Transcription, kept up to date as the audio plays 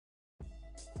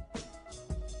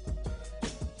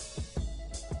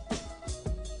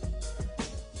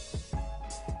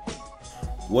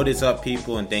What is up,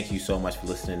 people, and thank you so much for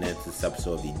listening in to this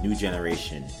episode of the New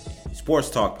Generation Sports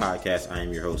Talk Podcast. I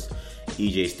am your host,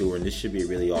 EJ Stewart, and this should be a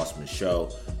really awesome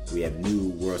show. We have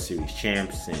new World Series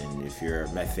champs, and if you're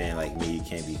a Met fan like me, you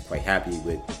can't be quite happy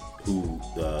with who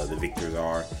the victors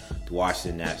are. The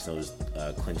Washington Nationals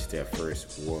clinched their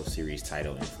first World Series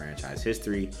title in franchise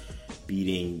history,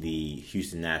 beating the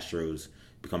Houston Astros,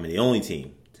 becoming the only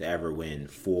team to ever win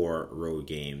 4 road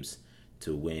games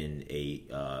to win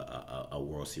a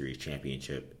World Series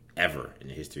championship ever in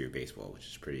the history of baseball, which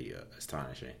is pretty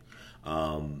astonishing.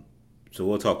 So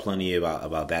we'll talk plenty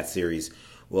about that series.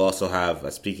 We'll also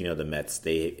have, speaking of the Mets,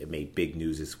 they made big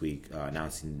news this week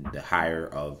announcing the hire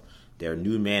of their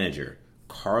new manager,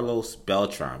 Carlos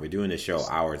Beltran. We're doing this show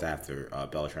hours after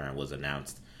Beltran was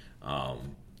announced.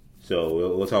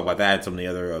 So we'll talk about that and some of the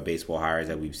other baseball hires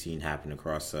that we've seen happen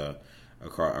across the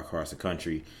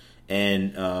country.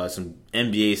 And some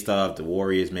NBA stuff. The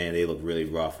Warriors, man, they look really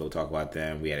rough. We'll talk about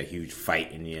them. We had a huge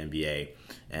fight in the NBA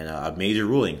and a major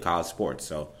ruling in college sports.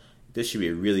 So this should be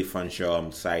a really fun show. I'm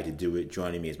excited to do it.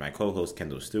 Joining me is my co-host,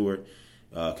 Kendall Stewart.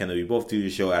 Kendall, we both do the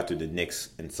show after the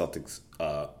Knicks and Celtics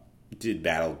did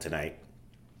battle tonight.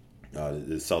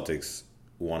 The Celtics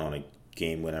won on a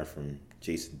game winner from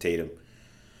Jason Tatum.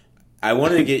 I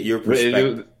wanted to get your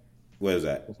perspective. What is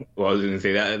that? Well, I was going to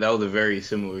say that was a very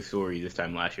similar story this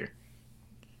time last year.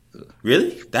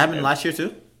 Really? That happened last year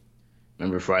too?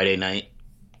 Remember Friday night?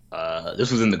 This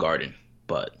was in the Garden,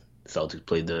 but the Celtics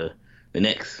played the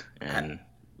Knicks, and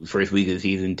the first week of the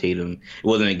season, Tatum, it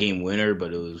wasn't a game winner,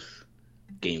 but it was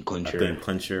game clincher. A game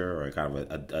clincher or kind of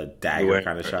a dagger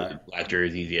kind of shot? Black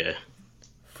jerseys, yeah.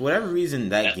 For whatever reason,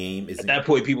 that game is... At that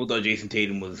point, people thought Jason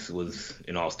Tatum was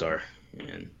an all-star,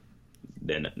 and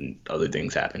then other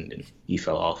things happened and he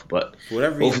fell off. But for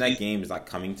whatever reason, that game is not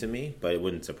coming to me, but it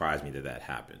wouldn't surprise me that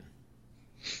happened.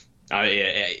 Yeah.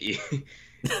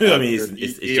 I mean,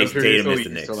 it's Jason Tatum is the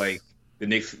Knicks. So, like, the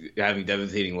Knicks having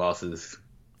devastating losses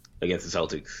against the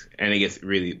Celtics and against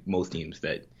really most teams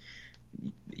that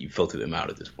you filter them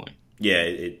out at this point. Yeah,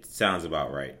 it sounds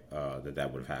about right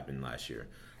that would have happened last year.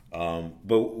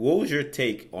 But what was your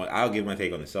take on? I'll give my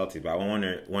take on the Celtics, but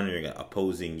I'm wondering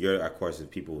opposing your. Of course, if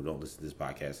people who don't listen to this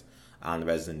podcast, I'm the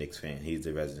resident Knicks fan. He's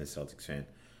the resident Celtics fan.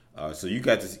 So you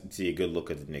got to see a good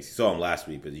look at the Knicks. You saw them last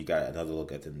week, but you got another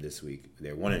look at them this week.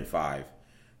 They're 1-5.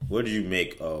 What did you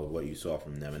make of what you saw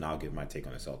from them? And I'll give my take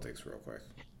on the Celtics real quick.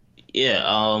 Yeah,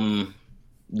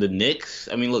 the Knicks.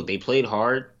 I mean, look, they played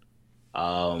hard.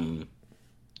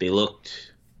 They look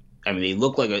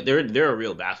like they're a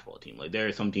real basketball team. Like, there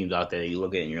are some teams out there that you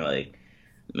look at and you're like,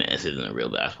 man, this isn't a real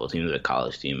basketball team. It's a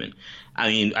college team. And I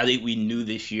mean, I think we knew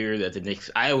this year that the Knicks.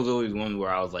 I was always one where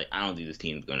I was like, I don't think this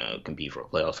team's gonna compete for a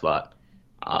playoff spot.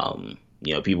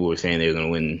 People were saying they were gonna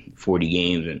win 40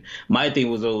 games, and my thing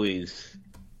was always,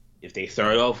 if they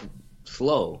start off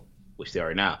slow, which they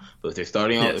are now, but if they're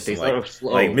starting off, if they start off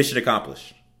slow, like mission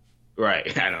accomplished.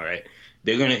 Right, I know, right?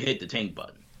 They're gonna hit the tank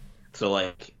button. So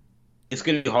like, it's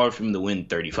going to be hard for them to win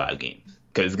 35 games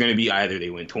because it's going to be either they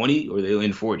win 20 or they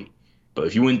win 40. But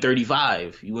if you win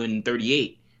 35, you win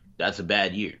 38, that's a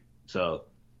bad year. So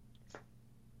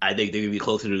I think they're going to be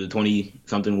closer to the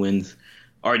 20-something wins.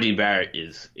 RJ Barrett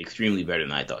is extremely better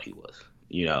than I thought he was.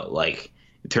 Like,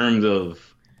 in terms of,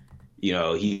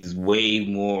 he's way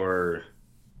more,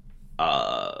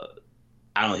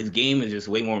 his game is just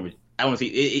way more,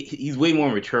 he's way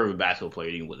more mature of a basketball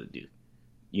player than he was a dude.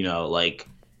 Like,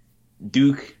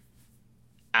 Duke,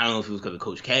 I don't know if it was because of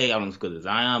Coach K, I don't know if it was because of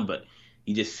Zion, but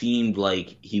he just seemed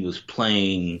like he was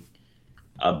playing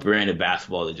a brand of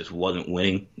basketball that just wasn't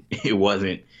winning. It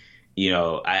wasn't, I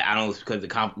don't know if it's because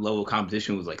the level of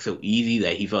competition was like so easy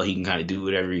that he felt he can kind of do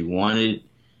whatever he wanted.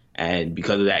 And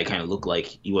because of that, it kind of looked like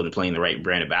he wasn't playing the right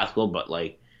brand of basketball. But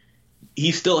like,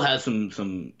 he still has some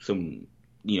things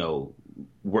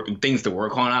to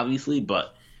work on, obviously,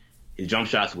 but his jump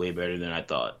shot's way better than I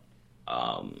thought.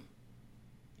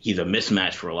 He's a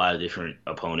mismatch for a lot of different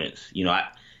opponents,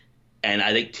 and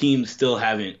I think teams still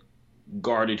haven't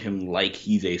guarded him like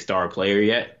he's a star player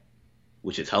yet,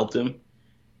 which has helped him.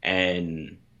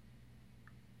 And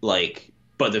like,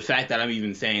 but the fact that I'm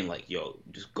even saying like,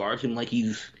 just guard him like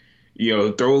he's,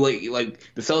 throw like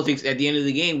the Celtics at the end of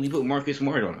the game, we put Marcus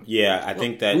Smart on him. Yeah, I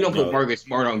think that we don't put Marcus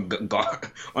Smart on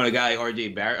a guy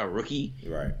RJ Barrett, a rookie.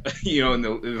 Right. In the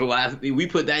last, we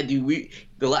put that dude.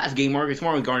 The last game, Marcus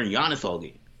Smart was guarding Giannis all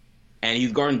game, and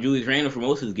he's guarding Julius Randle for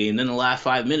most of the game. Then the last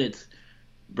 5 minutes,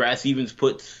 Brad Stevens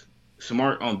puts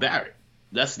Smart on Barrett.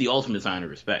 That's the ultimate sign of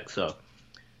respect. So,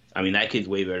 I mean, that kid's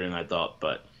way better than I thought.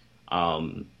 But,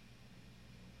 the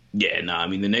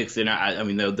Knicks,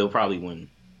 they'll probably win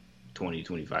 20,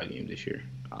 25 games this year.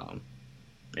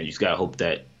 and you just gotta hope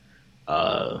that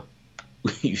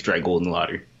you strike gold in the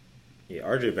lottery. Yeah,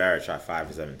 RJ Barrett shot 5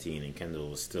 for 17, and Kendall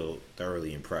was still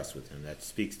thoroughly impressed with him. That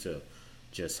speaks to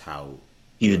just how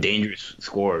He's a dangerous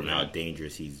scorer, how man.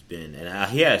 dangerous he's been. And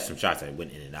he had some shots that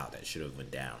went in and out that should have went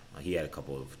down. He had a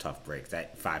couple of tough breaks.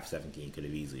 That 5 for 17 could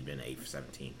have easily been 8 for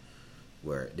 17,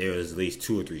 where there was at least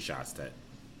 2 or 3 shots that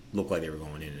looked like they were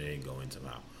going in and they didn't go in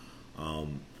somehow.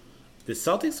 The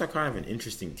Celtics are kind of an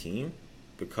interesting team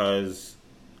because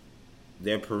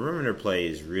their perimeter play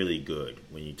is really good.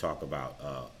 When you talk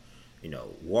about,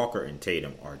 Walker and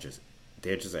Tatum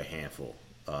they're just a handful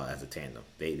as a tandem.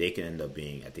 They can end up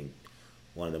being, I think,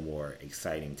 one of the more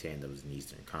exciting tandems in the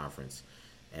Eastern Conference.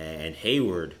 And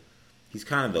Hayward, he's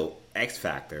kind of the X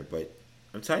factor, but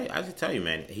I can tell you,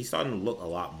 man, he's starting to look a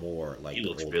lot more like the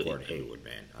old really court good. Hayward,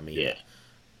 man. I mean, Yeah.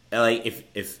 like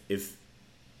if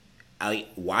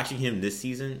watching him this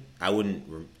season, I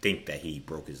wouldn't think that he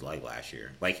broke his leg last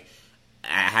year. Like,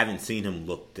 I haven't seen him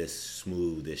look this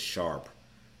smooth, this sharp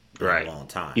in Right. a long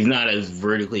time. He's not as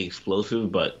vertically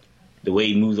explosive, but the way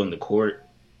he moves on the court,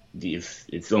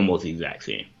 it's almost the exact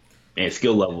same. And his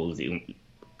skill level is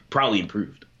probably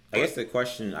improved. I guess the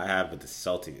question I have with the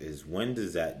Celtics is, when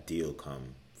does that deal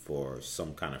come for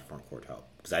some kind of front court help?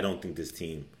 Because I don't think this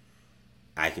team,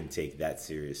 I can take that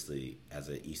seriously as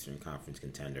an Eastern Conference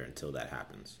contender until that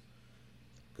happens.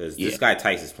 Because this guy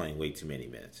Tice is playing way too many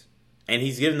minutes, and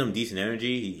he's giving them decent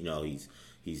energy.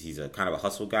 He's a kind of a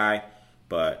hustle guy,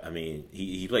 but I mean,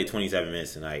 he played 27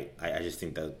 minutes tonight. I just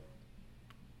think that,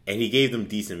 and he gave them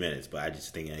decent minutes, but I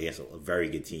just think against very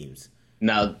good teams,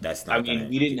 Now, that's not.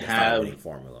 we didn't that's not a have winning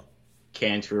formula.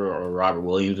 Cantor or Robert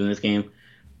Williams in this game,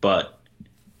 but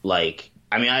I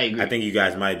agree. I think you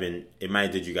guys might have been. It might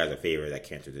have did you guys a favor that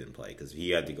Cantor didn't play, because if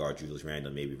he had to guard Julius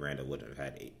Randle, maybe Randle would have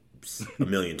had a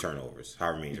million turnovers,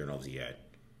 however many turnovers he had.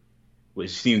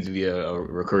 which seems to be a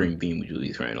recurring theme with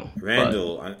Julius Randle.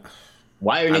 Randle,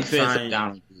 Why are I'm Knicks fans trying- so down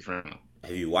on Julius Randle?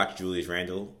 have you watched Julius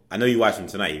Randle? I know you watched him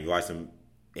tonight. Have you watched him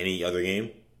any other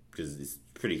game? Because it's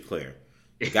pretty clear.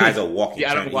 The guy's a walking.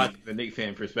 Yeah, I don't turn- watch the Knicks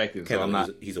fan perspective, so Kevin, I'm not.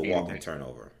 he's a walking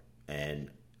turnover, and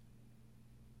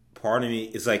part of me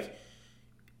is like,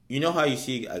 you know how you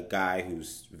see a guy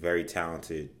who's very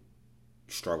talented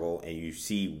struggle, and you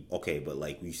see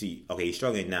he's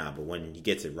struggling now, but when he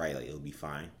gets it right, like, it'll be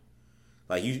fine.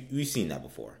 Like you've seen that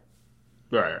before.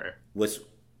 Right. What's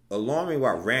alarming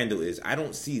about Randall is I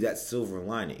don't see that silver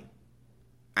lining.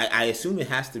 I assume it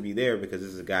has to be there because this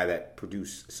is a guy that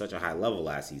produced such a high level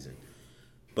last season.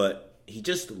 But he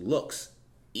just looks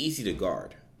easy to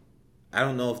guard. I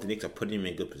don't know if the Knicks are putting him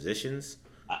in good positions.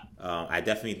 I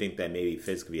definitely think that maybe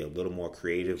Fitz could be a little more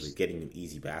creative with getting him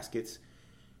easy baskets.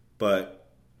 But,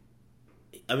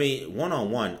 I mean,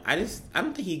 one-on-one, I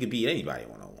don't think he could beat anybody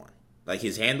one-on-one. Like,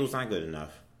 his handle's not good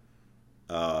enough.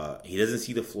 He doesn't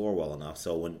see the floor well enough.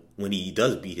 So when he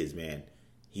does beat his man,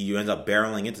 he ends up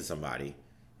barreling into somebody.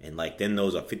 And, then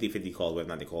those are 50-50 calls, whether or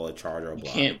not they call it a charge or a You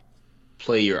block. can't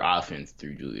play your offense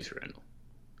through Julius Randle.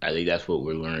 I think that's what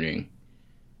we're learning.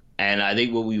 And I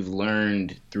think what we've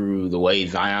learned through the way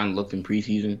Zion looked in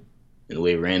preseason and the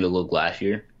way Randle looked last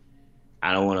year,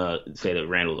 I don't want to say that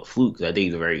Randle's a fluke because I think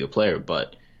he's a very good player,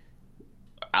 but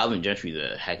Alvin Gentry's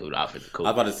a heck of an offensive coach.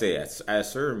 I was about to say, at a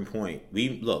certain point,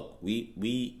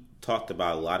 we talked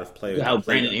about a lot of players. Look how who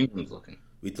played- Brandon Ingram's looking.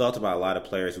 We talked about a lot of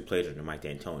players who played under Mike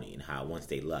D'Antoni and how once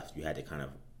they left, you had to kind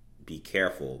of be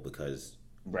careful because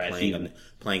Brad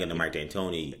playing under Mike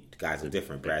D'Antoni, the guys are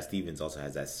different. Brad Stevens also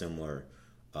has that similar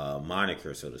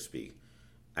moniker, so to speak.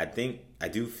 I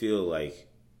do feel like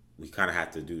we kind of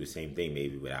have to do the same thing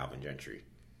maybe with Alvin Gentry,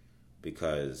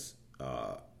 because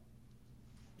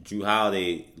Drew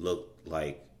Holiday looked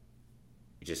like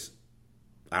just,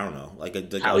 I don't know, like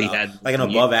an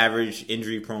above average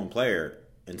injury prone player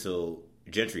until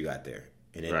Gentry got there,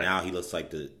 and then now he looks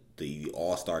like the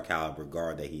all-star caliber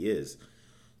guard that he is.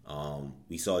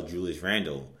 We saw Julius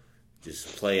Randle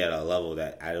just play at a level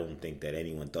that I don't think that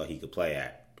anyone thought he could play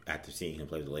at after seeing him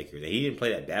play with the Lakers. He didn't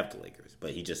play that bad with the Lakers,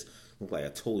 but he just looked like a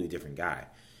totally different guy.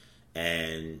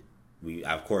 And we,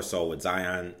 of course, saw what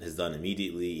Zion has done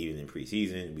immediately, even in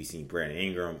preseason. We've seen Brandon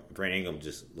Ingram. Brandon Ingram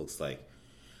just looks like...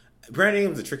 Brandon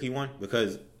Ingram's a tricky one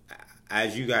because,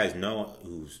 as you guys know,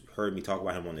 who's heard me talk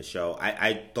about him on the show,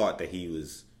 I thought that he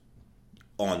was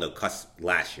on the cusp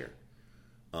last year.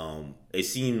 It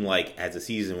seemed like as the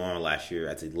season went on last year,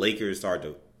 as the Lakers started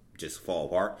to just fall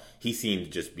apart, he seemed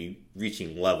to just be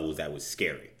reaching levels that was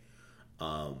scary.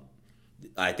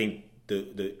 I think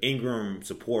the Ingram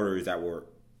supporters that were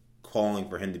calling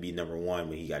for him to be number one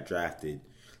when he got drafted,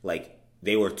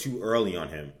 they were too early on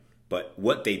him. But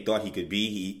what they thought he could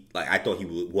be, I thought he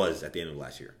was at the end of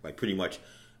last year. Pretty much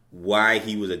why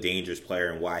he was a dangerous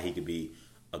player and why he could be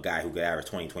a guy who could average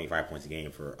 20, 25 points a game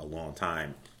for a long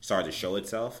time started to show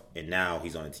itself. And now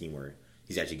he's on a team where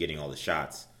he's actually getting all the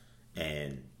shots.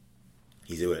 And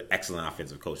he's an excellent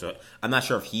offensive coach. So I'm not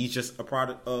sure if he's just a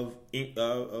product of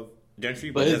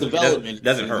Gentry, but his development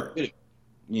doesn't hurt.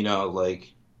 You know,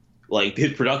 like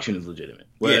his production is legitimate.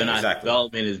 Whether or not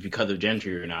development is because of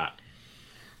Gentry or not,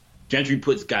 Gentry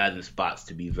puts guys in spots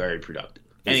to be very productive.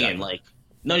 And again, like,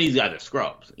 none of these guys are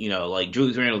scrubs. You know, like,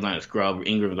 Julius Randle's not a scrub,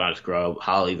 Ingram's not a scrub,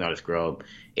 Holly's not a scrub,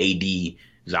 AD,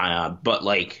 Zion. But,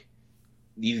 like,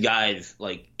 these guys,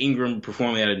 like, Ingram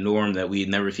performing at a norm that we had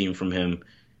never seen from him.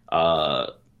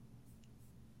 Zion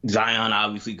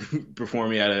obviously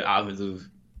performing at an offensive,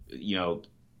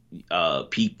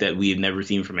 peak that we had never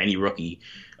seen from any rookie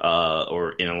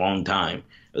or in a long time,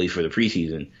 at least for the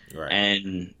preseason. Right.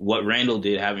 And what Randle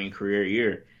did having a career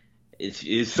year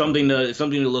is something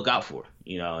to look out for,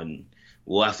 and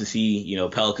we'll have to see.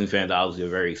 Pelicans fans obviously are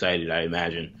very excited, I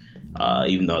imagine,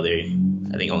 even though they,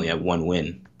 I think, only have one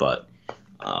win. But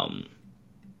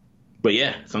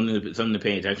yeah, something to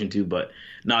pay attention to. But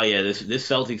no, yeah, this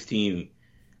Celtics team,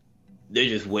 they're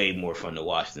just way more fun to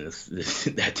watch than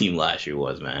that team last year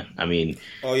was, man. I mean,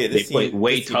 they played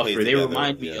way tougher. They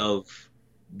remind me of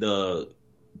the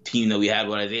team that we had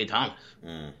with Isaiah Thomas.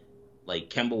 Like,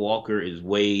 Kemba Walker is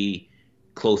way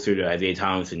closer to Isaiah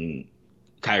Thomas than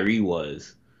Kyrie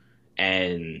was.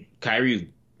 And I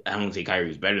don't say Kyrie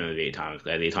was better than Isaiah Thomas,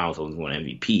 because Isaiah Thomas was won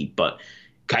MVP, but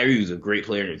Kyrie was a great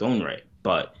player in his own right.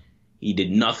 But he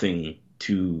did nothing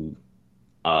to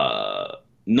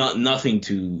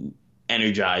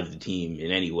energize the team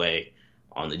in any way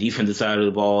on the defensive side of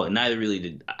the ball, and neither really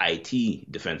did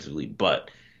IT defensively. But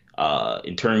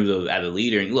in terms of as a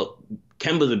leader, and look,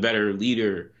 Kemba's a better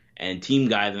leader and team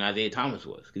guy than Isaiah Thomas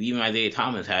was, because even Isaiah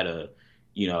Thomas had a,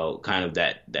 kind of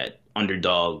that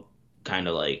underdog kind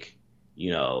of like,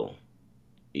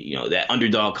 that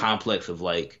underdog complex of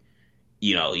like,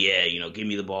 give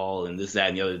me the ball and this, that,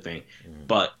 and the other thing.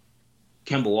 But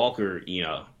Kemba Walker,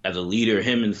 as a leader,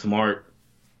 him and Smart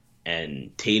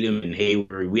and Tatum and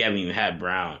Hayward, we haven't even had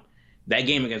Brown. That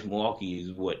game against Milwaukee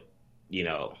is what,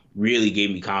 really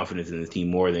gave me confidence in this team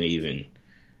more than even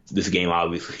this game,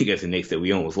 obviously, against the Knicks that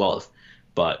we almost lost.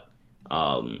 But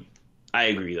I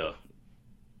agree, though.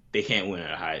 They can't win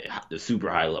at the super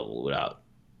high level without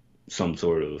some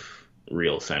sort of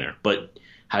real center. But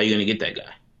how are you going to get that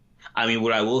guy? I mean,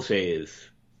 what I will say is,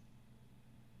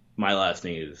 my last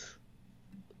thing is,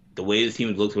 the way this team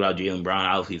has looked without Jaylen Brown,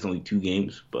 obviously it's only 2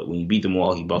 games, but when you beat the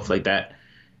Milwaukee Bucks like that,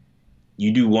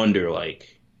 you do wonder,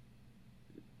 like,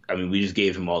 I mean, we just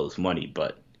gave him all this money,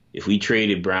 but if we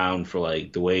traded Brown for,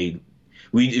 like,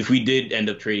 if we did end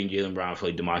up trading Jaylen Brown for,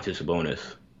 like, Domantas Sabonis,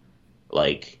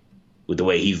 like, with the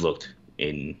way he's looked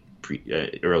in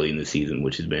early in the season,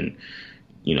 which has been,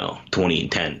 20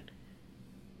 and 10,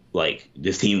 like,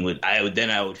 this team I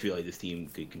would feel like this team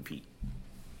could compete,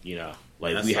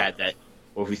 like, if we had that,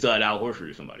 or if we still had Al Horford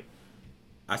or somebody.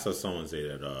 I saw someone say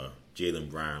that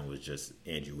Jaylen Brown was just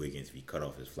Andrew Wiggins if he cut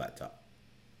off his flat top.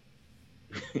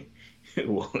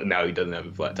 Well, now he doesn't have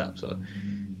a flat top, so,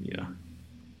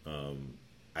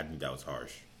 I think that was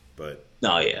harsh, but...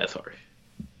 No, yeah, that's harsh.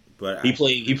 But he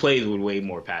plays with way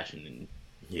more passion than...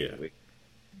 Yeah.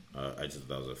 I just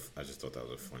thought that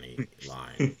was a funny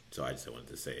line, so I just wanted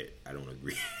to say it. I don't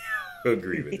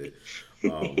agree with it.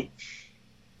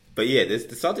 But yeah, the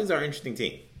Celtics are an interesting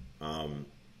team.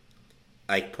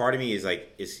 Like, part of me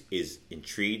is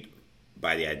intrigued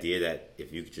by the idea that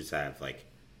if you could just have like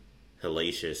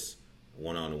hellacious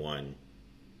one-on-one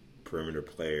perimeter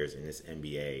players in this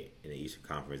NBA in the Eastern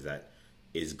Conference that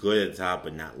is good at the top,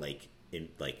 but not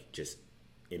just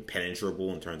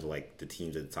impenetrable in terms of like the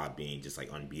teams at the top being just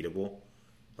like unbeatable.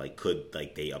 Like, could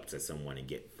like they upset someone and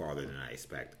get farther than I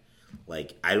expect?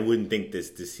 Like, I wouldn't think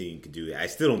this team could do it. I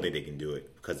still don't think they can do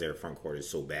it because their front court is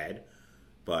so bad.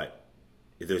 But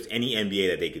if there's any NBA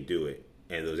that they could do it,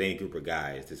 and if there's any group of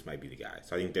guys, this might be the guy.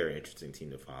 So I think they're an interesting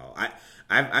team to follow.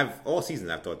 I've all season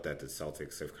I've thought that the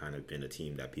Celtics have kind of been a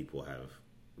team that people have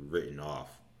written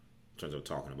off in terms of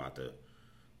talking about the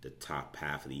top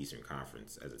half of the Eastern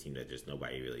Conference as a team that just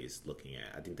nobody really is looking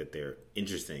at. I think that they're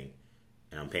interesting,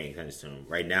 and I'm paying attention to them.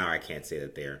 Right now, I can't say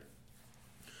that they're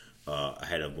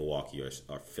ahead of Milwaukee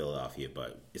or Philadelphia,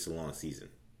 but it's a long season,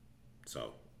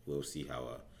 so we'll see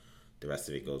how the rest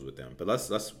of it goes with them. But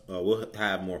we'll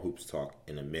have more hoops talk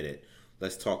in a minute.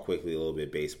 Let's talk quickly a little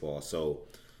bit baseball. So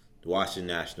the Washington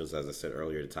Nationals, as I said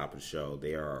earlier at the top of the show,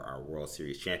 they are our World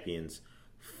Series champions.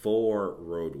 4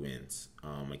 road wins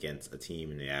against a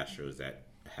team in the Astros that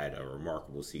had a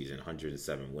remarkable season,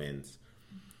 107 wins.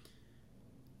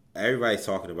 everybody's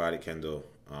talking about it, Kendall.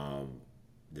 The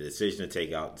decision to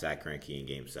take out Zach Greinke in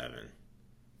Game 7.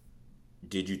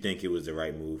 Did you think it was the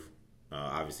right move?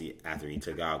 Obviously, after he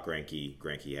took out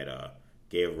Greinke had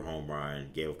gave up a home run,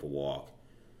 gave up a walk.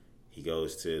 He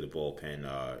goes to the bullpen.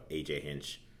 A.J.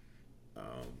 Hinch,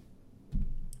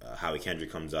 Howie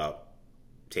Kendrick comes up,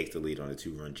 takes the lead on a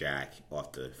 2-run jack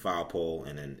off the foul pole,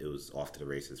 and then it was off to the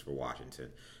races for Washington.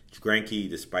 Greinke,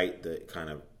 despite the kind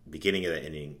of beginning of the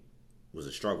inning, was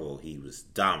a struggle. He was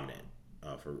dominant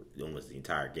for almost the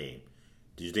entire game.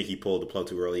 Did you think he pulled the plug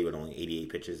too early with only 88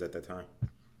 pitches at that time?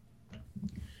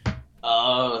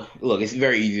 Look, it's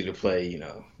very easy to play,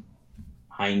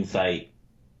 hindsight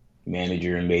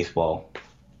manager in baseball,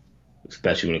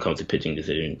 especially when it comes to pitching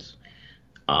decisions.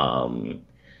 I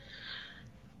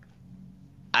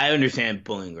understand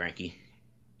pulling Greinke.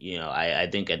 I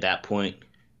think at that point,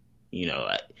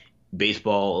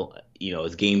 baseball,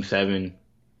 it's Game 7.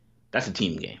 That's a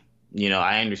team game.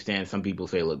 I understand some people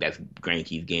say, look, that's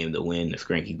Greinke's game to win. That's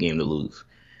Greinke's game to lose.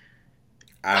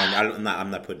 I'm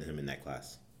not putting him in that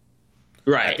class.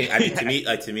 Right. I think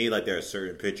to me, there are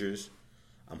certain pitchers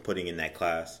I'm putting in that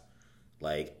class.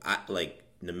 Like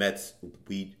the Mets,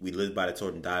 we lived by the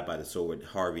sword and died by the sword with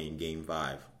Harvey in Game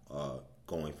 5,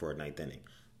 going for a ninth inning.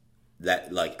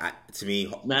 That to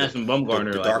me, Madison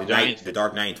Bumgarner, the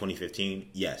Dark Knight in 2015.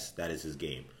 Yes, that is his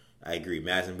game. I agree.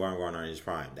 Madison Bumgarner in his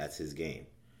prime. That's his game.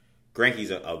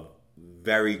 Greinke's a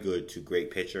very good to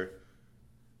great pitcher.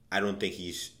 I don't think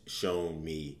he's shown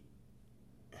me,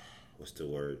 what's the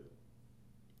word?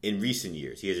 In recent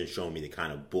years, he hasn't shown me the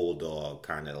kind of bulldog,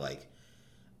 kind of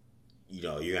you're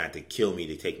going to have to kill me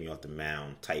to take me off the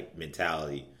mound type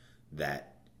mentality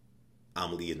that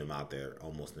I'm leaving him out there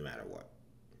almost no matter what.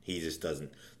 He just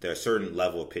doesn't. There's a certain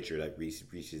level of pitcher that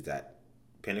reaches that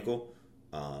pinnacle.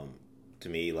 To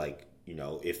me,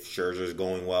 if Scherzer's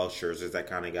going well, Scherzer's that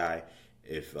kind of guy.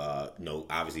 If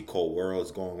obviously Cole World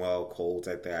is going well, Cole's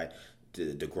that guy.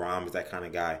 DeGrom is that kind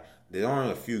of guy. There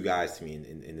aren't a few guys to me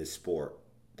in this sport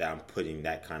that I'm putting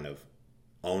that kind of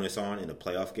onus on in a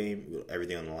playoff game with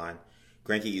everything on the line.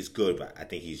 Greinke is good, but I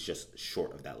think he's just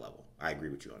short of that level. I agree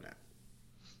with you on that.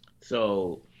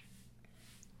 So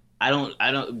I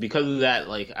don't because of that.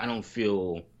 I don't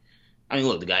feel. I mean,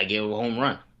 look, the guy gave a home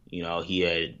run.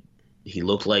 He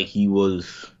looked like he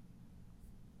was,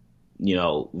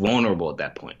 vulnerable at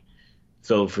that point.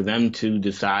 So for them to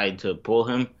decide to pull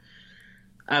him,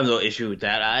 I have no issue with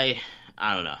that. I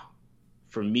don't know.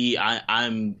 For me,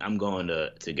 I'm going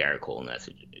to Garrett Cole in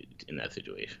that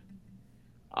situation.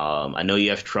 I know you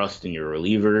have trust in your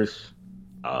relievers.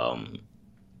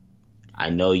 I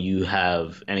know you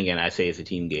have, and again, I say it's a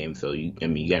team game, so you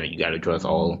got to trust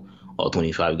all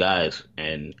 25 guys.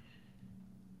 And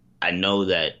I know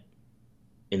that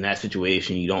in that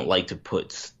situation, you don't like to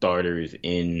put starters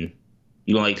in.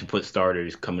 You don't like to put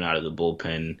starters coming out of the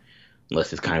bullpen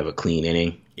unless it's kind of a clean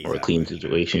inning or a clean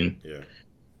situation. Yeah.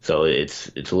 So it's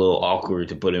a little awkward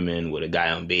to put him in with a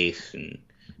guy on base in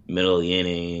middle of the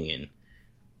inning,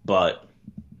 but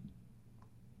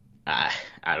I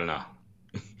don't know.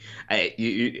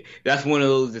 That's one of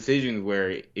those decisions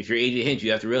where if you're A.J. Hinch,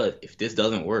 you have to realize if this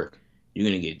doesn't work, you're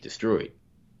gonna get destroyed,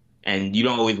 and you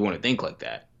don't always want to think like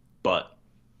that, but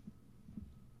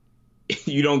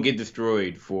you don't get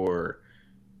destroyed for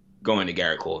going to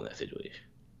Garrett Cole in that situation.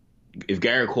 If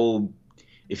Garrett Cole,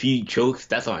 if he chokes,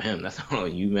 that's on him. That's not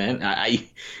on you, man. I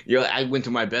went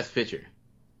to my best pitcher.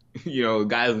 A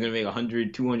guy who's gonna make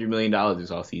 $100-200 million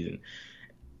this offseason.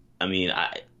 I mean,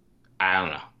 I don't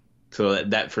know. So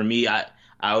that for me, I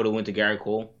would have went to Garrett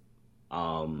Cole.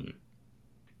 I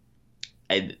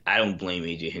don't blame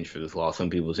AJ Hinch for this loss. Some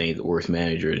people saying he's the worst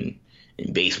manager in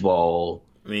baseball.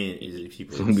 I mean,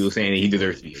 some people saying that he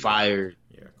deserves to be fired.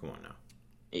 Yeah, come on now.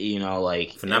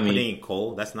 For not putting in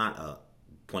Cole, that's not a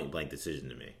point blank decision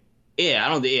to me. Yeah, I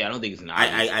don't think it's an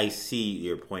obvious. I see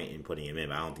your point in putting him in,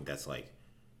 but I don't think that's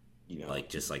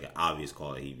just an obvious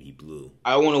call that he blew.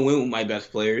 I want to win with my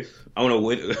best players. I want to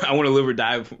win. I want to live or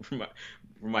die for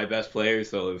my best players.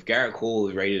 So if Garrett Cole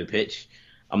is ready to pitch,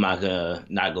 I'm not gonna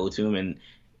not go to him. And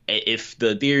if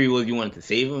the theory was you wanted to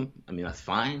save him, I mean that's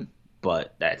fine,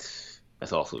 but that's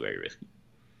also very risky.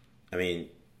 I mean,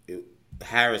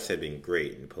 Harris had been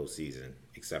great in the postseason,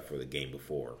 except for the game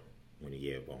before when he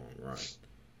gave a home run.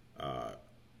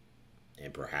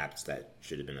 And perhaps that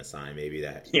should have been a sign, maybe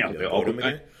that vote him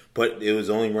again. But it was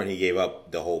the only run he gave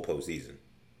up the whole postseason.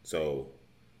 So,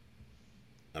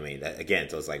 I mean, so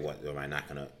it's like, what am I not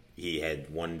gonna? He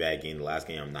had one bad game the last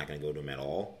game. I'm not gonna go to him at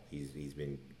all. He's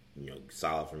been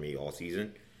solid for me all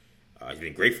season. He's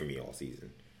been great for me all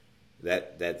season.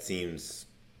 That seems,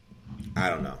 I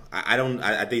don't know.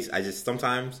 I just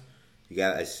sometimes you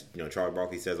got, as Charles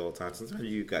Barkley says all the time. Sometimes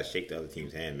you got to shake the other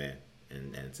team's hand, man,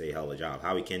 and say hell of a job.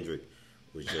 Howie Kendrick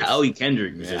was just Howie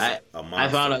Kendrick, man. just a monster. I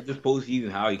found out this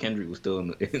postseason Howie Kendrick was still in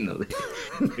the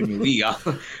league. I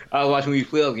was watching these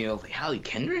playoffs, I was like, Howie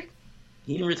Kendrick?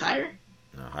 He didn't retire?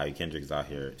 No, Howie Kendrick's out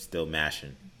here still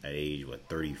mashing at age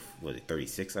 30? Was it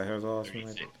 36? I heard all something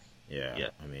like that. Yeah.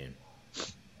 I mean,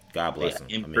 God bless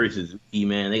him. Versus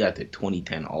man, they got the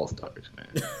 2010 All Stars, man.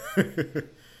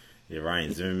 Yeah,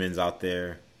 Ryan Zimmerman's out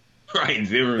there. Ryan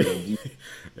Zimmerman.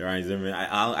 Ryan Zimmerman.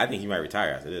 I think he might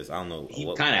retire after this. I don't know. He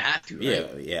kind of had to.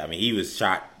 Right? Yeah. I mean, he was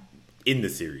shot in the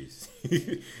series.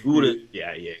 Who would have?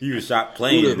 Yeah. He was shot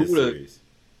playing in the series.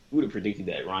 Who would have predicted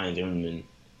that Ryan Zimmerman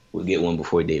would get one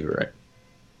before David Wright?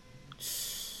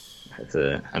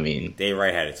 Dave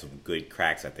Wright had some good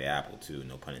cracks at the apple too.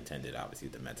 No pun intended. Obviously,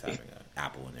 the Mets having an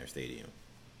apple in their stadium.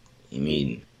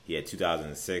 He had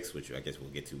 2006, which I guess we'll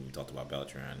get to when we talked about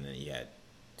Beltran, and then he had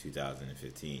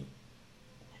 2015.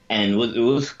 And what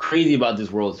was crazy about this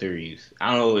World Series,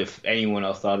 I don't know if anyone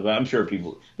else thought about it. I'm sure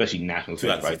people, especially national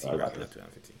fans, probably thought about this.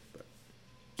 2015.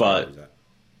 But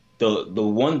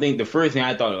the first thing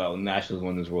I thought about when Nationals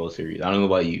won this World Series, I don't know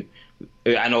about you.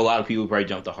 I know a lot of people probably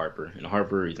jumped to Harper, and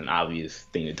Harper is an obvious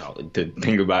thing to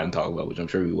think about and talk about, which I'm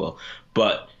sure we will.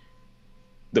 But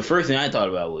the first thing I thought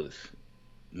about was,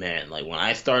 man, like when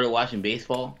I started watching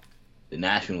baseball, the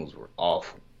Nationals were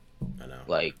awful. I know.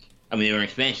 They were an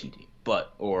expansion team, they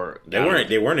weren't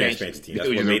an expansion team. That's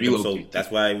what made them so. That's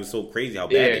why it was so crazy how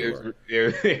bad they were.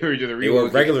 They were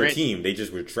a regular team. They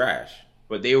just were trash.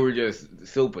 But they were just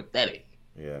so pathetic.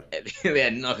 Yeah. They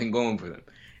had nothing going for them,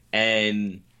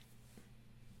 and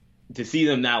to see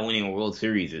them now winning a World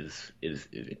Series is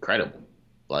incredible.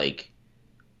 For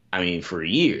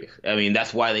years.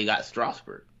 That's why they got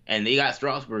Strasburg. And they got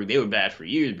Strasburg. They were bad for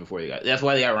years before they got. That's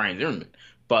why they got Ryan Zimmerman.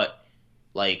 But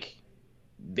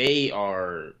they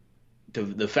are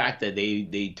the fact that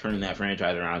they turned that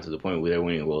franchise around to the point where they're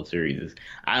winning a World Series is.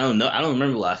 I don't know. I don't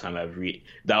remember the last time that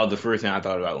was the first thing I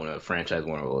thought about when a franchise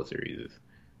won a World Series. Is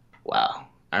wow.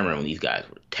 I remember when these guys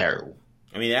were terrible.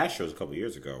 The Astros a couple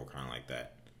years ago were kind of like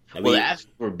that. The Astros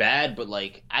were bad, but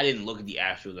I didn't look at the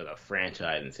Astros as a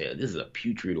franchise and say this is a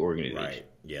putrid organization. Right?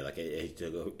 Yeah,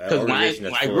 because when I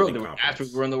grew up, the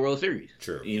Astros were in the World Series.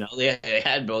 True. They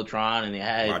had Beltran and they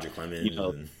had Roger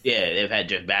Clemens. They've had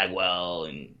Jeff Bagwell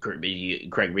and Craig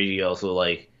Biggio. So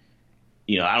I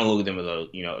don't look at them as a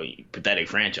pathetic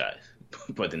franchise.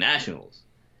 But the Nationals,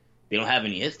 they don't have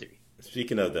any history.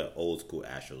 Speaking of the old school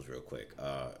Astros, real quick.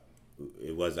 I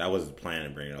wasn't planning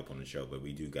to bring it up on the show, but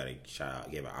we do got to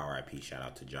give an RIP shout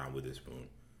out to John Witherspoon,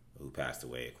 who passed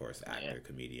away, of course, actor,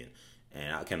 comedian.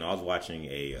 And I was watching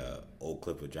a old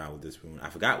clip of John Witherspoon. I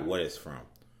forgot what it's from,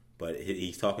 but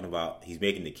he's talking about, he's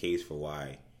making the case for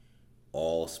why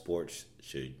all sports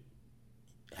should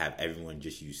have everyone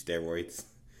just use steroids.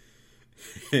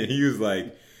 And he was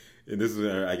like, and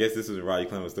I guess this was when Roger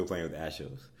Clemens was still playing with the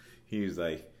Astros. He was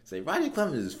like, Roger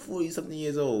Clemens is 40-something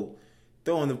years old,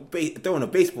 throwing a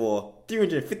baseball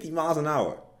 350 miles an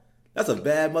hour. That's a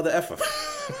bad mother effer.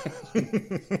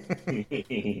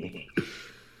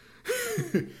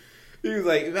 He was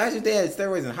like, imagine if they had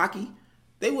steroids in hockey,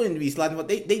 they wouldn't be sliding, but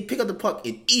they pick up the puck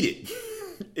and eat it.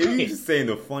 He was just saying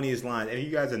the funniest line. If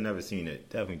you guys have never seen it,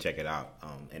 definitely check it out.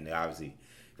 And obviously,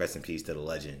 rest in peace to the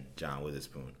legend John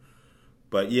Witherspoon.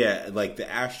 But yeah, the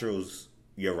Astros,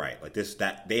 you're right.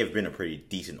 They have been a pretty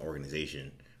decent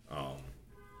organization.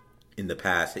 In the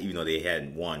past, even though they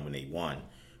hadn't won when they won,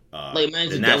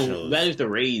 the Nationals, the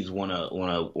Rays won a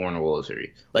World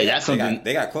Series. That's something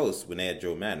they got close when they had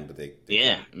Joe Madden, but they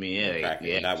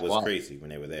that was crazy when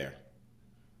they were there.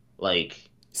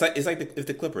 It's like if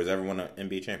the Clippers ever won an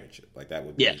NBA championship, that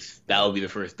would be that would be the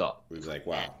first thought. It was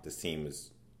wow, this team is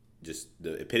just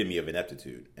the epitome of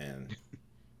ineptitude, and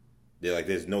they're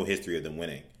there's no history of them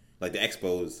winning. The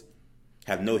Expos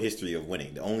have no history of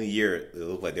winning. The only year it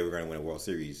looked like they were going to win a World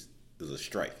Series was a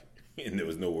strike, and there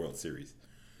was no World Series.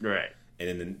 Right.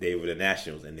 And then they were the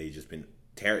Nationals, and they just been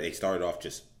terrible. They started off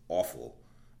just awful,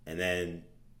 and then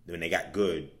when they got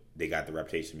good, they got the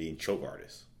reputation of being choke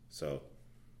artists. So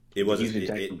it wasn't.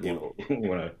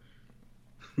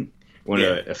 Won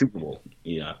a Super Bowl.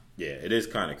 Yeah. Yeah, it is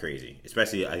kind of crazy,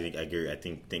 especially I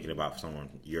think thinking about someone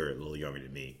you're a little younger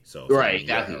than me. So right,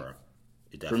 exactly.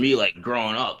 For me,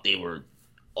 growing up, they were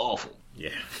awful. Yeah.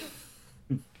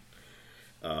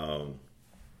 I'll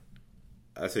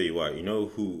tell you what,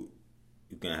 who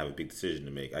you're going to have a big decision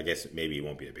to make. I guess maybe it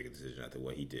won't be a big decision after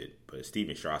what he did, but it's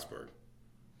Steven Strasburg.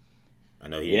 I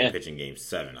know he didn't pitch in Game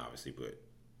 7, obviously, but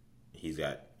he's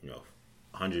got,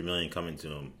 $100 million coming to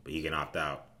him, but he can opt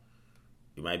out.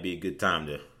 It might be a good time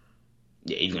to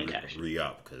Yeah, he's gonna cash.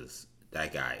 Re-up because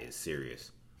that guy is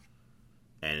serious.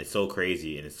 And it's so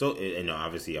crazy, and it's so, you know,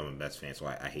 obviously I'm a Mets fan, so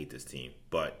I hate this team.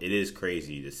 But it is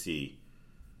crazy to see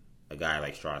a guy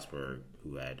like Strasburg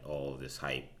who had all of this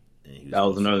hype. And That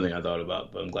was another thing I thought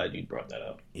about, but I'm glad you brought that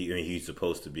up. He's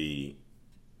supposed to be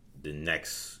the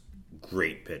next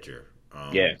great pitcher.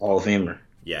 Yeah, Hall of Famer.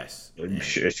 Yes.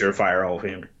 Surefire Hall of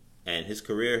Famer. And his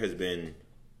career has been,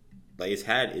 like, it's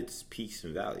had its peaks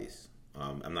and valleys.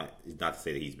 It's not to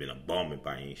say that he's been a bum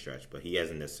by any stretch, but he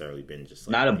hasn't necessarily been just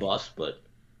like... Not a bust, but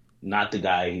not the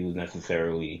guy he was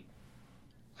necessarily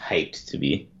hyped to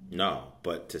be. No,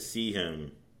 but to see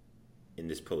him in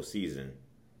this postseason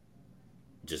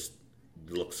just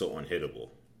look so unhittable.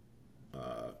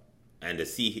 And to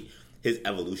see his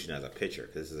evolution as a pitcher,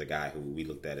 because this is a guy who we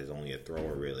looked at as only a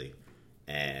thrower, really,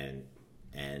 and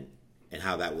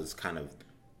how that was kind of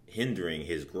hindering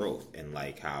his growth, and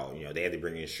like how, you know, they had to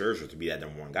bring in Scherzer to be that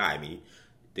number one guy. I mean,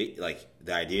 they, like,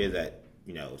 the idea that,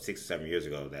 you know, 6 or 7 years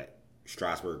ago that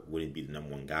Strasburg wouldn't be the number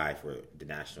one guy for the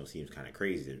Nationals seems kind of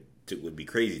crazy. It would be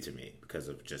crazy to me because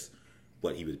of just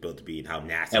what he was built to be and how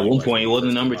nasty. At one point, he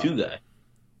wasn't the number 2 guy.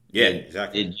 Yeah,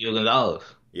 exactly. Gio Gonzalez.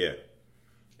 Yeah,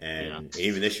 and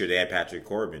even this year they had Patrick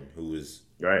Corbin, who was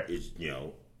right. Is, you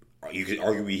know, you could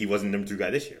argue he wasn't the number 2 guy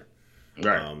this year.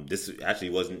 Right. This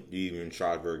actually wasn't even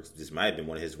Strasburg's. This might have been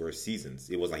one of his worst seasons.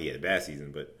 It wasn't like he had a bad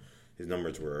season, but his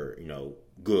numbers were, you know,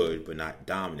 good but not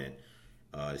dominant.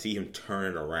 To see him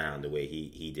turn it around the way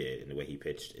he did and the way he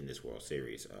pitched in this World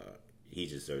Series, he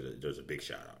just deserves a big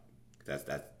shout out.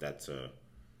 That's a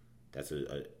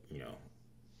you know,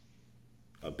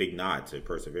 a big nod to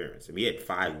perseverance. And he had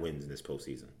 5 wins in this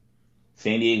postseason.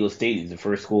 San Diego State is the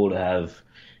first school to have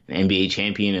an NBA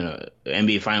champion and a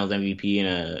NBA Finals MVP and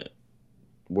a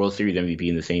World Series MVP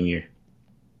in the same year.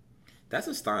 That's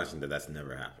astonishing that that's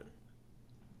never happened.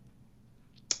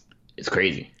 It's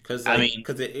crazy. Because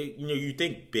you know, you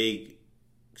think big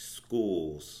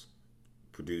schools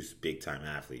produce big time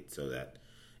athletes, so that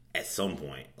at some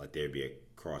point, like, there'd be a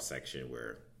cross section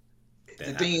where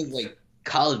the thing is, like,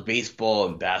 college baseball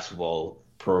and basketball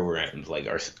programs, like,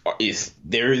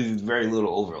 there is very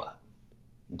little overlap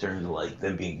in terms of, like,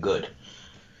 them being good.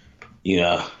 You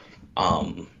know,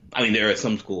 I mean, there are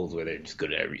some schools where they're just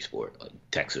good at every sport, like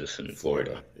Texas and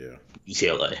Florida, yeah,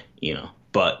 UCLA, you know,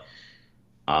 but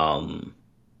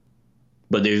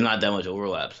there's not that much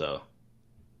overlap, so,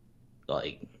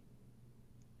 like,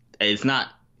 it's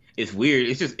weird.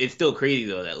 It's still crazy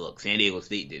though that, look, San Diego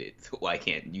State did it, so why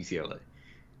can't UCLA?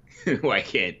 Why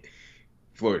can't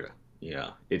Florida? You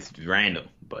know, it's random,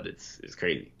 but it's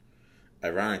crazy.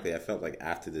 Ironically, I felt like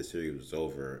after the series was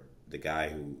over, the guy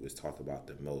who was talked about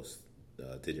the most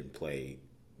didn't play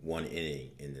 1 inning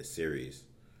in this series,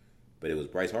 but it was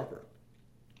Bryce Harper.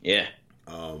 Yeah.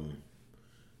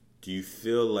 Do you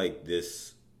feel like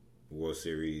this World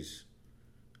Series,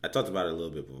 I talked about it a little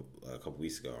bit a couple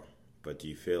weeks ago, but do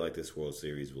you feel like this World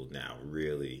Series will now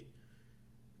really,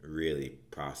 really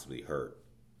possibly hurt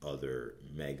other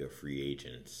mega free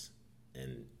agents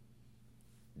and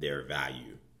their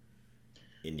value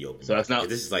in the open market? So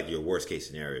this is like your worst case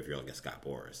scenario if you're like a Scott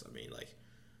Boras. I mean, like,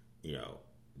 you know,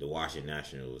 the Washington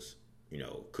Nationals, you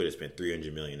know, could have spent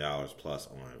 $300 million plus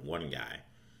on one guy.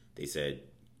 They said,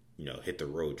 you know, hit the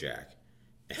road, Jack,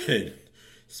 and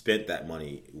spent that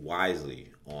money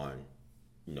wisely on,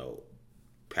 you know,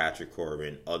 Patrick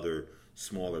Corbin, other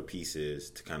smaller pieces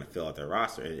to kind of fill out their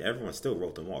roster, and everyone still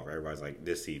wrote them off. Everybody's like,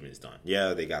 this team is done.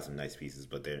 Yeah, they got some nice pieces,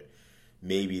 but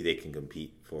maybe they can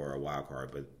compete for a wild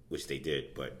card, but which they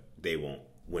did, but they won't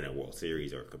win a World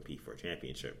Series or compete for a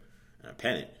championship and a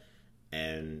pennant.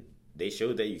 And they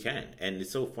showed that you can. And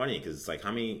it's so funny because it's like,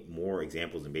 how many more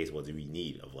examples in baseball do we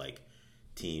need of, like,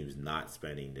 teams not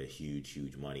spending the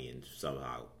huge money and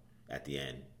somehow at the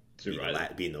end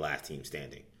being the last team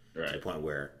standing? Right. To the point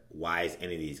where, why is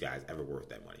any of these guys ever worth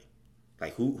that money?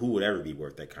 Like, who would ever be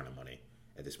worth that kind of money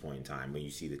at this point in time when you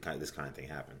see this kind of thing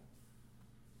happen?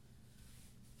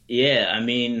 Yeah, I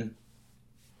mean,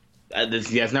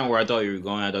 that's not where I thought you were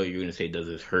going. I thought you were going to say, does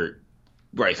this hurt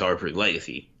Bryce Harper's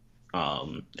legacy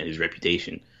and his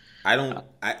reputation? To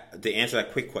answer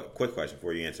that quick question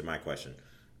before you answer my question,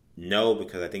 no,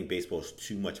 because I think baseball is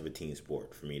too much of a team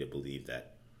sport for me to believe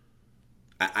that.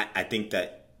 I think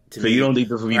that. So you don't think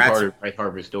this will be part of Bryce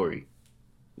Harper's story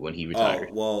when he retired?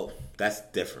 Oh, well, that's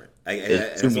different.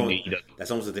 That's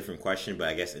almost a different question, but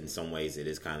I guess in some ways it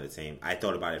is kind of the same. I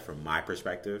thought about it from my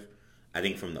perspective. I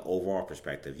think from the overall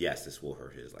perspective, yes, this will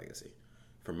hurt his legacy.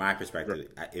 From my perspective,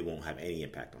 it won't have any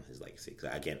impact on his legacy.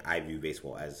 Because, again, I view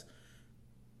baseball as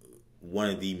one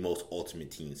of the most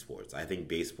ultimate team sports. I think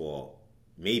baseball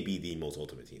maybe the most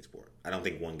ultimate team sport. I don't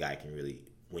think one guy can really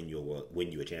win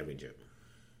you a championship.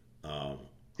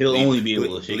 He'll only be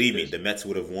able to shake believe me, the Mets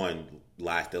would have won the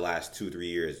last 2-3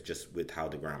 years just with how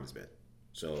DeGrom has been.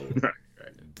 So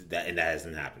that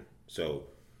hasn't happened. So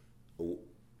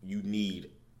you need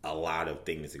a lot of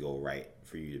things to go right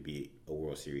for you to be a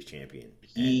World Series champion.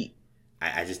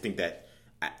 I just think that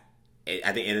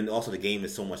I think, and also the game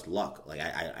is so much luck. Like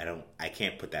I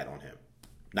can't put that on him.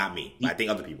 Not me. I think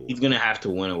other people. He's gonna have to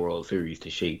win a World Series to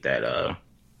shake that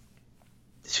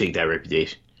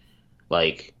reputation.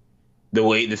 Like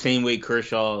the same way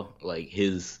Kershaw, like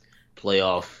his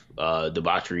playoff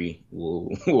debauchery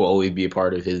will always be a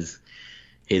part of his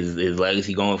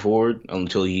legacy going forward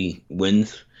until he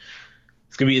wins.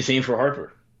 It's gonna be the same for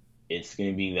Harper. It's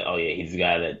gonna be he's the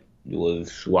guy that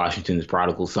was Washington's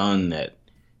prodigal son that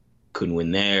couldn't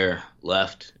win there,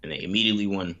 left, and they immediately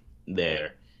won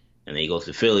there, and then he goes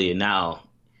to Philly, and now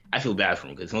I feel bad for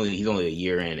him because he's only a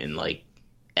year in, and like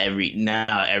every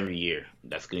year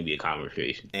that's going to be a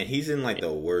conversation. And he's in like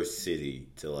the worst city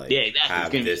to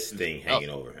have this thing hanging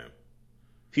over him.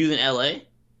 If he was in L.A.,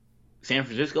 San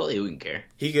Francisco, they wouldn't care.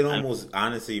 He could almost,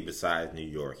 honestly, besides New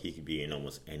York, he could be in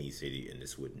almost any city, and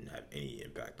this wouldn't have any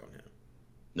impact on him.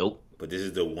 Nope. But this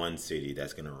is the one city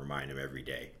that's going to remind him every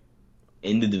day.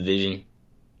 In the division,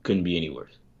 couldn't be any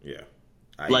worse. Yeah.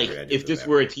 If this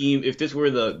were a team, if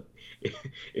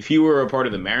he were a part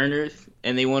of the Mariners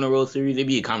and they won a World Series, it'd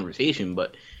be a conversation,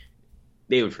 but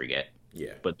they would forget.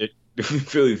 Yeah. But the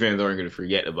Philly fans aren't going to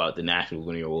forget about the Nationals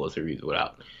winning a World Series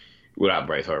without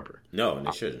Bryce Harper. No, and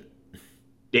they shouldn't.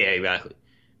 Yeah, exactly.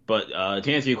 But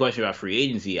to answer your question about free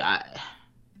agency,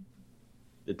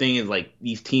 the thing is, like,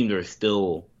 these teams are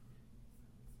still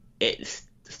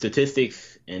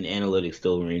statistics and analytics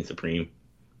still reign supreme.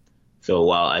 So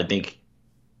while I think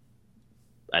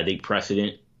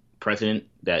precedent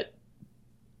that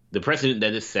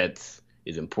this sets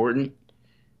is important,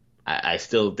 I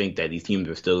still think that these teams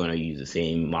are still going to use the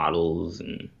same models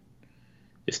and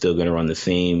they're still going to run the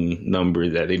same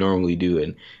numbers that they normally do.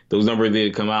 And those numbers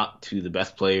that come out to the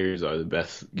best players are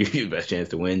give you the best chance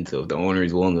to win. So if the owner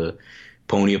is willing to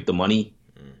pony up the money,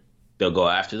 they'll go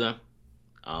after them.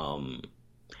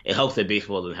 It helps that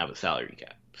baseball doesn't have a salary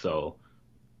cap. So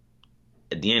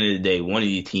at the end of the day, one of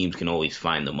these teams can always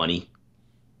find the money.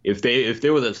 If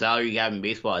there was a salary cap in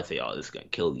baseball, I'd say, this is going to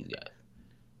kill these guys.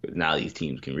 Because now these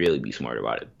teams can really be smart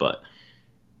about it. But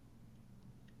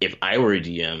if I were a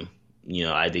GM,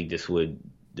 I think this would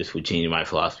change my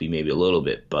philosophy maybe a little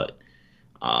bit. But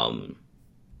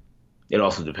it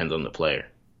also depends on the player.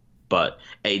 But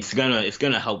it's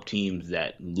gonna help teams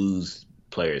that lose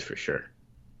players for sure,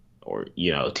 or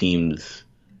teams.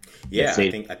 Yeah,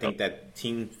 I think that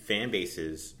team fan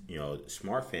bases,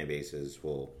 smart fan bases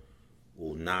will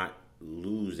not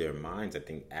lose their minds, I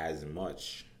think, as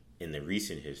much in the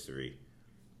recent history.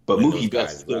 But Mookie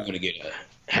Betts is still going to get a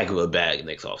heck of a bag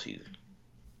next offseason.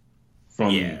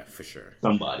 For sure.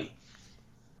 Somebody.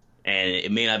 And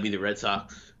it may not be the Red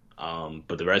Sox,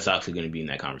 but the Red Sox are going to be in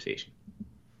that conversation.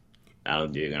 I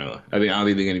don't think they're going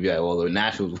to be like, well, the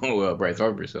Nationals won with Bryce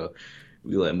Harper, so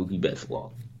we let Mookie Betts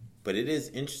walk. But it is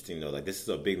interesting, though. Like, this is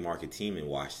a big market team in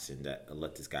Washington that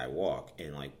let this guy walk.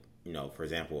 And, for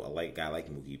example, a guy like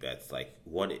Mookie Betts,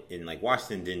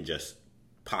 Washington didn't just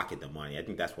pocket the money. I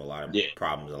think that's what a lot of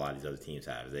problems a lot of these other teams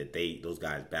have, is that those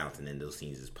guys bounce and then those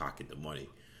teams just pocket the money.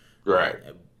 Right.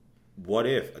 What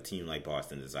if a team like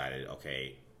Boston decided,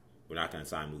 okay, we're not going to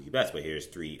sign Mookie Betts, but here's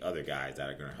 3 other guys that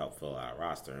are going to help fill out our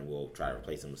roster, and we'll try to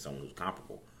replace them with someone who's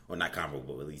comparable. Or not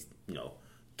comparable, but at least,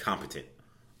 competent.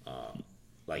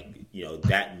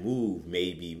 That move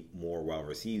may be more well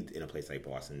received in a place like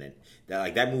Boston than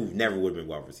that move never would have been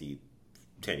well received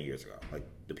 10 years ago. Like,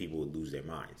 the people would lose their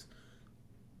minds.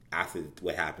 After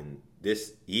what happened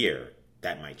this year,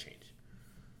 that might change.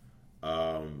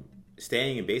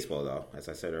 Staying in baseball, though, as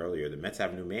I said earlier, the Mets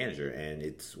have a new manager, and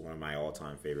it's one of my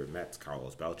all-time favorite Mets,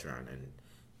 Carlos Beltran. And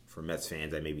for Mets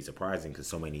fans, that may be surprising because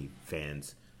so many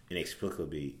fans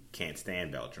inexplicably can't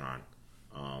stand Beltran.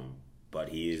 But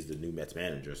he is the new Mets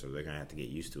manager, so they're going to have to get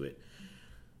used to it.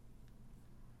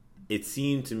 It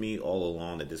seemed to me all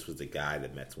along that this was the guy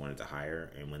that Mets wanted to hire,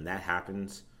 and when that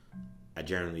happens, I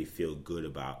generally feel good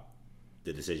about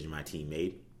the decision my team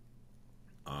made.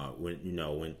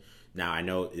 Now I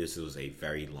know this was a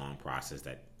very long process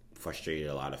that frustrated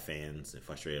a lot of fans and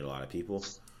frustrated a lot of people,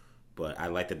 but I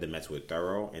like that the Mets were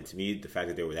thorough, and to me, the fact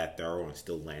that they were that thorough and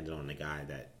still landed on the guy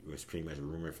that was pretty much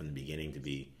rumored from the beginning to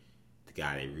be the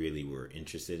guy they really were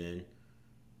interested in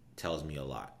tells me a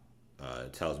lot.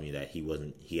 It tells me that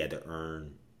he had to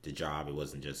earn the job. It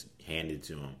wasn't just handed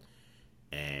to him.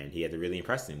 and he had to really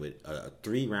impress them with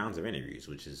 3 rounds of interviews,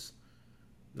 which is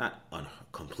not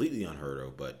completely unheard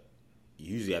of, but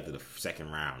usually after the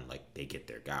second round, like, they get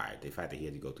their guy. The fact that he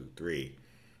had to go through 3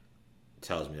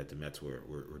 tells me that the Mets were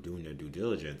doing their due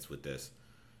diligence with this.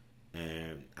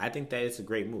 And I think that it's a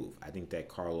great move. I think that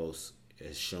Carlos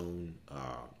has shown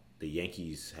the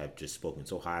Yankees have just spoken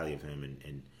so highly of him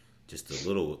and just the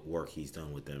little work he's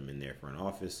done with them in their front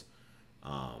office.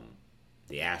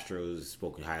 The Astros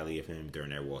spoken highly of him during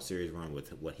their World Series run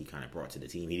with what he kind of brought to the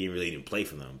team. He didn't really even play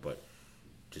for them, but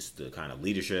just the kind of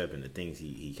leadership and the things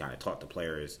he kind of taught the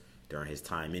players during his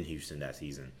time in Houston that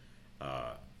season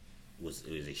was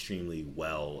extremely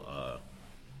well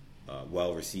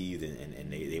received,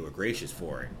 and they were gracious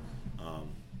for it.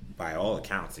 By all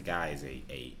accounts, the guy is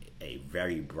a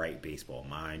very bright baseball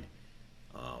mind.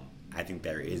 I think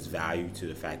there is value to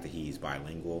the fact that he's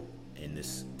bilingual in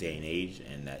this day and age,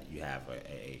 and that you have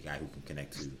a guy who can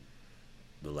connect to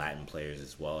the Latin players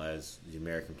as well as the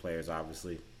American players,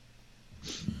 obviously.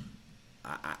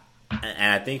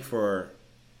 I think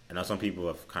I know some people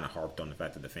have kind of harped on the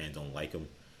fact that the fans don't like him.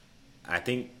 I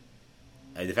think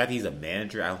the fact that he's a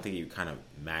manager, I don't think it kind of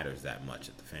matters that much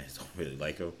that the fans don't really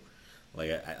like him.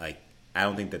 I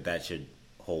don't think that should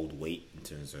hold weight in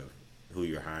terms of who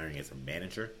you're hiring as a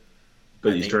manager.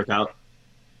 But he struck out.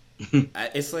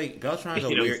 It's like Beltran's a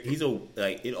weird.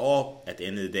 It all at the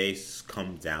end of the day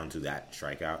comes down to that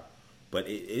strikeout, but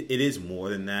it is more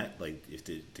than that. Like, if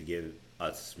to give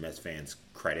us Mets fans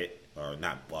credit, or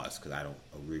not us because I don't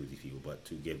agree with these people, but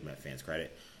to give Mets fans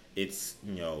credit, it's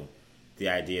the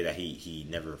idea that he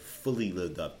never fully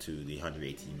lived up to the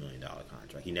 $118 million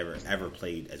contract. He never ever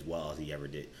played as well as he ever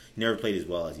did. He never played as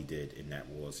well as he did in that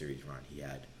World Series run he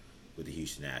had with the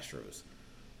Houston Astros.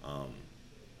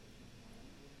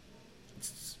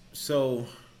 So,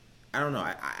 I don't know.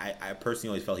 I personally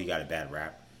always felt he got a bad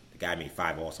rap. The guy made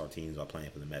 5 All-Star teams while playing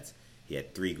for the Mets. He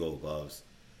had 3 Gold Gloves.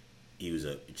 He was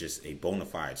just a bona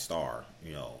fide star.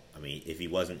 I mean, if he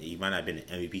wasn't, he might not have been an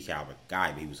MVP caliber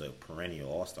guy, but he was a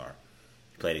perennial All-Star.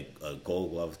 He played a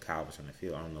Gold Glove caliber on the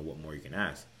field. I don't know what more you can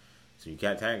ask. So you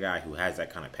got that guy who has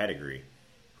that kind of pedigree,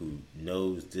 who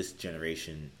knows this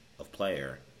generation of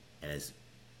player, and has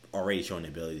already shown the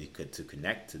ability to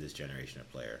connect to this generation of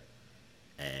player.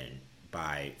 And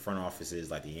by front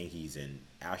offices like the Yankees and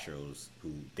Astros,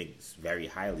 who thinks very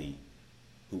highly,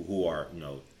 who are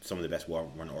some of the best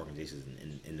well-run organizations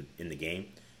in the game,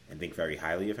 and think very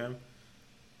highly of him,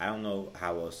 I don't know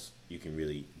how else you can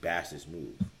really bash this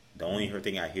move. The only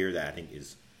thing I hear that I think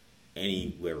is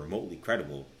anywhere remotely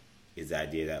credible is the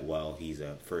idea that, well, he's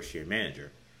a first-year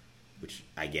manager, which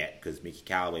I get because Mickey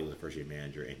Callaway was a first-year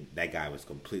manager, and that guy was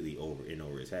completely over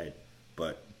his head.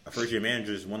 But a first-year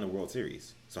manager just won the World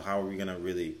Series. So how are we going to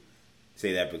really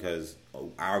say that because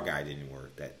our guy didn't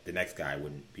work, that the next guy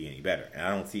wouldn't be any better? And I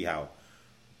don't see how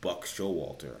Buck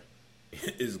Showalter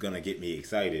is going to get me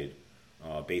excited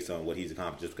based on what he's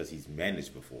accomplished just because he's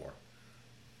managed before.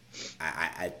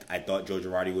 I thought Joe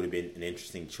Girardi would have been an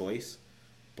interesting choice,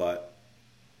 but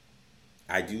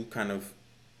I do kind of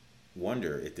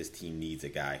wonder if this team needs a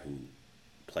guy who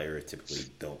players typically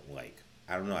don't like.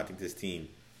 I don't know. I think this team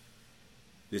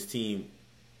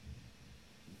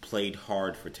played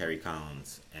hard for Terry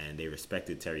Collins, and they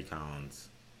respected Terry Collins.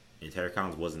 And Terry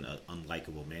Collins wasn't an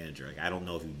unlikable manager. Like, I don't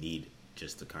know if you need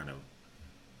just to kind of,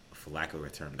 for lack of a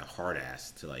term, the hard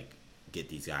ass to get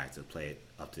these guys to play it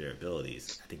up to their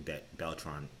abilities. I think that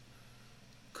Beltran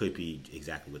could be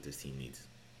exactly what this team needs.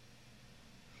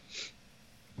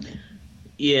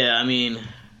 Yeah, I mean,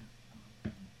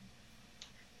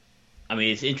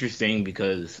 it's interesting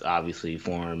because obviously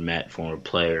former Met, former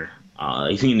player,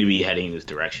 he seemed to be heading in this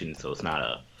direction, so it's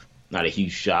not a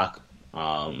huge shock.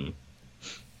 And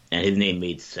his name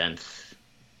made sense.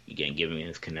 Again, given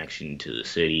his connection to the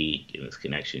city, given his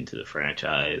connection to the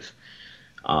franchise.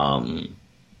 I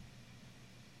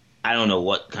don't know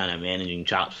what kind of managing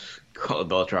chops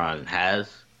Beltran has,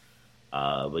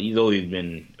 but he's always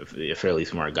been a fairly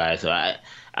smart guy. So I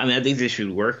think this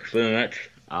should work for the Mets.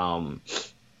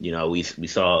 We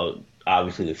saw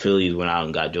obviously the Phillies went out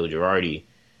and got Joe Girardi,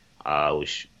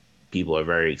 which people are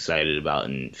very excited about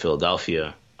in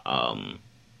Philadelphia. Because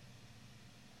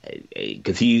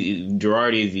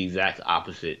Girardi is the exact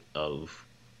opposite of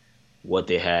what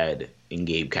they had in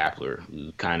Gabe Kapler.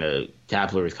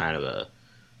 Kapler is kind of I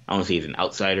don't want to say he's an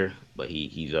outsider, but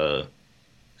he's a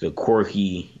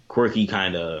quirky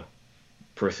kind of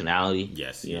personality.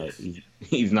 Yes,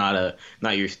 he's not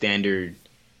your standard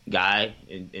guy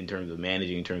in terms of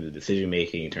managing, in terms of decision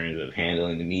making, in terms of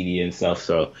handling the media and stuff.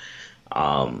 So,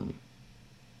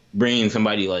 bringing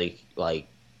somebody like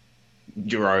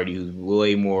Girardi, who's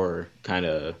way more kind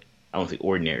of, I don't say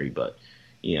ordinary, but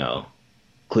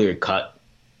clear cut,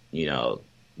 you know,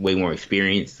 way more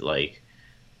experienced. Like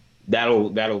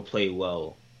that'll play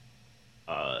well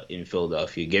in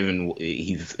Philadelphia. Given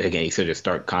he's such a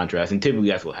stark contrast, and typically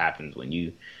that's what happens when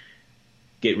you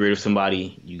get rid of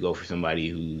somebody, you go for somebody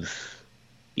who's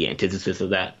the antithesis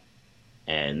of that.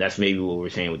 And that's maybe what we're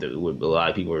saying with a lot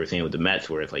of people were saying with the Mets,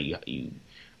 where it's like you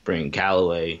bring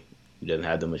Callaway, who doesn't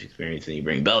have that much experience, and you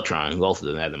bring Beltran, who also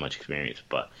doesn't have that much experience.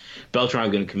 But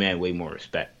Beltran's going to command way more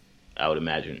respect, I would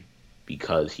imagine,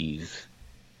 because he's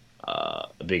a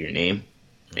bigger name,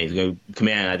 and he's going to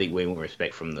command, I think, way more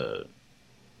respect from the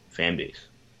fan base.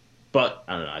 But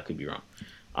I don't know, I could be wrong.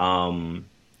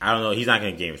 I don't know. He's not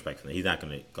going to gain respect from it. He's not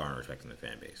going to garner respect from the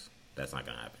fan base. That's not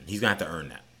going to happen. He's going to have to earn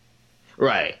that.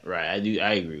 Right. I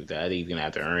agree with that. I think he's gonna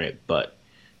have to earn it, but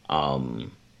I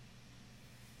don't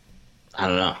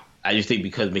know. I just think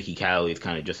because Mickey Callaway is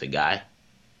kind of just a guy,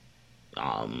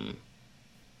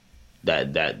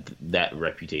 that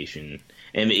reputation,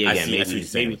 and again,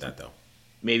 maybe that though.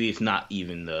 Maybe it's not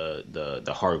even the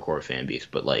hardcore fan base,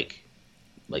 but like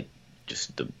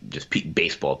just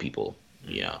baseball people,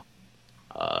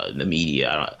 the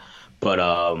media. But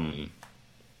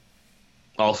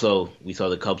also, we saw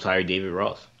the Cubs hire David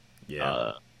Ross,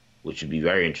 which would be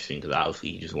very interesting because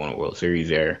obviously he just won a World Series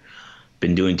there.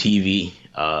 Been doing TV,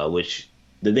 which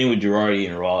the thing with Girardi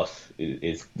and Ross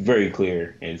is very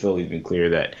clear, and it's always been clear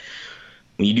that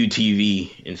when you do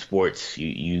TV in sports,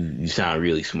 you sound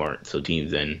really smart, so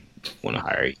teams then want to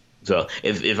hire you. So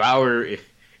if I were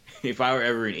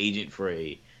ever an agent for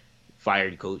a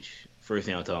fired coach, first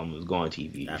thing I'll tell him is go on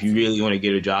TV. Absolutely. If you really want to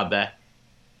get a job back,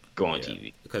 go on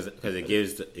TV. Because it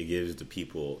gives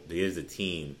the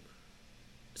team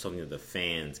something that the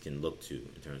fans can look to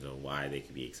in terms of why they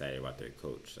could be excited about their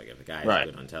coach. Like if a guy is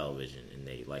good on television and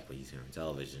they like what he's hearing on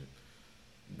television,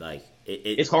 like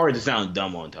it's hard to sound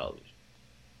dumb on television.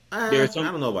 I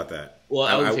don't know about that. Well,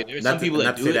 I would say there's some people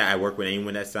that do it. That I work with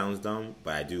anyone that sounds dumb,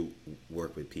 but I do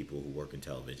work with people who work in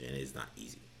television, and it's not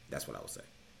easy. That's what I would say.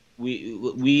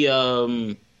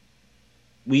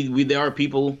 There are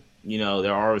people,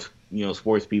 there are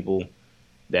sports people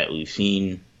that we've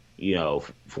seen,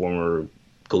 former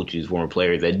coaches, former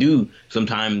players that do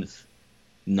sometimes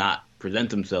not present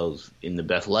themselves in the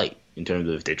best light in terms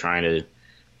of if they're trying to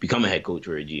become a head coach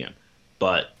or a GM.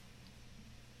 But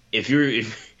if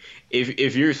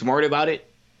you're smart about it,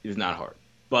 it's not hard.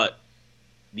 But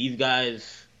these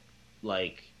guys,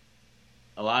 like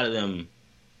a lot of them,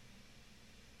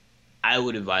 I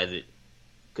would advise it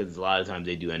because a lot of times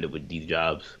they do end up with these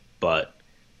jobs. But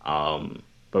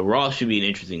Ross should be an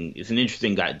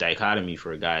interesting dichotomy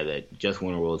for a guy that just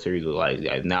won a World Series with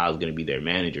now is going to be their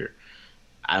manager.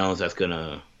 I don't know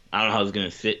how it's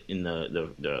gonna fit in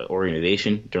the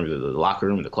organization in terms of the locker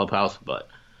room, the clubhouse, but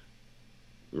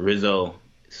Rizzo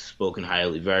spoken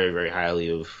highly, very, very highly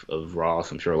of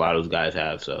Ross. I'm sure a lot of those guys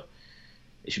have, so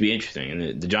it should be interesting.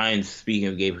 And the Giants, speaking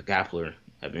of Gabe Kapler,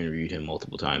 have interviewed him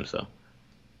multiple times, so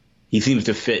he seems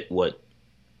to fit what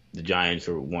the Giants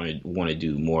want to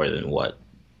do more than what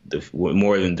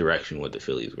direction what the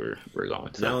Phillies were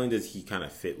going. So. Not only does he kind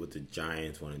of fit what the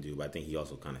Giants want to do, but I think he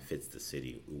also kind of fits the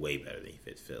city way better than he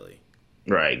fits Philly.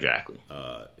 Right, exactly.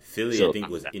 Philly, I think,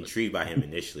 was intrigued by him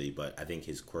initially, but I think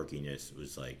his quirkiness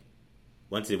was like,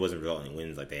 once it wasn't resulting in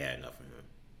wins, like they had enough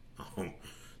of him.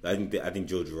 I think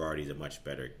Joe Girardi is a much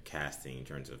better casting in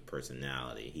terms of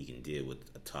personality. He can deal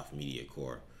with a tough media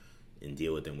corps and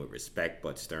deal with them with respect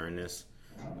but sternness.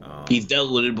 He's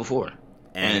dealt with it before.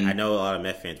 And I know a lot of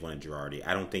Mets fans wanted Girardi.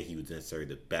 I don't think he was necessarily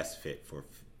the best fit for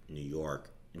New York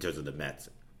in terms of the Mets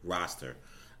roster.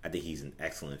 I think he's an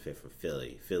excellent fit for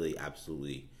Philly. Philly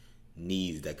absolutely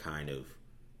needs that kind of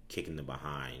kick in the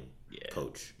behind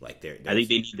coach. Like I think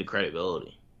they need the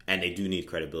credibility. And they do need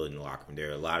credibility in the locker room. There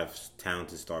are a lot of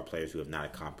talented star players who have not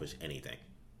accomplished anything.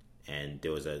 And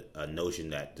there was a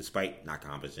notion that despite not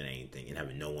accomplishing anything and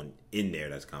having no one in there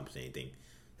that's accomplished anything,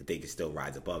 that they could still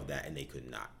rise above that, and they could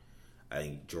not. I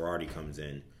think Girardi comes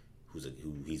in,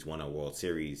 he's won a World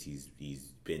Series.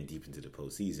 He's been deep into the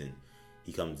postseason.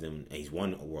 He comes in and he's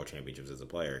won a World Championships as a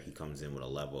player. He comes in with a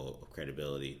level of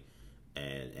credibility,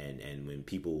 and when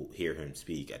people hear him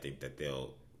speak, I think that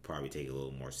they'll probably take it a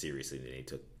little more seriously than they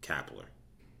took Kapler.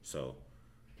 So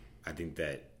I think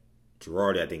that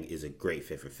Girardi, is a great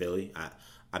fit for Philly.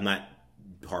 I'm not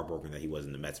heartbroken that he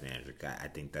wasn't the Mets manager. I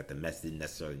think that the Mets didn't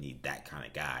necessarily need that kind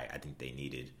of guy. I think they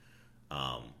needed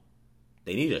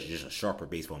just a sharper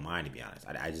baseball mind, to be honest.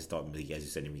 I just thought, as you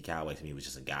said, Mickey Callaway to me was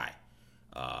just a guy.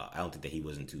 I don't think that he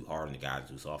wasn't too hard on the guys,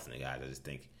 too soft on the guys. I just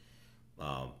think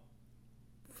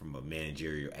from a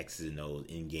managerial X's and O's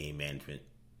in-game management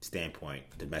standpoint,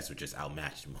 the Mets would just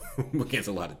outmatch them against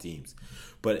a lot of teams.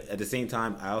 But at the same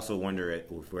time, I also wonder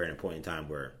if we're at a point in time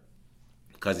where,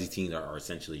 because these teams are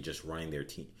essentially just running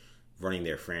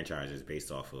their franchises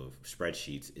based off of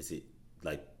spreadsheets, is the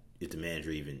manager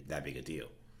even that big a deal?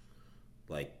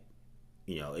 Like,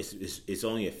 it's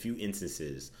only a few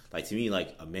instances. Like, to me,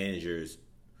 like a manager's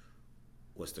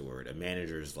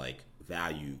like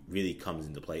value really comes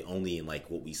into play only in like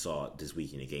what we saw this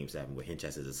week in the Game 7, where Hinch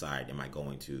has to decide, am I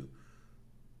going to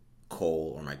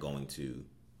Cole or am I going to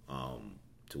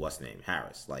what's the name,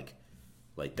 Harris? Like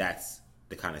that's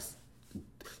the kind of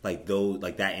like those,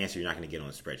 like that answer you're not going to get on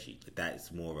a spreadsheet. Like,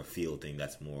 that's more of a field thing.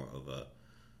 That's more of a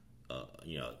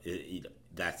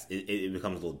it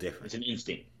becomes a little different. It's an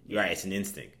instinct, right? It's an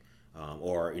instinct.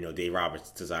 Or Dave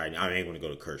Roberts decided, I ain't going to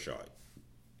go to Kershaw.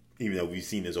 Even though we've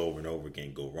seen this over and over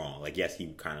again go wrong. Like, yes, he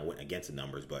kind of went against the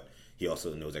numbers, but he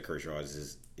also knows that Kershaw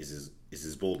is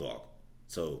his bulldog.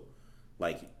 So,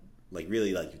 like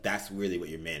really, like that's really what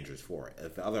your manager's for.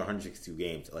 If the other 162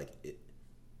 games,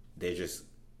 they're just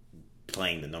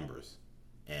playing the numbers,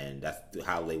 and that's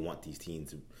how they want these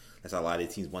teams. That's how a lot of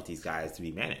teams want these guys to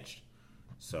be managed.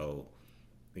 So,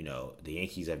 the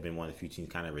Yankees have been one of the few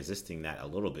teams kind of resisting that a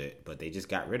little bit, but they just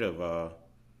got rid of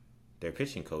their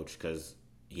pitching coach because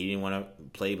he didn't want to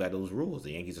play by those rules.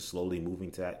 The Yankees are slowly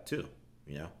moving to that too,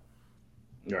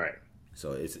 Right.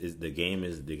 So the game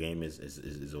is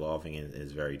evolving and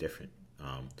is very different.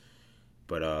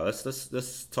 But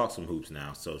let's talk some hoops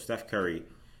now. So Steph Curry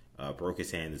broke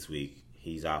his hand this week.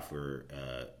 He's out for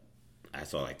I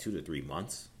saw like 2 to 3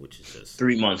 months, which is just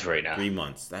 3 months right now. 3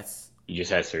 months. He just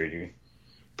had surgery.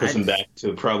 Puts him back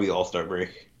to probably All-Star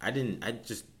break. I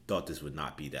just thought this would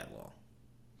not be that long.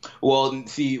 Well,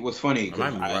 see, what's funny?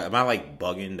 Am I like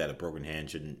bugging that a broken hand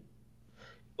shouldn't?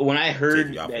 When I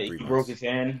heard that he broke his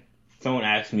hand, someone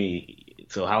asked me,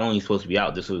 "So how long are you supposed to be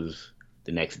out?" This was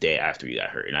the next day after he got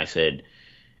hurt, and I said,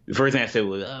 the first thing I said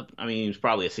was, it was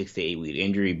probably a 6 to 8 week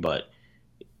injury, but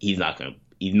he's not gonna.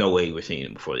 He's no way we're seeing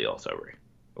him before the All-Star break.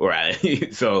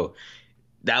 Right. So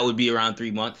that would be around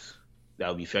 3 months. That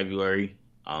would be February.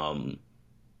 Again,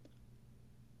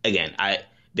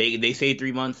 They say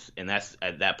 3 months, and that's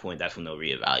at that point. That's when they'll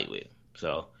reevaluate.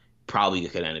 So probably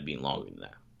it could end up being longer than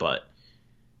that. But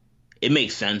it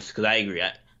makes sense because I agree.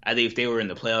 I think if they were in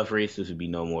the playoff race, this would be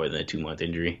no more than a 2-month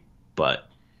injury. But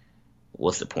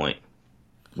what's the point?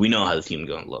 We know how the team's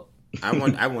going to look.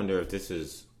 I wonder if this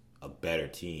is a better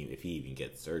team if he even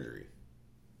gets surgery.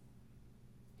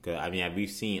 Because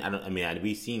we've seen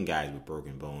guys with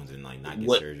broken bones and like not get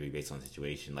surgery based on the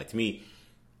situation. Like, to me,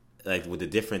 like, with the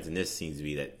difference in this seems to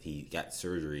be that he got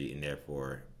surgery and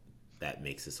therefore that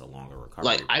makes this a longer recovery.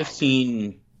 Like, I've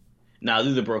seen, now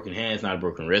this is a broken hand, it's not a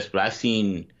broken wrist, but I've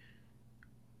seen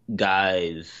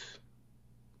guys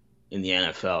in the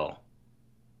NFL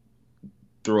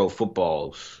throw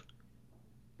footballs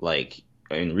like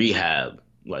in rehab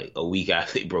like a week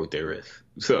after they broke their wrist.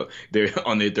 So they're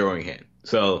on their throwing hand.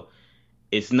 So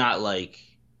it's not like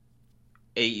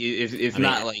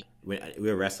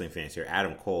we're wrestling fans here.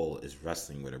 Adam Cole is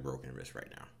wrestling with a broken wrist right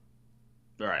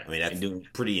now. Right. That's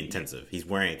pretty intensive. He's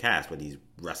wearing a cast, but he's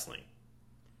wrestling.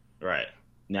 Right.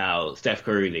 Now, Steph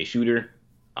Curry is a shooter.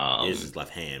 It's his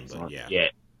left hand, but yeah.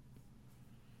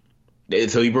 Yeah.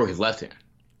 So he broke his left hand.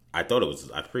 I'm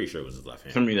pretty sure it was his left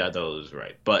hand. For some reason, I thought it was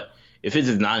right. But if it's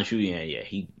his non-shooting hand, yeah,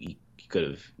 he could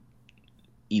have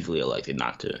easily elected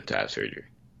not to have surgery.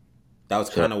 That was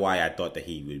kind of why I thought that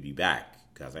he would be back.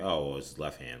 Because I was like, it's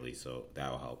left-handed, so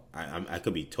that will help. I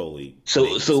could be totally. So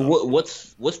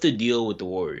what's the deal with the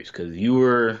Warriors? Because you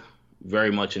were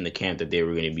very much in the camp that they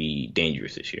were going to be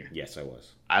dangerous this year. Yes, I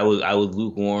was. I was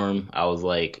lukewarm. I was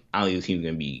like, I don't think the team's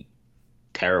going to be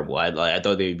terrible. I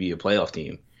thought they would be a playoff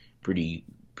team, pretty.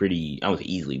 I wouldn't say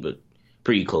easily, but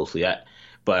pretty closely.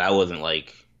 But I wasn't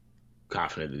like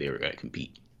confident that they were going to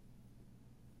compete.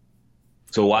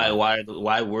 So why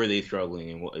were they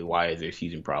struggling, and why is their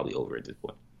season probably over at this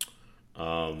point?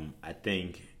 I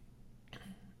think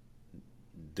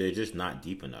they're just not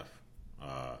deep enough.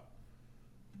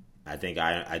 I think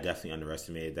I definitely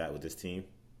underestimated that with this team.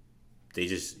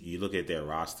 You look at their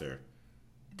roster,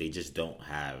 they just don't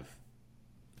have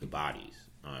the bodies.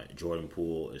 Jordan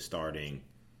Poole is starting.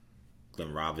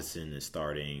 Glenn Robinson is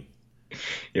starting.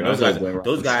 Yeah,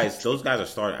 those guys are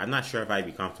starting. I'm not sure if I'd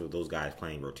be comfortable with those guys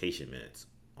playing rotation minutes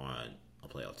on a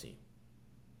playoff team.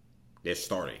 They're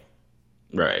starting.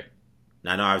 Right.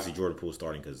 Now, I know obviously Jordan Poole's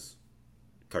starting because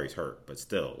Curry's hurt, but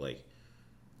still, like,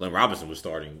 Glenn Robinson was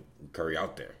starting, Curry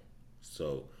out there.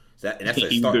 So that's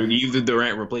their start. He's the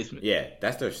Durant replacement. Yeah,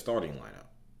 that's their starting lineup.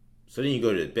 So then you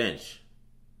go to the bench.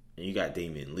 and you got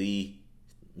Damian Lee.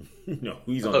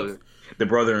 He's on the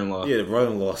brother-in-law. Yeah, the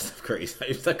brother-in-law Steph Curry.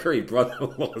 Steph Curry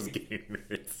brother-in-law's getting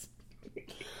minutes.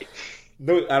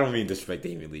 No, I don't mean to disrespect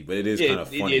Damian Lee, but it is kind of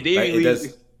funny. Yeah,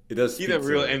 it does. He's a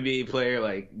real NBA player.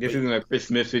 Like this isn't a Chris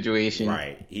Smith situation,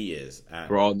 right? He is.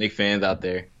 For all Knicks fans out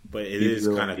there, but he's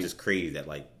kind of just crazy that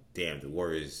damn, the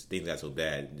Warriors things got so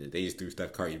bad. They just threw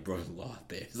Steph Curry's brother-in-law out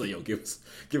there. He's like, yo, give us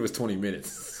 20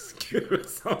 minutes, give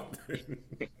us something.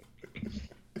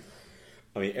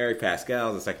 I mean, Eric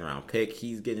Pascal's a second-round pick.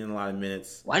 He's getting a lot of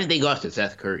minutes. Why did they go after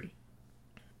Seth Curry?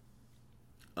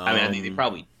 I think they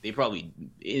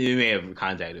may have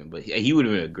contacted him, but he would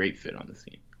have been a great fit on this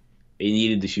team. They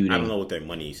needed the shooting. I don't know what their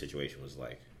money situation was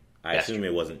like. I assume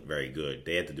it wasn't very good.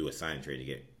 They had to do a sign trade to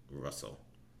get Russell.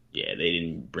 Yeah, they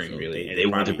didn't bring They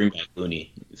wanted to bring back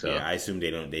Looney. So yeah, I assume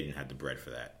they didn't have the bread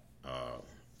for that.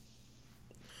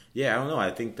 Yeah, I don't know.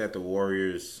 I think that the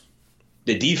Warriors.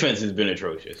 The defense has been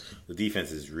atrocious. The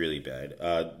defense is really bad.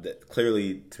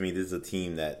 Clearly, to me, this is a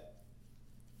team that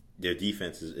their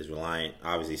defense is reliant.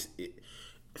 Obviously,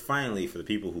 finally, for the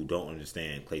people who don't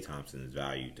understand Klay Thompson's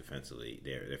value defensively,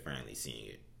 they're finally seeing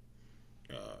it.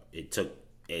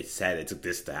 It's sad it took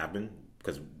this to happen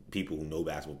because people who know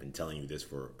basketball have been telling you this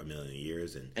for a million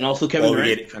years, and also Kevin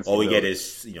Durant. All we get is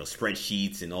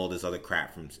spreadsheets and all this other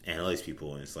crap from analytics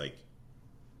people, and it's like.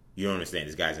 You don't understand.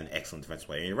 This guy's an excellent defensive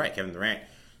player. And you're right. Kevin Durant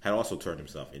had also turned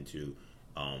himself into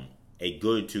a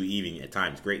good to even at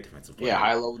times great defensive player. Yeah,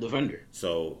 high-level defender.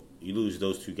 So you lose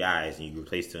those two guys and you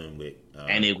replace them with...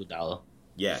 and Iguodala.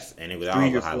 Yes, and Iguodala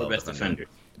is a high-level best defender.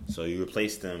 So you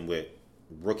replace them with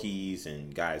rookies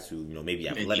and guys who, maybe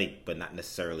athletic but not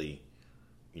necessarily,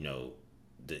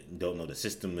 don't know the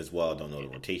system as well, don't know the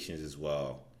rotations as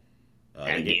well.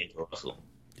 And D'Angelo Russell.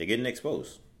 They're getting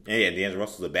exposed. And yeah, D'Angelo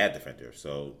Russell's a bad defender,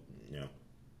 so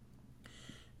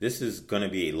this is going to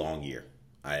be a long year.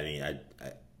 I mean,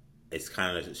 it's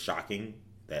kind of shocking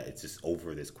that it's just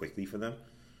over this quickly for them,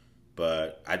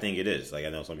 but I think it is. Like I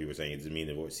know some people are saying, does it mean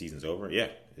the season's over? Yeah,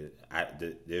 I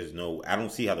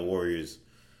don't see how the Warriors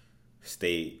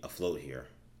stay afloat here.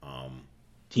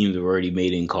 Teams have already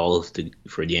made in calls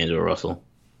for D'Angelo Russell,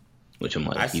 which I'm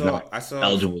like, I saw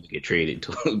eligible to get traded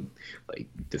till like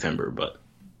December, but.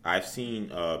 I've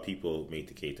seen people make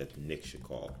the case that the Knicks should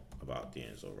call about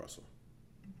D'Angelo Russell.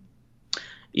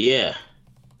 Yeah,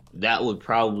 that would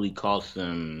probably cost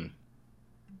them.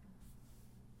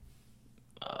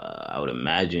 I would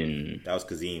imagine that was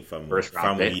Kazim from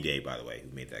We Day, by the way, who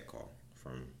made that call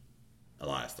from a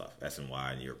lot of stuff.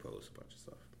 SNY and Europos, a bunch of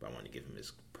stuff. But I wanted to give him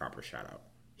his proper shout out.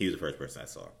 He was the first person I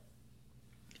saw.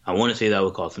 I want to say that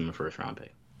would cost him a first-round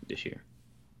pick this year.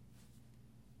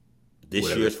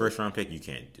 This year's first-round pick, you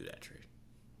can't do that trade.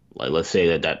 Like, let's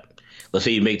say let's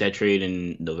say you make that trade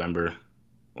in November,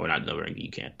 or not November,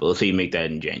 you can't. But let's say you make that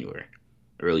in January,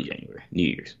 early January, New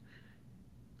Year's.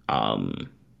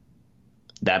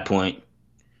 That point,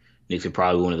 Knicks are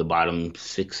probably one of the bottom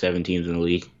 6-7 teams in the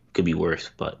league. Could be worse,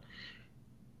 but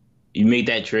you make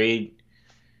that trade.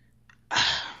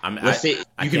 Let's say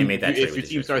I can't make that trade. If your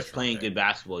team starts playing good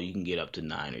basketball, you can get up to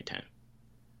 9 or 10.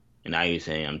 And now you're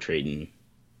saying I'm trading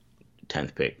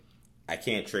 10th pick. I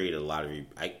can't trade a lottery.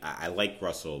 I like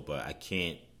Russell, but I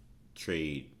can't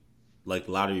trade. Like,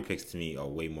 lottery picks to me are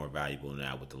way more valuable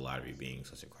now with the lottery being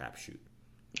such a crapshoot.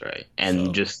 Right.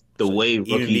 And just the way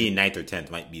rookies... Even being 9th or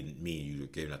 10th might be me and you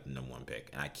giving up the number 1 pick.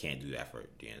 And I can't do that for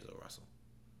D'Angelo Russell.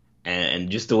 And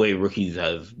just the way rookies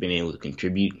have been able to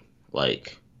contribute,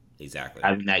 like... Exactly.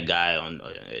 Having that guy on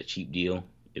a cheap deal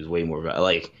is way more valuable.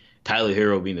 Like, Tyler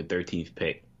Hero being the 13th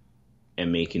pick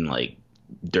and making, like,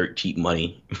 dirt cheap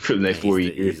money for the next 4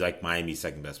 years. He's like Miami's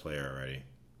second best player already.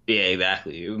 Yeah,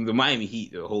 exactly. The Miami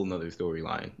Heat are a whole nother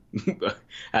storyline.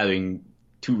 Having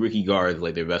 2 rookie guards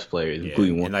like their best players,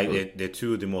 including one. And like they're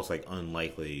 2 of the most like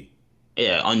unlikely.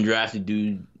 Yeah, undrafted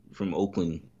dude from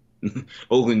Oakland,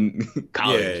 Oakland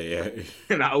College.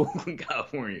 Yeah. Not Oakland,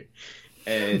 California,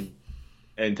 and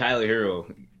Tyler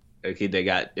Hero, a kid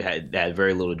that had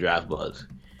very little draft buzz,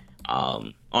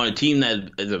 on a team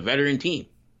that is a veteran team.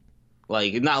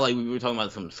 Like, it's not like we were talking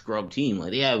about some scrub team.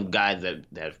 Like, they have guys that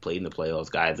have played in the playoffs,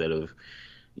 guys that have,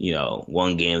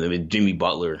 won games. I mean, Jimmy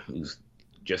Butler, who's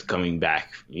just coming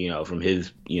back, from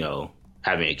his,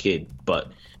 having a kid. But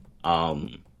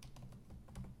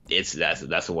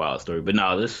that's a wild story. But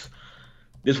no,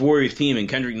 this Warriors team, and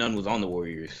Kendrick Nunn was on the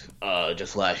Warriors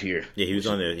just last year. Yeah, he was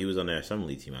on their summer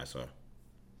league team. I saw.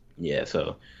 Yeah,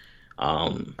 so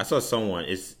I saw someone.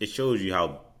 It shows you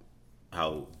how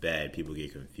bad people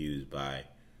get confused by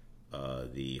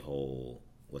the whole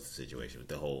what's the situation with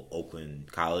the whole Oakland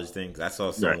College thing. 'Cause I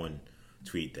saw someone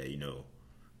tweet that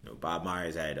Bob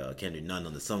Myers had Kendrick Nunn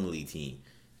on the Summer League team,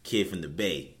 kid from the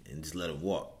Bay, and just let him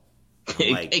walk.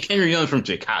 Like, hey, Kendrick Nunn from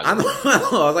Chicago. I know.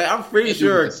 I was like, I'm pretty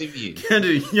sure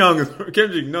Kendrick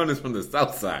Nunn is from the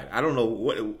South Side. I don't know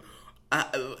what,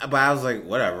 but I was like,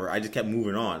 whatever. I just kept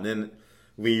moving on. And then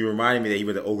when you reminded me that he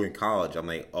went to Oakland College, I'm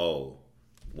like, oh,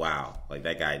 wow. Like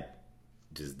that guy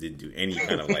just didn't do any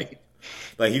kind of like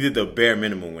he did the bare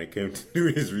minimum when it came to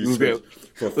doing his research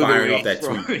for firing off that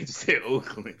tweet. Said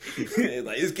Oakland.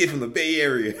 Like this kid from the Bay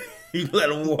Area, he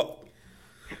let him walk.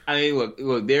 I mean,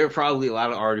 look. There are probably a lot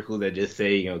of articles that just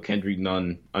say, Kendrick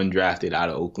Nunn undrafted out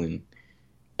of Oakland,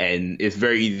 and it's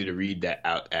very easy to read that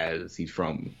out as he's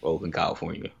from Oakland,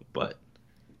 California. But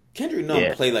Kendrick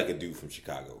Nunn played like a dude from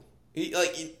Chicago. He,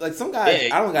 like some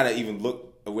guys, I don't gotta even look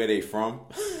where they from.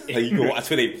 Like you can watch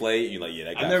where they play, and you're like, yeah,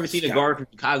 that guy. I've never seen a guard from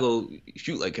Chicago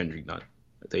shoot like Kendrick Nunn.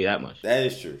 I'll tell you that much. That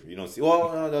is true. You don't see.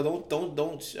 Well,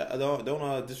 don't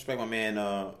disrespect my man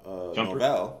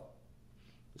Norvell.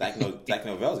 Zach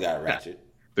Norvell's got a ratchet.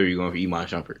 So you're going for Iman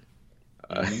Shumpert?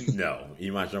 No,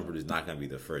 Iman Shumpert is not going to be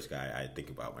the first guy I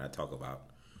think about when I talk about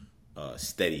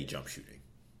steady jump shooting.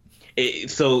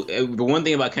 The one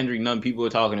thing about Kendrick Nunn, people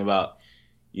are talking about,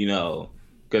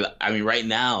 because I mean, right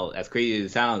now, as crazy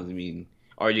as it sounds, I mean,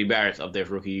 RJ Barrett's up there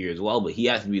for rookie year as well, but he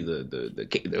has to be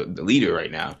the leader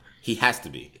right now. He has to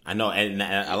be. I know, and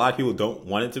a lot of people don't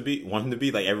want him to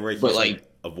be like everywhere. But like,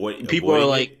 people are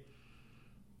like,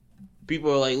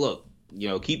 look,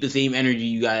 keep the same energy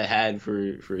you guys had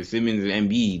for Simmons and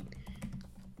Embiid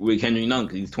with Kendrick Nunn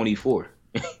because he's 24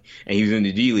 and he was in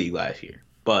the G League last year.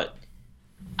 But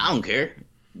I don't care.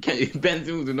 Ben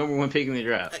Simmons was the number one pick in the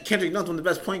draft. Kendrick Nunn's one of the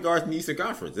best point guards in the Eastern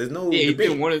Conference. There's no debate. He's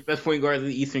been one of the best point guards in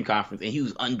the Eastern Conference, and he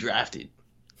was undrafted.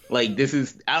 Like,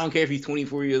 I don't care if he's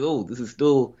 24 years old. This is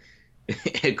still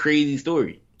a crazy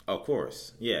story. Of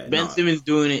course. Yeah. Ben Simmons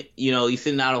doing it, he's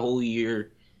sitting out a whole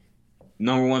year.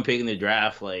 Number one pick in the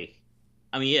draft,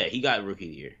 he got rookie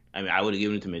of the year. I mean, I would have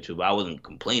given it to Mitchell, but I wasn't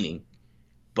complaining.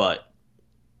 But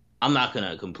I'm not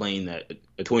gonna complain that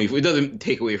a 24. It doesn't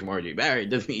take away from RJ Barrett. It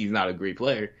doesn't mean he's not a great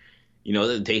player. It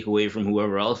doesn't take away from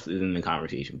whoever else is in the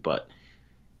conversation. But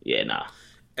yeah, nah.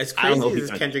 As crazy as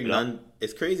Kendrick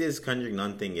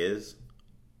Nunn thing is,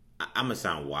 I'm gonna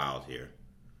sound wild here.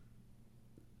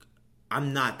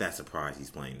 I'm not that surprised he's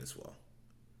playing this well.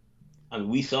 I mean,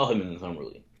 we saw him in the summer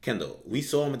league. Kendall, we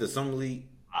saw him at the summer league.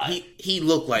 He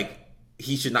looked like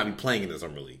he should not be playing in the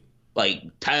summer league. Like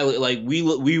Tyler, like we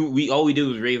all we did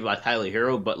was rave about Tyler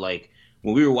Hero, but like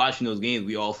when we were watching those games,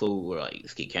 we also were like,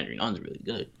 this kid Kendrick Nunn's really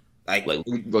good. Like look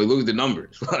at the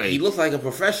numbers. Like, he looked like a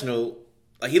professional.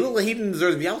 Like he looked like he didn't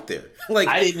deserve to be out there. Like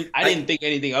I didn't think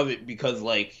anything of it because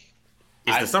like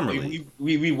it's the summer league.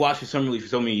 We watched the summer league for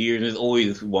so many years, and there's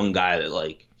always one guy that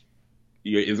like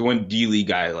is one D League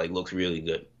guy that, like looks really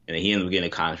good. And then he ends up getting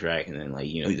a contract, and then,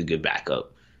 he's a good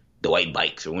backup. Dwight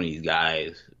Bikes or one of these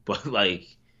guys. But,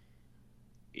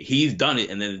 he's done it,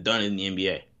 and then done it in the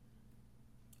NBA.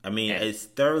 I mean, it's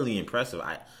thoroughly impressive.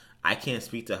 I can't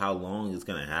speak to how long it's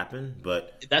going to happen,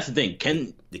 but... That's the thing.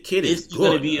 The kid is good.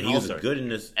 Going to be an all-star. Good in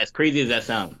this... As crazy as that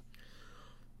sounds.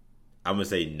 I'm going to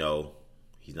say no.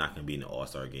 He's not going to be in the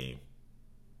All-Star game.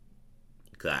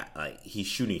 Because, he's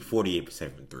shooting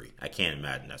 48% from three. I can't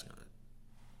imagine that's going to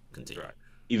continue. Right.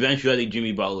 Eventually, I think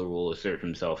Jimmy Butler will assert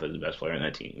himself as the best player on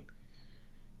that team.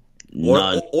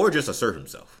 Or just assert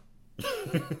himself.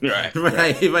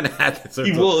 Right. He might not have to assert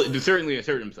himself. He will certainly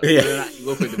assert himself. Yeah. Whether or not he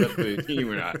will play the best player of the team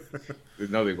or not is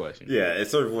another question. Yeah, at a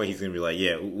certain point, he's going to be like,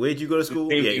 yeah, where did you go to school?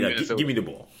 Give me the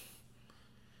ball.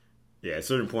 Yeah, at a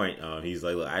certain point, he's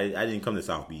like, look, I didn't come to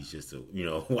South Beach just to,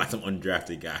 watch some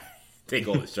undrafted guy take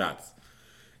all the shots.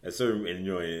 And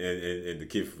the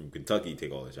kid from Kentucky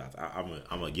take all the shots. I'm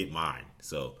gonna get mine.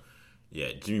 So,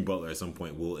 yeah, Jimmy Butler at some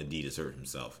point will indeed assert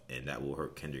himself, and that will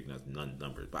hurt Kendrick Nunn's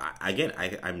numbers. But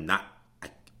I'm not.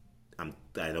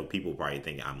 I know people probably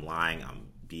think I'm lying. I'm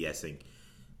BSing.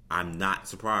 I'm not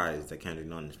surprised that Kendrick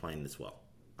Nunn is playing this well.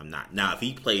 I'm not. Now, if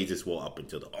he plays this well up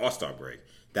until the All-Star break,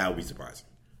 that would be surprising.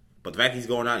 But the fact he's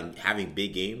going out and having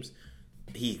big games,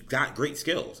 he's got great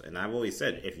skills. And I've always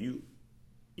said, if you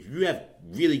have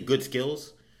really good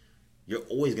skills, you're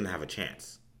always going to have a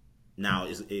chance. Now,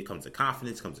 it comes to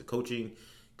confidence, comes to coaching,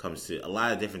 comes to a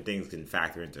lot of different things can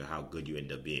factor into how good you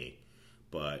end up being.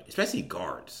 But especially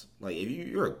guards. Like, if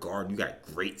you're a guard, you got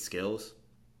great skills.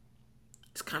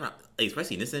 It's kind of,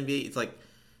 especially in this NBA,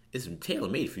 it's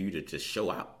tailor-made for you to just show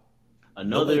out.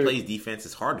 Nobody plays defense.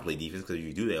 It's hard to play defense because if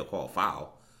you do, they'll call a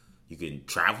foul. You can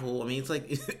travel. I mean,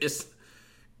 it's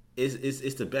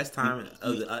the best time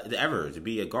of ever to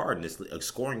be a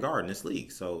scoring guard in this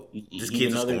league. So this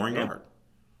kid's a scoring guard.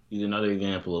 He's another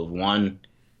example of one.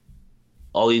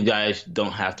 all these guys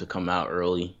don't have to come out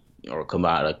early or come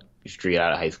out straight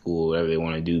out of high school, whatever they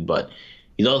want to do. But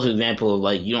he's also an example of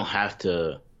like you don't have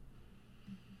to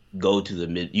you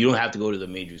don't have to go to the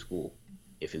major school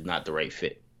if it's not the right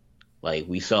fit. Like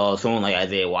we saw someone like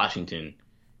Isaiah Washington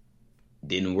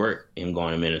didn't work him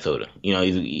going to Minnesota. You know,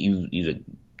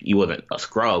 he wasn't a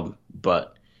scrub,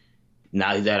 but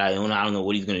now he's at Iona. I don't know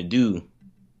what he's gonna do,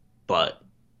 but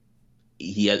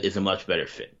it's a much better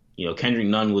fit. You know, Kendrick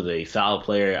Nunn was a solid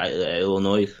player at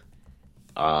Illinois.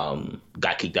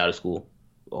 Got kicked out of school,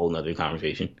 a whole nother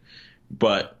conversation.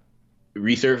 But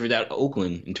resurfaced at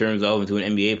Oakland in terms of into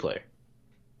an NBA player.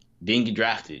 Didn't get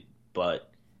drafted,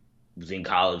 but was in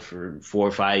college for 4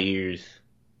 or 5 years.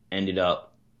 Ended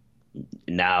up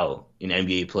now an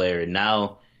NBA player.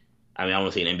 Now, I mean, I don't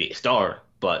want to say an NBA star,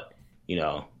 but you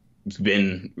know, it's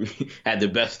been had the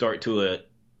best start to a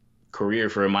career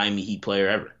for a Miami Heat player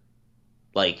ever,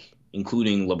 like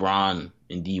including LeBron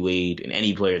and D Wade and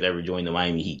any players ever joined the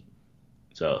Miami Heat.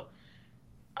 So,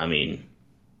 I mean,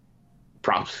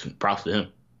 props to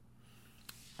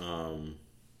him.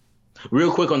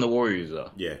 Real quick on the Warriors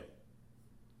though. Yeah.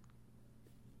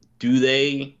 Do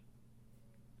they?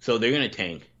 So they're gonna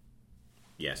tank.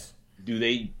 Yes. Do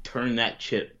they turn that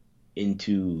chip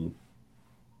into?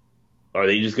 Are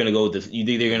they just gonna go with this? You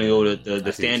think they're gonna go to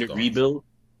the standard rebuild,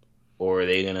 or are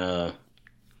they gonna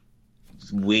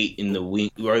wait in the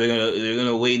wing? Or they're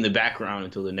gonna wait in the background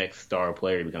until the next star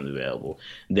player becomes available?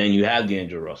 Then you have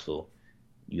D'Angelo Russell,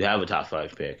 you have a top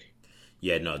 5 pick.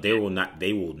 Yeah, no, they will not.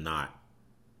 They will not.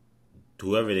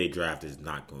 Whoever they draft is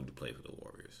not going to play for the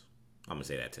Warriors. I'm gonna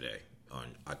say that today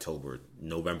on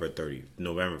November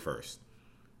 1st.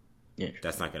 Yeah,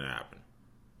 that's not gonna happen.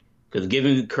 Because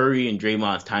given Curry and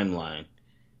Draymond's timeline,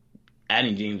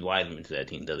 adding James Wiseman to that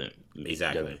team doesn't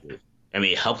exactly. I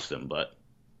mean, it helps them, but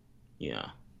you know,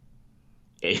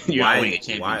 you're not winning a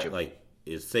championship.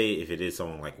 Say if it is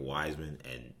someone like Wiseman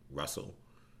and Russell,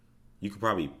 you could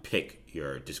probably pick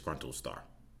your disgruntled star.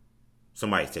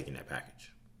 Somebody's taking that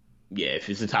package. Yeah, if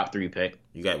it's a top 3 pick,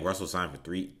 you got Russell signed for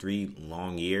three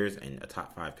long years and a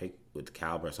top 5 pick with the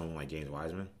caliber of someone like James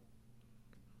Wiseman.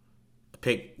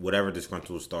 Pick whatever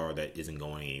disgruntled star that isn't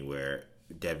going anywhere,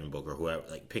 Devin Booker, whoever.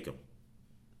 Like, pick him.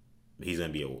 He's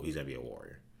gonna be a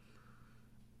Warrior,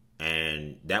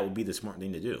 and that would be the smart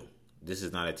thing to do. This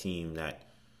is not a team that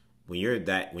when you're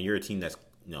a team that's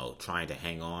trying to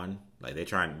hang on, like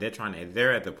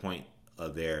they're at the point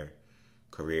of their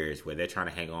careers where they're trying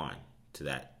to hang on to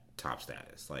that top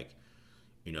status. Like,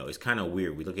 it's kind of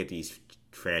weird. We look at these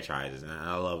franchises, and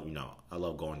I love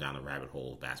going down the rabbit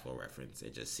hole of Basketball Reference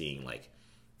and just seeing like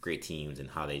great teams and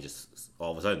how they just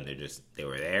all of a sudden they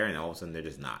were there and all of a sudden they're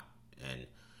just not. And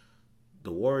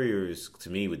the Warriors,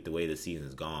 to me, with the way the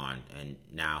season's gone and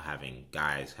now having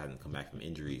guys having come back from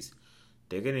injuries,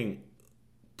 they're getting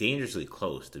dangerously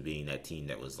close to being that team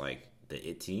that was like the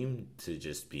it team to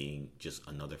just being just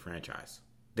another franchise.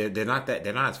 They're not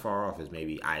as far off as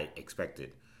maybe I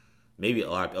expected. Maybe a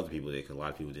lot of other people did, because a lot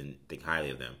of people didn't think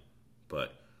highly of them.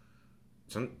 But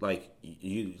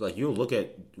you'll look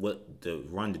at what the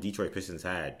run the Detroit Pistons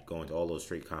had going to all those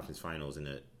straight conference finals in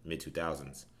the mid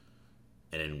 2000s,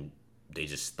 and then they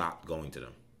just stopped going to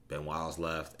them. Ben Wallace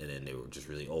left, and then they were just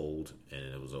really old, and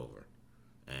then it was over.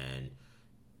 And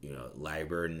Larry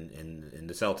Bird and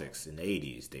the Celtics in the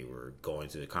 80s, they were going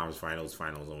to the conference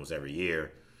finals almost every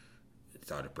year. It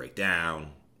started to break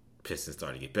down. Pistons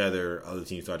started to get better. Other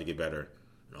teams started to get better.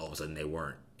 And all of a sudden, they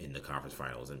weren't in the conference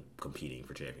finals and competing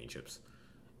for championships.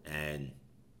 And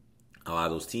a lot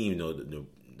of those teams, the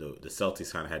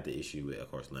Celtics kind of had the issue with,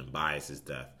 of course, Len Bias's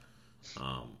death.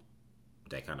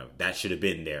 That should have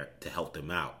been there to help them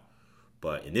out.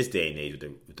 But in this day and age,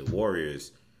 with the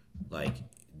Warriors, like,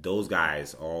 those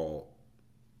guys are all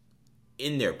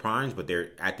in their primes, but they're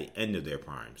at the end of their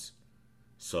primes.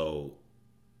 So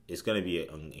it's going to be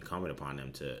incumbent upon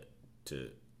them to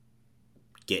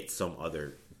get some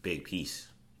other big piece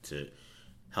to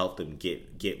help them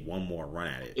get one more run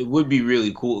at it. It would be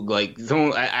really cool. Like, the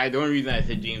only reason I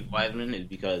said James Wiseman is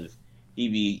because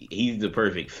he's the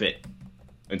perfect fit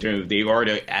in terms of they've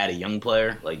already added a young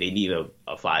player. Like, they need a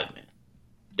 5-man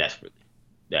desperately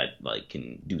that like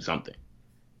can do something.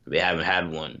 They haven't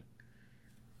had one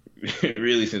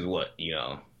really since what,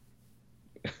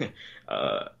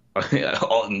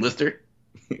 Alton Lister.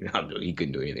 He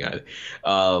couldn't do anything either.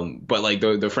 But like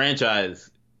the franchise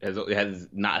has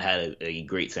not had a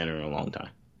great center in a long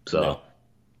time. So,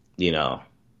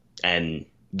 and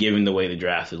given the way the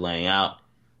draft is laying out,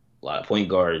 a lot of point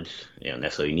guards, you don't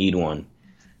necessarily need one.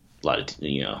 A lot of,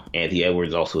 Anthony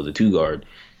Edwards also the 2 guard.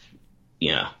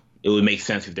 It would make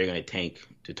sense if they're going to tank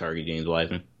to target James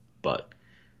Wiseman. But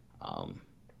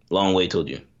Long way till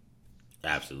June.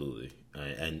 Absolutely,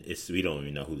 and we don't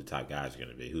even know who the top guys are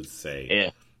going to be. Who's to say? Yeah.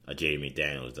 Jaden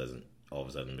McDaniels doesn't all of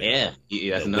a sudden that's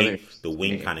another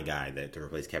wing kind of guy that to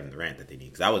replace Kevin Durant that they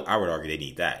need. Because I would argue they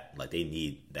need that. Like they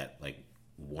need that like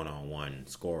one-on-one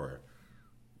scorer,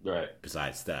 right?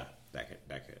 Besides Steph, that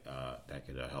could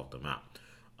help them out.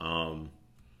 I've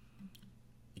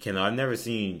never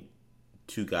seen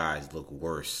two guys look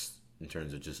worse in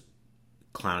terms of just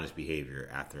clownish behavior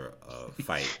after a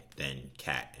fight than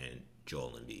Kat and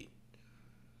Joel Embiid.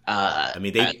 I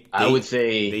mean, I would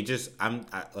say they just.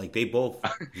 They both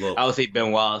look. I would say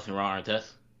Ben Wallace and Ron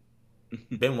Artest.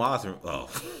 Ben Wallace and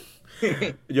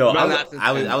yo, I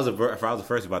was the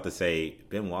first about to say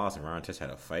Ben Wallace and Ron Artest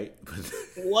had a fight.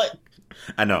 What?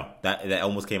 I know that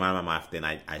almost came out of my mouth. Then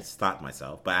I stopped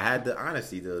myself, but I had the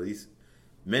honesty to at least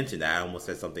mention that I almost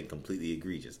said something completely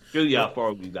egregious. Really, how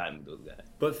far we've gotten with those guys.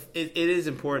 But it is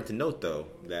important to note though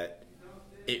that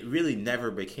it really never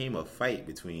became a fight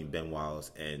between Ben Wallace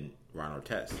and Ron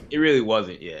Artest. It really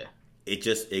wasn't, yeah. It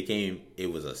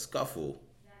was a scuffle.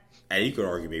 And you could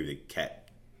argue maybe the Cat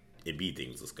and B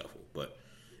thing was a scuffle, but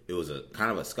it was a kind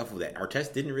of a scuffle that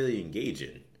Artest didn't really engage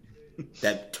in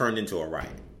that turned into a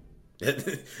riot.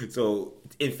 So,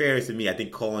 in fairness to me, I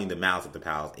think calling the Malice at the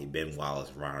Palace a Ben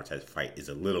Wallace Ron Artest fight is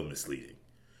a little misleading.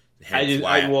 Hence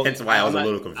why I was a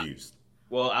little confused.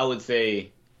 Well, I would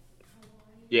say,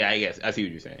 yeah, I guess I see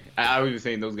what you're saying. I was just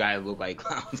saying those guys look like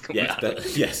clowns.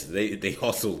 Yes, they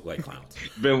also look like clowns.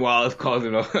 Ben Wallace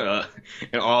causing an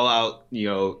all-out,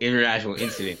 international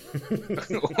incident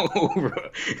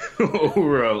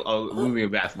over a losing a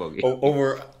basketball game.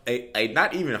 Over a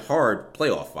not even hard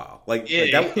playoff foul.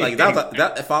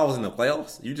 That foul was in the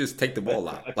playoffs. You just take the ball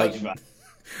out.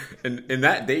 In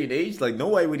that day and age, like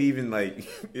nobody would even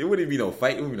it wouldn't be no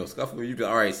fight, it wouldn't be no scuffle. You'd be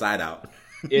all right, side out.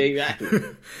 Yeah, exactly.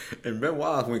 And Ben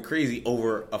Wallace went crazy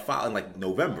over a foul in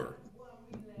November.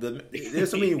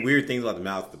 There's so many weird things about the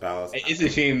Malice at the Palace. It's a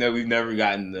shame that we've never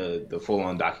gotten the full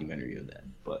on documentary of that,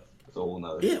 but it's a whole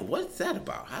nother. Yeah, what's that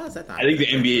about? How is that not? I think the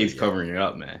NBA is covering it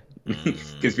up, man.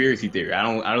 Conspiracy theory.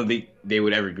 I don't think they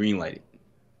would ever greenlight it.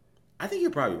 I think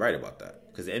you're probably right about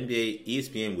that because the NBA,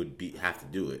 ESPN would have to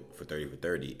do it for 30 for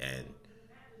 30, and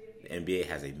the NBA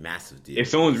has a massive deal. If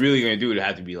someone's really going to do it, it'd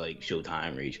have to be like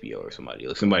Showtime or HBO or somebody.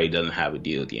 Like somebody doesn't have a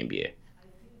deal with the NBA.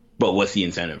 But what's the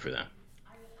incentive for them?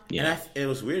 Yeah. And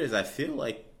what's weird is I feel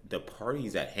like the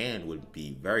parties at hand would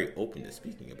be very open to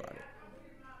speaking about it.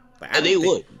 They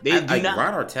would. They do not.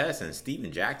 Ron Artest and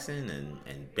Steven Jackson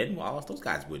and Ben Wallace, those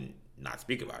guys wouldn't not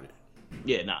speak about it.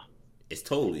 Yeah, nah. It's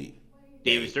totally.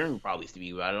 David Stern would probably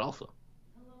speak about it also.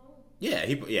 Yeah,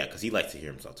 because he likes to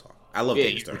hear himself talk. I love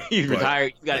David Stern. He's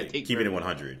retired. He's got to take keep it in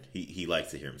 100. He likes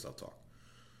to hear himself talk.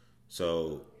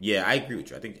 So yeah, I agree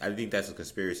with you. I think that's a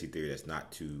conspiracy theory that's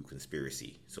not too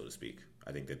conspiracy, so to speak.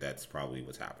 I think that's probably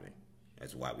what's happening.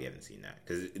 That's why we haven't seen that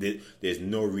because there's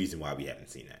no reason why we haven't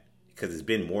seen that because it's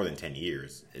been more than 10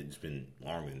 years. It's been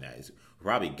longer than that. We're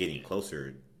probably getting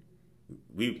closer.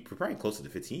 We're probably close to the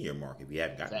 15-year mark if we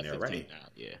haven't gotten there already. Now,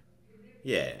 yeah.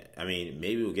 Yeah, I mean,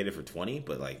 maybe we'll get it for 20,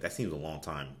 but that seems a long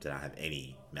time to not have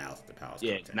any Malice at the Palace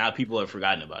content. Now people have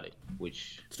forgotten about it,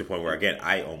 which to the point where again,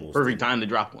 I almost perfect time to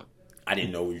drop one. I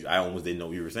almost didn't know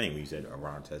what you were saying when you said a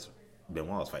Ron Artest Ben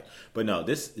Wallace fight. But no,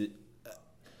 this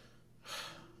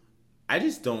I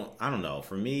don't know.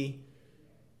 For me,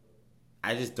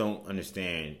 I just don't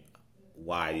understand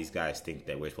why these guys think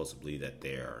that we're supposed to believe that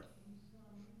they're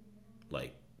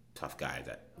tough guys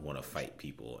that want to fight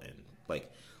people and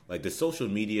like the social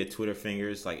media Twitter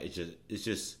fingers, it's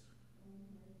just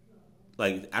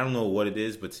I don't know what it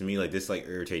is, but to me this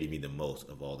irritated me the most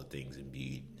of all the things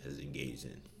Embiid has engaged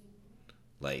in.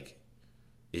 It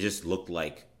just looked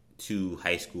like two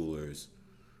high schoolers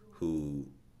who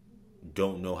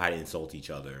don't know how to insult each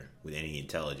other with any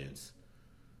intelligence.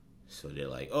 So they're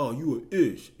like, "Oh, you a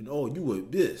ish," and "Oh, you a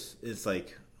this." It's I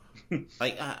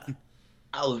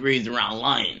was raised around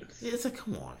lions. It's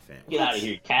come on, fam. Get out of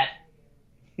here, cat.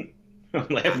 I'm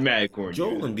laughing mad corny.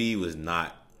 Joel Embiid was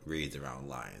not raised around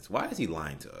lions. Why is he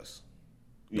lying to us?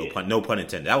 No pun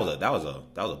intended. That was a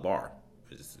bar.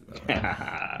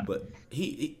 But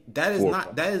that is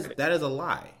a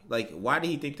lie. Why did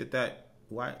he think that?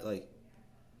 Why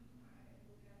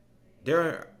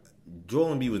Joel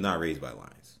Embiid was not raised by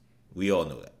lions. We all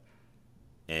know that.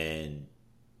 And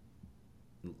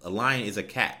a lion is a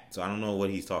cat, so I don't know what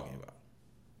he's talking about.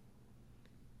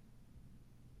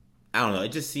 I don't know.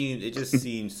 It just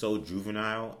seemed so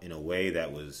juvenile in a way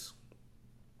that was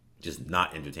just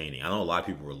not entertaining. I know a lot of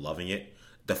people were loving it.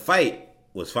 The fight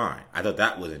was fine. I thought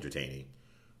that was entertaining.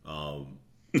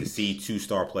 To see two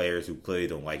star players who clearly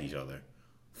don't like each other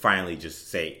finally just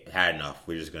say had enough.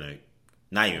 We're just gonna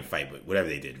not even fight, but whatever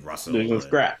they did, Russell, There's no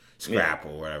scrap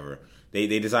or whatever.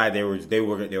 They decided they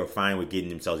were fine with getting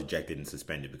themselves ejected and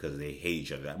suspended because they hate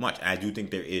each other that much. And I do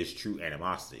think there is true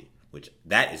animosity, which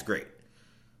that is great.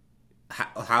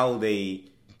 How they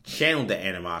channeled the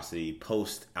animosity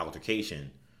post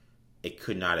altercation, it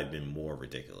could not have been more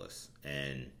ridiculous.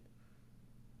 And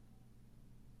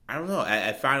I don't know.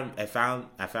 I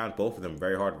found both of them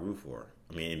very hard to root for.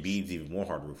 I mean, Embiid's even more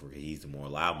hard to root for because he's the more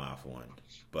loudmouth one.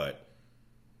 But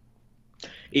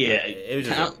yeah, it was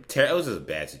just a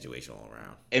bad situation all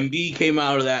around. Embiid came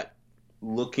out of that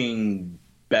looking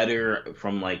better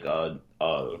from like I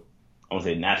won't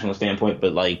say national standpoint,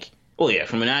 but like,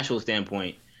 from a national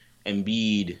standpoint,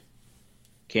 Embiid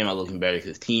came out looking better because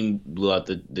his team blew out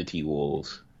the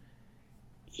T-Wolves.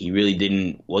 He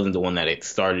really wasn't the one that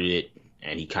started it,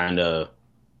 and he kind of,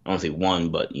 I won't say won,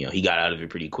 but he got out of it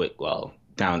pretty quick. While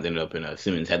Towns ended up in a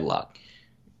Simmons headlock,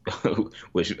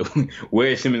 which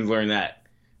where Simmons learned that.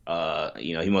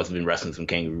 He must have been wrestling some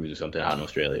kangaroos or something out in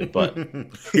Australia. But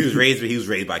he was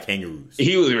raised by kangaroos.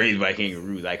 He was raised by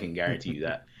kangaroos. I can guarantee you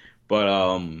that.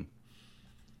 But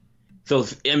so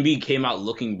Embiid came out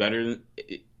looking better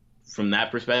from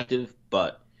that perspective.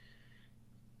 But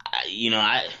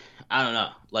I don't know.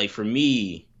 Like for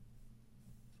me,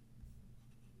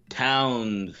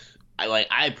 Towns,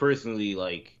 I personally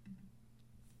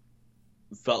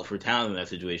felt for Towns in that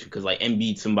situation because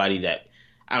Embiid's somebody that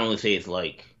I don't want to say it's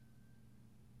like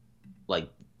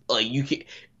you can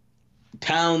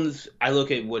Towns. I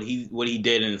look at what he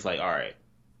did and it's like, all right.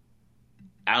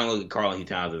 I don't look at Karl-Anthony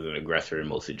Towns as an aggressor in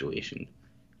most situations.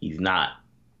 He's not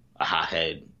a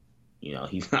hothead.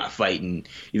 He's not fighting.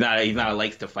 He's not a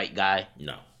likes to fight guy.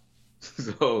 No.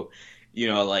 So,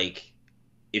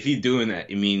 if he's doing that,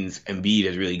 it means Embiid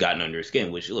has really gotten under his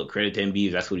skin. Which, look, credit to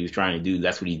Embiid. That's what he was trying to do.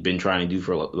 That's what he's been trying to do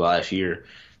for the last year.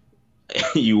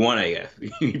 You won, I guess.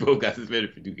 You both got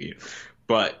suspended for 2 games.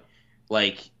 But,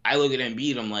 I look at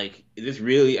Embiid, I'm like, is this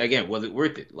really, again, was it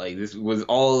worth it? This was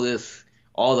all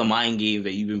the mind games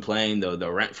that you've been playing,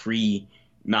 the rent-free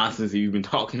nonsense that you've been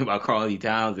talking about Karl-Anthony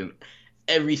Towns and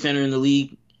every center in the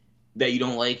league that you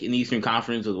don't like in the Eastern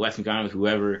Conference or the Western Conference,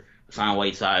 whoever, Hassan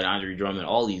Whiteside, Andre Drummond,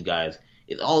 all these guys.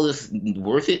 Is all this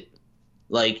worth it?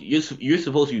 You're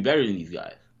supposed to be better than these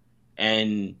guys.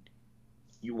 And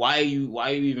why are you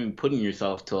even putting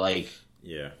yourself to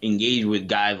engage with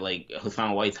guys like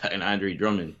Hassan Whiteside and Andre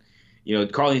Drummond?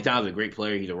 Karl-Anthony Towns is a great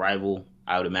player. He's a rival,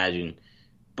 I would imagine.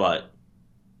 But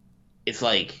it's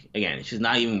again, it's just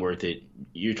not even worth it.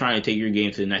 You're trying to take your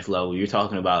game to the next level. You're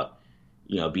talking about,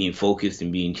 being focused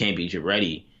and being championship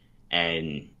ready,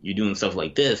 and you're doing stuff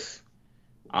like this.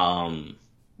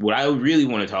 What I really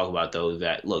want to talk about, though, is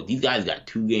that, look, these guys got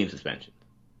 2-game suspension,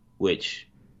 which,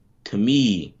 to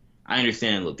me, I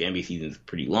understand, look, the NBA season's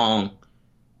pretty long,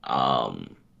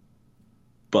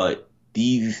 but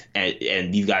these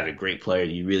guys are great players.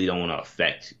 You really don't want to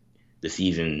affect the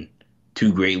season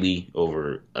too greatly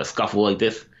over a scuffle like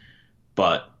this,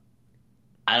 but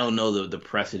I don't know the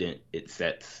precedent it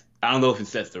sets. I don't know if it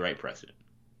sets the right precedent,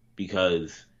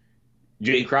 because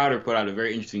Jay Crowder put out a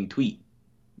very interesting tweet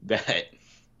that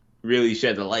really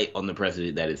shed the light on the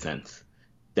precedent that it sets.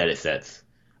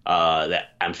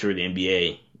 That I'm sure the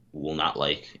NBA will not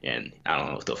like, and I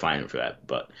don't know if they'll fine him for that.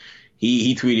 But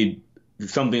he tweeted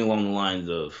something along the lines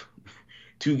of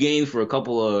 2 games for a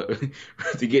couple of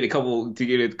to get a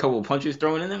couple of punches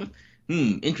thrown in them.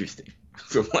 Interesting.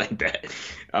 Something like that.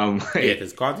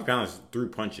 Because Karl-Anthony Towns threw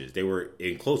punches. They were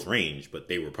in close range, but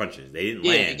they were punches. They didn't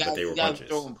land, but they were punches.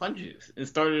 Throwing punches and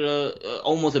started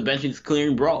almost a benches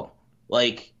clearing brawl.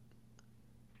 I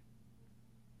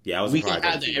was we can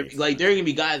have that. There are gonna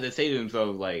be guys that say to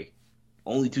themselves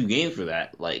only 2 games for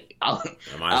that. I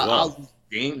might as well.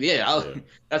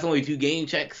 That's only 2 game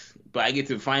checks, but I get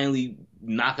to finally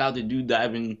knock out the dude that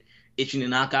I've been itching to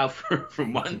knock out for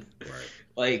months.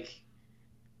 Right.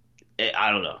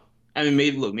 I don't know. I mean,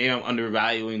 maybe I'm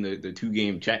undervaluing the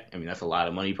 2-game check. I mean, that's a lot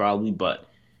of money probably, but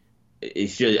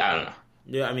it's just, I don't know.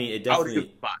 Yeah, I mean, it definitely. I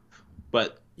would 5,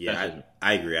 but yeah,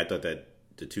 I agree. I thought that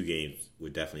the 2 games were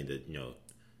definitely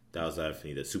that was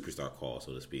definitely the superstar call,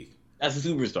 so to speak. That's a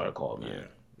superstar call, man.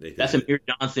 Yeah, that's Amir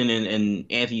Johnson and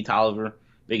Anthony Tolliver.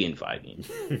 They getting 5 games.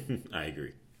 I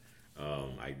agree.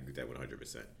 I agree with that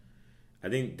 100%. I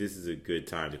think this is a good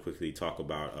time to quickly talk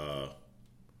about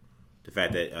the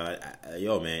fact that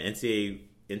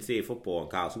NCAA football and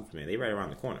college hoops, man, they right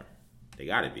around the corner. They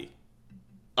got to be.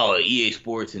 Oh, EA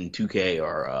Sports and 2K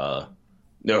are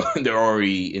they're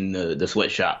already in the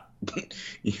sweatshop,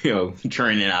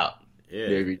 churning it out.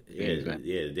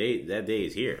 That day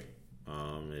is here.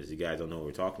 As you guys don't know what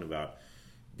we're talking about,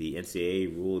 the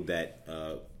NCAA ruled that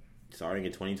starting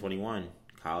in 2021,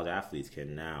 college athletes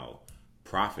can now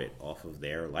profit off of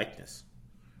their likeness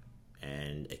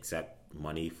and accept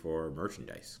money for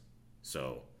merchandise.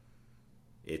 So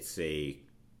it's a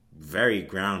very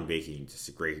groundbreaking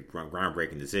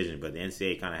decision, but the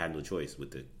NCAA kind of had no choice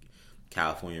with the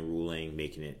California ruling,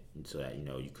 making it so that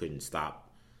you couldn't stop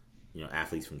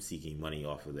athletes from seeking money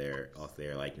off their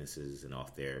likenesses and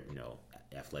off their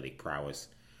athletic prowess.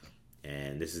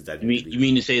 And this is that. You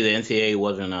mean to say the NCAA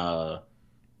wasn't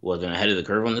ahead of the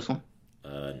curve on this one?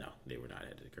 No, they were not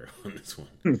ahead of the curve on this one.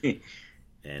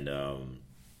 and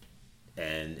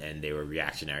they were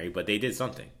reactionary, but they did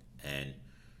something. And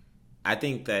I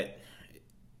think that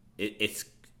it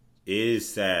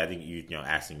is sad. I think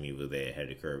asking me were they ahead of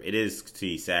the curve. It is to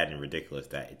be sad and ridiculous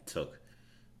that it took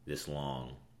this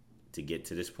long to get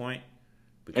to this point.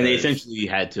 And they essentially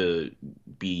had to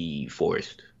be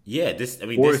forced. Yeah, this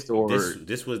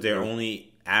was their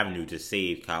only avenue to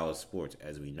save college sports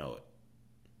as we know it.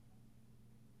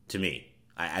 To me,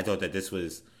 I thought that this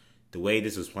was the way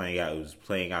this was playing out. It was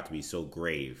playing out to be so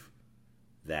grave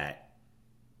that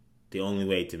the only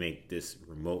way to make this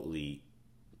remotely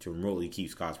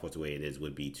keep college sports the way it is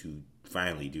would be to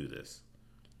finally do this.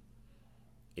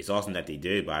 It's awesome that they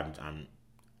did, but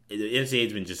the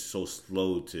NCAA's been just so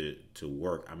slow to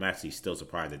work. I'm actually still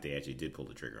surprised that they actually did pull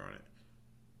the trigger on it.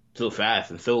 So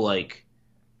fast and so like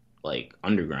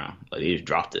underground. Like they just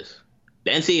dropped this.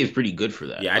 The NCAA is pretty good for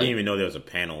that. Yeah, I didn't even know there was a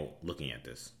panel looking at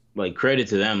this. Like credit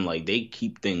to them, like they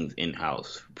keep things in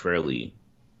house fairly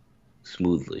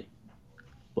smoothly.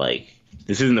 Like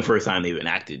this isn't the first time they've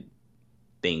enacted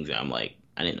things that I'm like,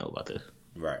 I didn't know about this.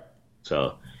 Right.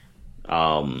 So,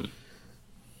 but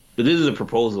this is a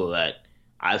proposal that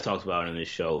I've talked about in this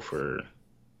show for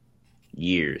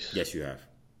years. Yes, you have.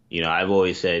 I've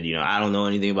always said, I don't know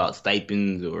anything about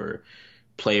stipends or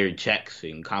player checks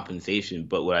and compensation,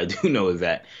 but what I do know is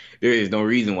that there is no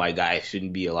reason why guys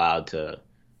shouldn't be allowed to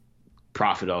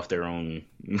profit off their own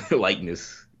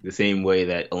likeness the same way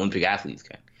that Olympic athletes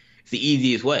can. It's the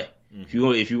easiest way.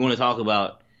 Mm-hmm. If you want to talk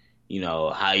about,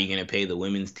 how you're going to pay the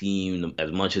women's team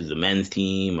as much as the men's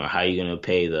team, or how you're going to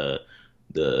pay the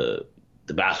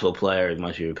basketball player as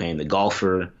much as you're paying the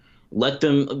golfer, let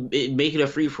them make it a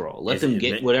free for all. Let them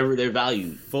get whatever their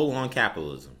value. Full on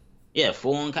capitalism. Yeah,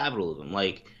 full on capitalism.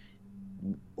 Like,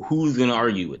 who's going to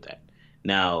argue with that?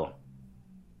 Now,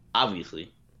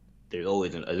 obviously, there's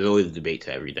always a debate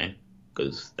to everything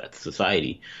because that's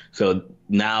society. So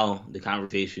now the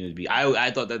conversation is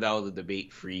I thought that was a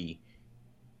debate-free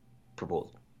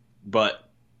proposal, but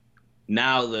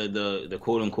now the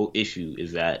quote unquote issue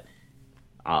is that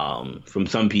from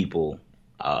some people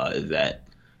is that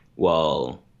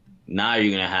now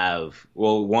you're gonna have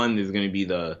one is gonna be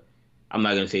I'm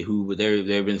not gonna say who, but there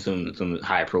have been some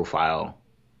high profile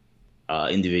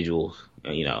individuals,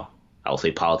 I'll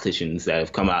say politicians that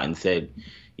have come out and said,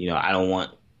 I don't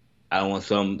want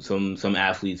some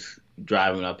athletes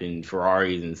driving up in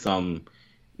Ferraris and some,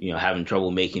 having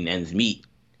trouble making ends meet.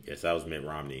 Yes, that was Mitt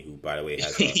Romney, who, by the way,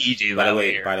 has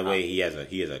he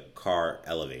has a car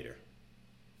elevator.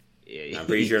 Yeah, I'm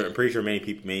pretty sure many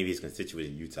of his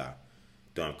constituents in Utah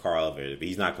don't have car elevators, but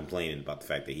he's not complaining about the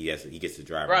fact that he gets to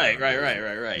drive right.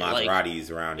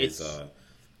 Maseratis around his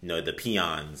the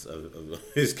peons of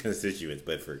his constituents,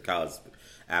 but for college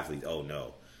athletes, oh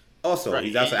no. Also, right.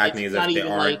 He's also acting as if they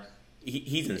aren't.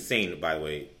 He's insane, by the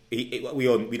way.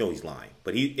 We know he's lying,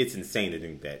 but it's insane to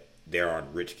think that there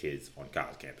aren't rich kids on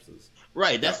college campuses.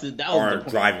 Right, that was aren't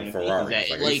the driving Ferraris.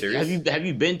 Like, are you serious? Have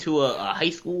you been to a high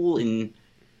school in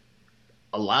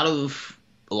a lot of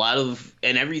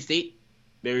in every state?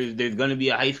 There's going to be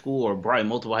a high school or probably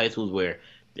multiple high schools where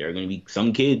there are going to be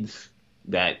some kids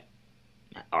that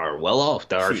are well off,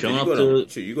 that are showing up to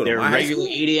their regular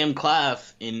 8 a.m.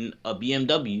 class in a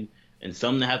BMW, and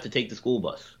some that have to take the school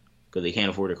bus because they can't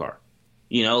afford a car.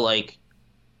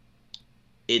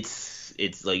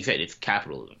 It's like you said, it's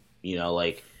capitalism.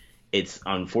 It's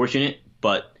unfortunate,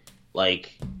 but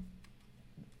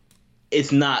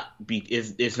it's not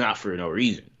for no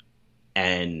reason.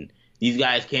 And these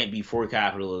guys can't be for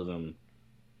capitalism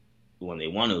when they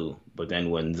want to, but then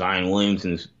when Zion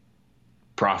Williamson's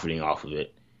profiting off of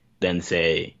it, then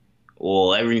say,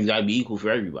 well, everything's got to be equal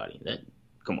for everybody.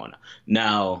 Come on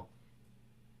now.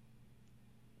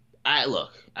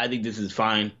 I think this is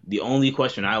fine. The only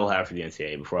question I will have for the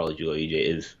NCAA before I let you go,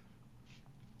 EJ, is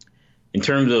in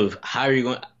terms of how are you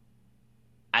going.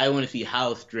 I want to see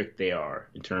how strict they are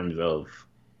in terms of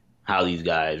how these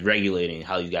guys regulating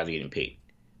how these guys are getting paid,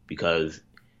 because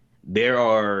there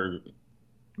are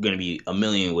going to be a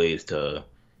million ways to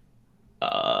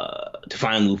to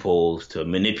find loopholes, to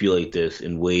manipulate this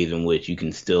in ways in which you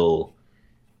can still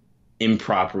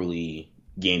improperly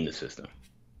game the system.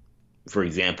 For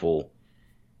example,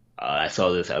 I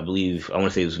saw this, I believe, I want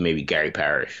to say this was maybe Gary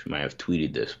Parrish, might have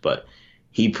tweeted this, but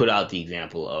he put out the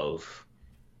example of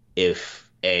if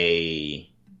a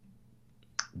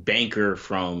banker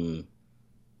from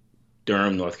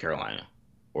Durham, North Carolina,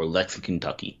 or Lexington,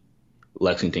 Kentucky,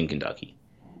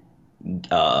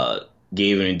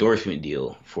 gave an endorsement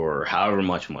deal for however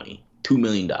much money, $2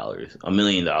 million, $1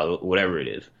 million, whatever it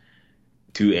is,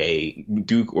 to a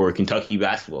Duke or Kentucky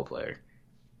basketball player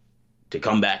to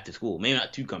come back to school. Maybe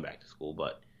not to come back to school,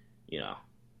 but,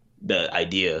 the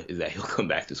idea is that he'll come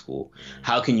back to school. Mm-hmm.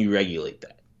 How can you regulate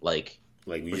that?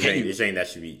 You're saying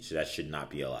that should not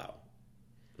be allowed.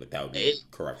 That would be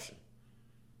corruption.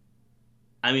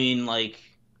 I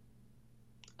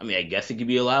guess it could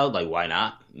be allowed. Why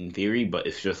not? In theory, but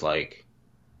it's just and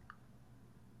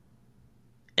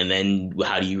then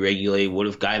how do you regulate? What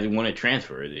if guys want to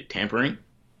transfer? Is it tampering?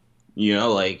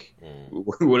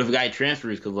 What if a guy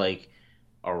transfers because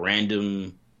a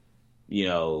random,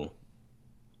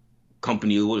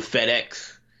 company, what if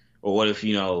FedEx, or what if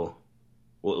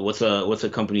what's a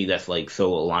company that's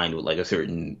so aligned with a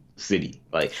certain city?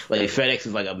 FedEx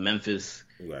is a Memphis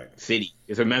city.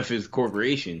 It's a Memphis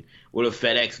corporation. What if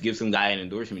FedEx gives some guy an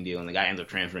endorsement deal and the guy ends up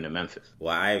transferring to Memphis?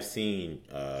 Well, I have seen,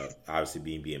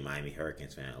 obviously being a Miami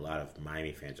Hurricanes fan, a lot of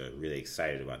Miami fans are really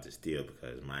excited about this deal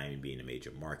because Miami being a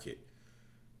major market,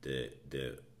 the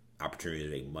opportunity to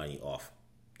make money off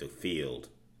the field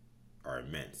are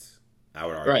immense. I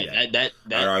would argue that.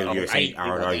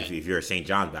 I would argue if you're a St.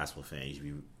 John's basketball fan, you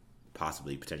should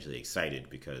be potentially excited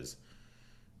because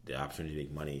the opportunity to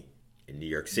make money in New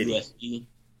York City,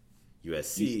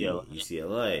 USC,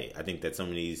 UCLA. I think that some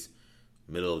of these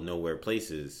middle of nowhere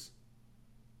places,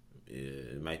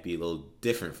 it might be a little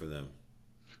different for them.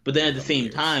 But then at the same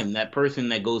time, that person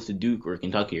that goes to Duke or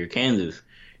Kentucky or Kansas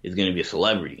is going to be a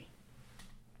celebrity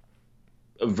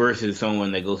versus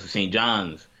someone that goes to St.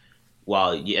 John's.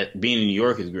 While being in New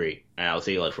York is great, and I would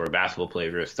say for a basketball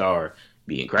player, a star,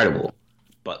 be incredible.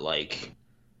 But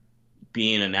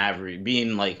being a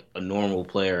normal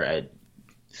player at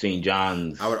St.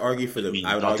 John's, I'd argue for the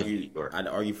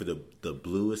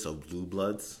bluest of blue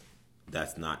bloods.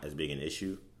 That's not as big an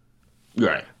issue,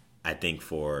 right? I think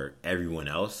for everyone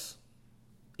else,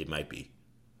 it might be.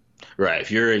 Right, if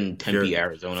you're in Tempe,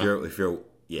 Arizona, if you're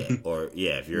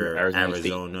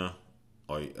Arizona.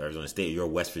 Or Arizona State, you're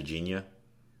West Virginia.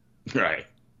 Right.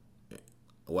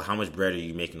 Well, how much bread are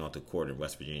you making off the court in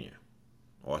West Virginia?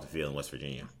 Or off the field in West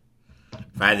Virginia?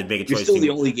 If I had to make a choice, you're still the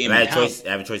only game in town.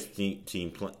 I have a choice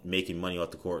between making money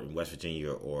off the court in West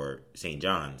Virginia or St.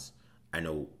 John's. I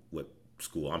know what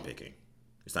school I'm picking.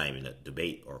 It's not even a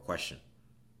debate or a question.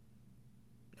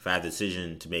 If I have a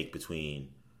decision to make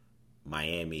between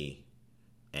Miami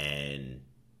and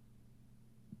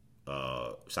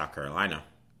South Carolina,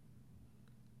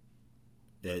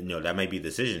 that might be a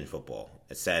decision in football.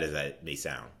 As sad as that may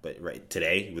sound, but right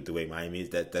today, with the way Miami is,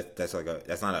 that's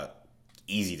not a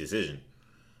easy decision.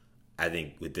 I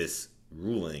think with this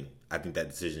ruling, I think that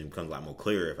decision becomes a lot more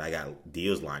clear if I got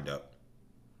deals lined up.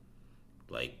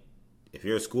 If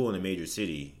you're a school in a major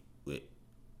city with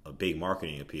a big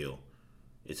marketing appeal,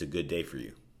 it's a good day for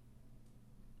you.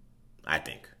 I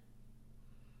think.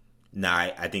 Now,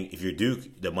 I think if you're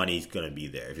Duke, the money's going to be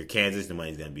there. If you're Kansas, the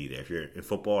money's going to be there. If you're in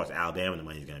football, it's Alabama, the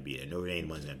money's going to be there. Notre Dame, the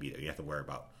money's going to be there. You have to worry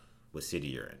about what city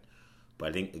you're in. But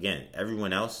I think, again,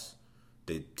 everyone else,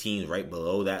 the teams right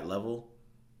below that level,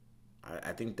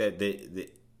 I think that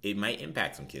it might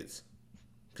impact some kids.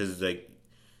 Because, the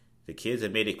kids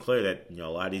have made it clear that, a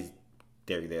lot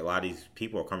of these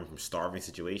people are coming from starving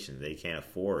situations. They can't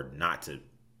afford not to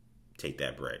take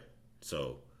that bread.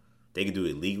 So they could do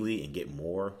it legally and get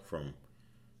more from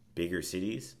bigger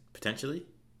cities, potentially.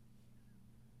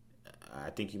 I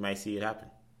think you might see it happen.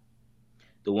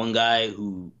 The one guy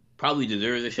who probably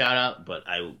deserves a shout-out, but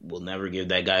I will never give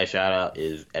that guy a shout-out,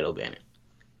 is Ed O'Bannon.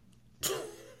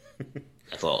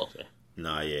 That's all I'll say.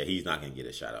 Nah, yeah, he's not going to get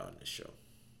a shout-out on this show.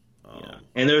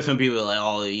 And there are some people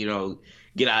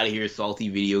get out of here, salty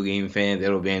video game fans. Ed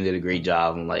O'Bannon did a great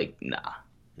job. I'm like, nah.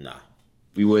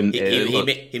 We wouldn't.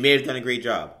 He may have done a great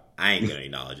job. I ain't gonna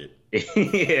acknowledge it.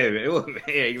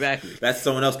 Yeah, exactly. That's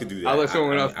someone else could do that. I'll let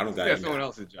someone else. I don't got. That's someone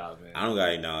else's job, man. I don't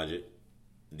gotta acknowledge it.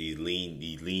 These lean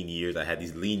years I had,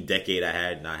 these lean decade I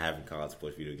had not having college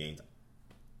sports video games.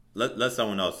 Let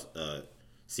someone else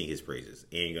sing his praises.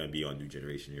 It ain't gonna be on New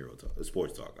Generation Hero Talk,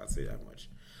 Sports Talk. I'll say that much.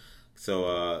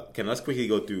 So, let's quickly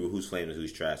go through who's flames and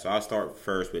who's trash. So I'll start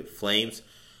first with flames.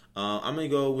 I'm gonna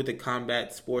go with the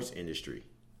combat sports industry.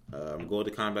 I'm going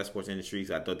to Combat Sports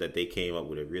Industries. I thought that they came up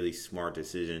with a really smart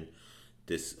decision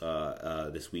this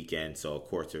weekend. So of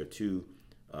course there are two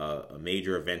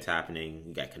major events happening.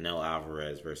 You got Canelo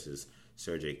Alvarez versus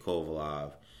Sergey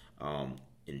Kovalev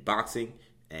in boxing,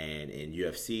 and in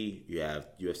UFC you have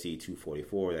UFC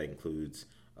 244 that includes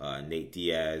Nate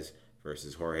Diaz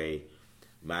versus Jorge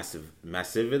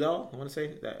Masvidal. I want to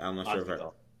say that. I'm not sure if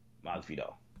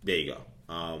Masvidal. There you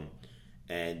go.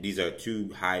 And these are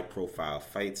two high-profile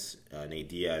fights. Nate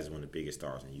Diaz is one of the biggest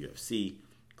stars in the UFC.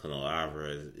 Canelo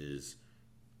Alvarez is,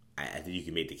 I think you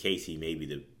can make the case he may be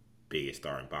the biggest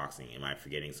star in boxing. Am I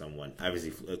forgetting someone?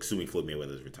 Obviously, assuming Floyd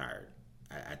Mayweather is retired.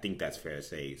 I think that's fair to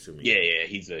say. Assuming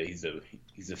he's the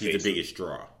biggest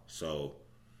draw. So,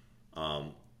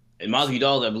 and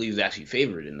Masvidal, I believe, is actually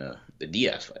favored in the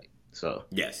Diaz fight. So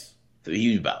yes, it's a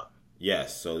huge bout.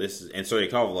 Yes, so this is, and Sergey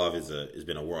Kovalev has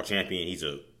been a world champion. He's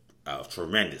a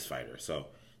tremendous fighter. So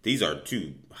these are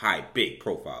two big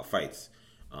profile fights,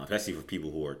 especially for people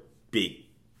who are big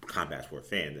combat sport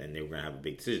fans, and they were gonna have a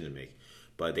big decision to make.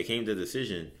 But they came to the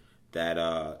decision that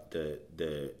the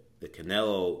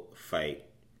Canelo fight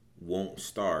won't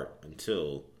start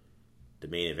until the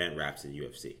main event wraps at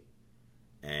UFC,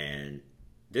 and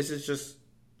this is just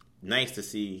nice to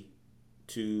see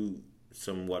two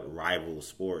somewhat rival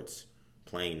sports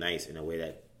playing nice in a way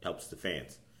that helps the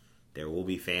fans. There will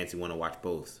be fans who want to watch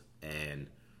both, and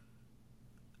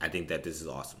I think that this is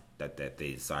awesome that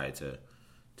they decided to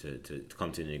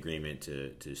come to an agreement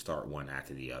to start one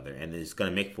after the other, and it's going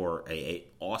to make for a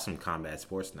awesome combat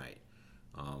sports night.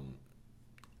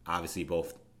 Obviously,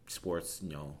 both sports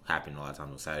happen a lot of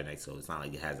times on Saturday night, so it's not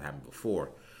like it hasn't happened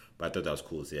before. But I thought that was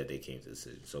cool to see that they came to the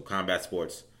decision. So combat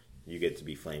sports, you get to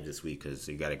be Flames this week because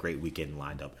you got a great weekend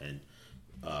lined up, and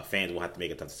fans will have to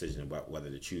make a tough decision about whether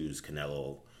to choose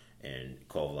Canelo and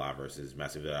Kovalev versus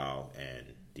Masvidal and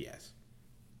Diaz.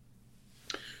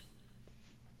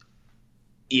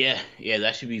 Yeah,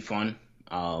 that should be fun.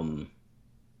 A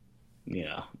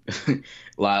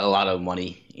lot of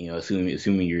money.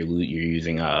 Assuming you're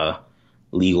using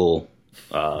legal.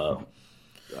 I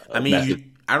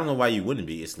mean, I don't know why you wouldn't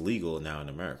be. It's legal now in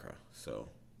America, so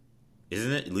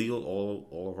isn't it legal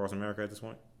all across America at this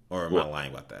point? Or am I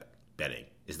lying about that? Betting,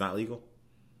 it's not legal.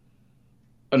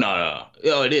 Oh, no.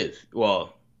 Oh, it is.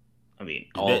 Well, I mean,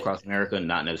 all across America,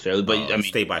 not necessarily, but I mean,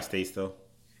 state by state still.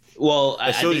 Well,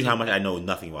 it shows you how much I know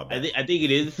nothing about betting. I think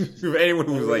it is. For anyone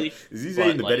who's like, is he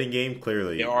saying the betting game?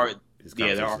 Clearly, there are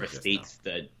states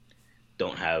that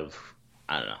don't have.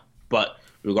 I don't know, but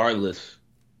regardless,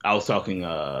 I was talking,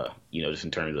 just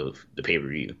in terms of the pay per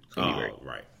view. Oh,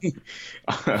 right.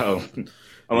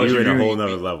 You're in a whole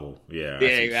nother level. Yeah,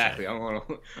 exactly. I'm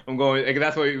going. Like,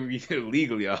 that's why we did it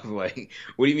legally. I was like,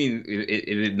 what do you mean?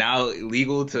 Is it now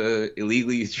illegal to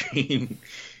illegally stream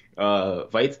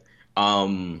fights?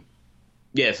 So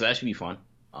that should be fun.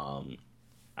 I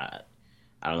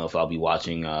don't know if I'll be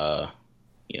watching,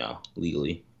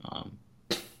 legally.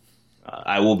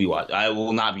 I will be watching. I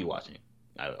will not be watching.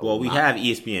 We have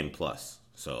ESPN Plus,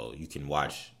 so you can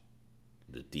watch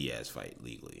the Diaz fight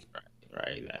legally.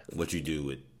 Right, exactly. What you do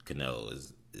with Canelo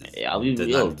is I'll be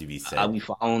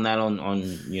following that on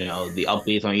the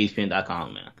updates on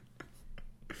ESPN.com, man.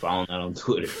 Following that on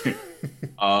Twitter.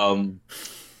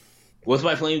 What's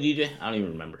my flame, DJ? I don't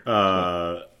even remember.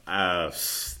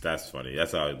 That's funny.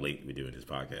 That's how late we do in this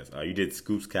podcast. You did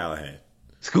Scoops Callahan.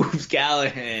 Scoops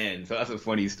Callahan. So that's a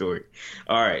funny story.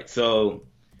 All right, so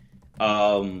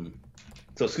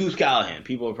Scoops Callahan.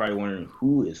 People are probably wondering,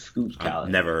 who is Scoops Callahan? I've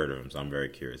never heard of him, so I'm very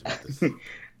curious about this.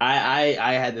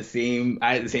 I had the same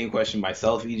question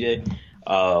myself, EJ.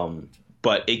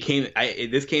 But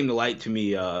this came to light to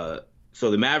me.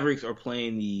 So the Mavericks are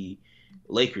playing the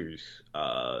Lakers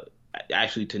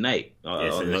actually tonight.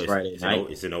 Friday night.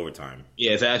 It's in overtime.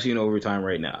 Yeah, it's actually in overtime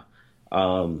right now.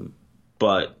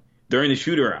 But during the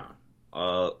shoot around,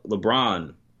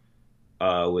 LeBron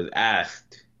was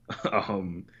asked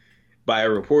by a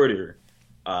reporter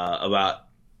about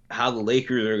how the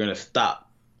Lakers are going to stop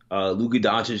Luka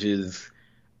Doncic's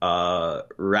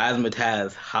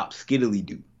razzmatazz hop skiddly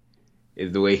do,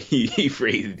 is the way he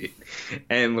phrased it.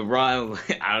 And LeBron was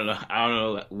like, I don't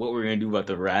know what we're going to do about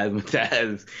the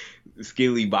razzmatazz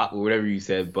skiddly bop or whatever you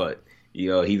said, but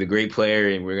he's a great player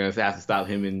and we're going to have to stop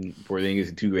him and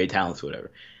Porzingis are two great talents or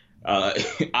whatever.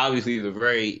 Obviously, it's a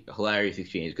very hilarious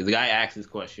exchange because the guy asked this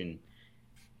question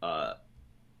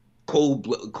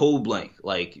cold blank,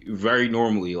 like very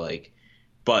normally, like,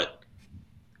 but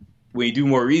when you do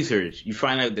more research, you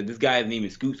find out that this guy's name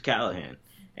is Scoops Callahan,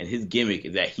 and his gimmick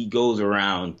is that he goes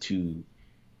around to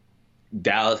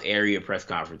Dallas area press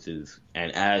conferences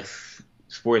and asks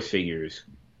sports figures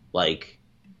like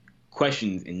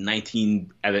questions in in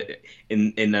a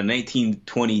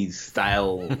 1920s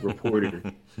style reporter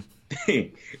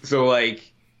thing. So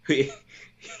like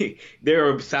there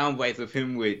are sound bites of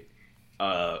him with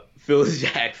Phil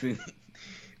Jackson,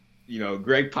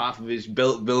 Greg Popovich,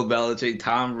 Bill Belichick,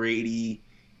 Tom Brady,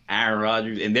 Aaron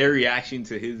Rodgers, and their reaction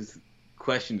to his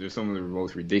questions are some of the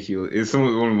most ridiculous. It's one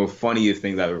of the most funniest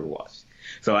things I've ever watched.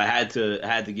 So I had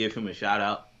to give him a shout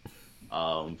out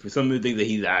for some of the things that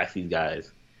he's asked these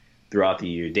guys throughout the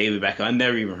year. David Beckham, I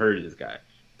never even heard of this guy,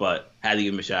 but had to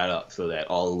give him a shout out so that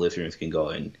all the listeners can go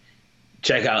and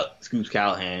check out Scoops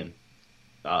Callahan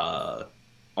on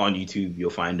YouTube. You'll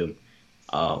find him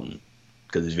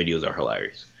because his videos are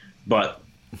hilarious. But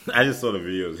I just saw the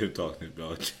videos of him talking to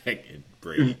Belichick and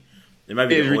Brady. It might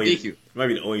be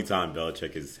the only time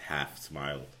Belichick has half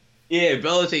smiled. Yeah,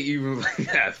 Belichick even was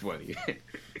like, that's funny.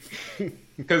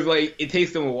 Because, like, it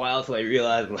takes them a while to, like,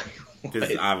 realize, like, this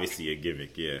is obviously a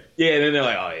gimmick, yeah. Yeah, and then they're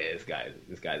like, oh, yeah,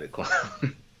 this guy's a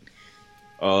clown.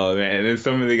 Oh, man. And then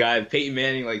some of the guys, Peyton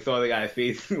Manning, like, saw the guy's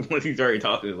face once he started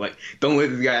talking. It was like, don't let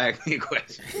this guy ask me a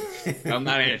question. I'm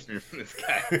not answering from this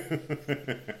guy.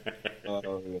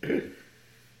 Oh, man.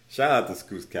 Shout out to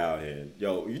Scoops Callahan.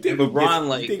 Yo, you think LeBron,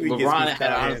 we get Scoops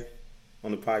Callahan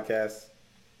on the podcast?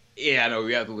 Yeah, I know.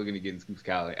 We have to look into getting Scoops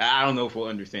Callahan. I don't know if we'll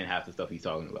understand half the stuff he's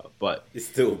talking about, but it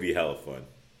still would be hella fun.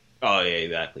 Oh, yeah,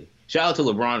 exactly. Shout out to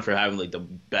LeBron for having, like, the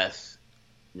best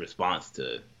response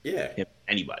to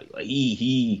anybody. Like,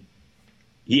 he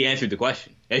answered the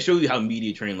question. That shows you how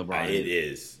media trained LeBron is. It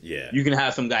is, yeah. You can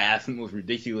have some guy ask the most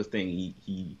ridiculous thing.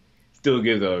 He still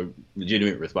gives a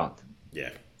legitimate response.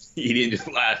 Yeah. He didn't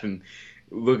just laugh and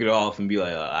look it off and be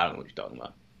like, I don't know what you're talking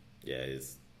about. Yeah,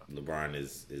 LeBron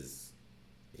is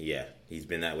he's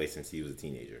been that way since he was a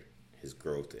teenager. His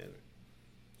growth, and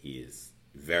he is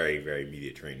very, very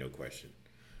media trained, no question.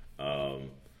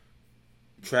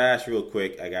 Trash real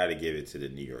quick, I got to give it to the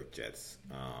New York Jets.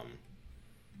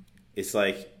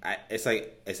 I've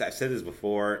said this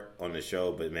before on the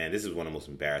show, but man, this is one of the most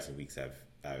embarrassing weeks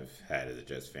I've had as a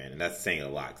Jets fan, and that's saying a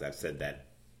lot because I've said that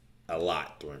a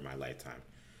lot during my lifetime.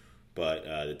 But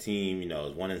the team, is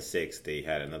 1-6. They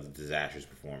had another disastrous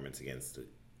performance against the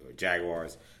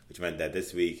Jaguars, which meant that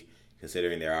this week,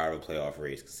 considering they're out of a playoff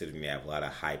race, considering they have a lot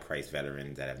of high-priced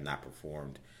veterans that have not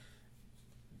performed,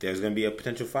 there's going to be a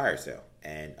potential fire sale.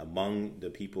 And among the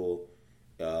people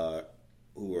who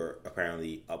were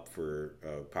apparently up for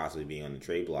possibly being on the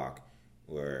trade block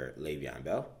were Le'Veon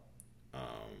Bell,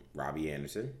 Robbie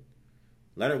Anderson,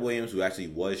 Leonard Williams, who actually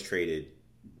was traded,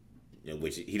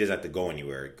 which he doesn't have to go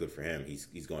anywhere. Good for him. He's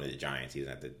going to the Giants. He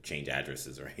doesn't have to change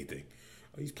addresses or anything.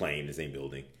 He's playing in the same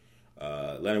building.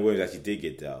 Leonard Williams actually did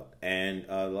get dealt. And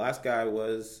the last guy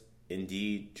was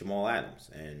indeed Jamal Adams.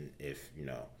 And if,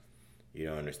 you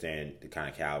don't understand the kind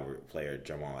of caliber player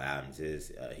Jamal Adams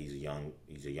is, he's a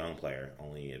young player,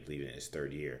 only I believe in his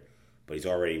third year. But he's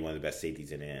already one of the best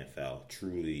safeties in the NFL.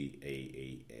 Truly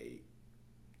a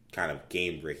kind of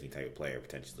game-breaking type of player,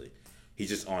 potentially. He's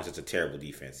just on such a terrible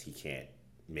defense, he can't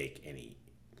make any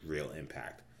real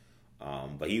impact.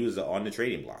 But he was on the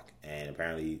trading block, and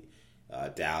apparently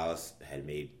Dallas had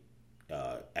made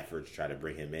efforts to try to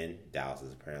bring him in. Dallas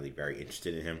is apparently very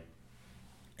interested in him,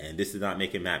 and this did not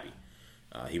make him happy.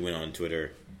 He went on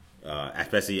Twitter,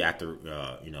 especially after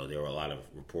there were a lot of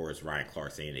reports. Ryan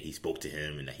Clark saying that he spoke to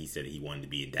him and that he said he wanted to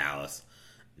be in Dallas.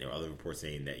 There were other reports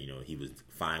saying that he was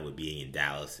fine with being in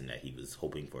Dallas and that he was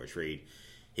hoping for a trade.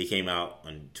 He came out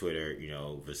on Twitter,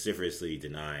 vociferously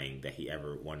denying that he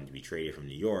ever wanted to be traded from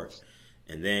New York,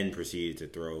 and then proceeded to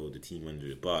throw the team under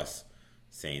the bus,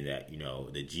 saying that, the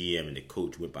GM and the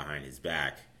coach went behind his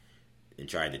back and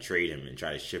tried to trade him and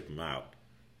tried to ship him out,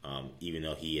 even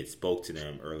though he had spoke to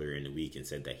them earlier in the week and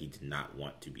said that he did not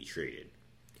want to be traded.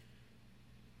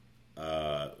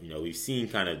 We've seen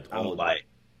kind of all buy it.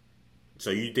 So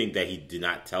you think that he did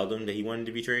not tell them that he wanted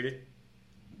to be traded?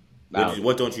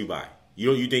 What don't you buy?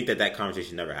 You think that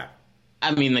conversation never happened?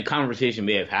 I mean, the conversation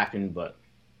may have happened, but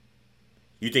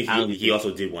you think he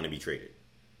also did want to be traded?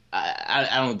 I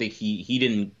don't think he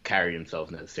didn't carry himself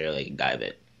necessarily like a guy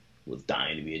that was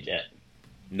dying to be a Jet.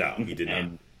 No, he did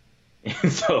not.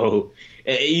 And so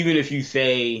even if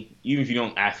you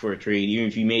don't ask for a trade, even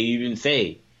if you may even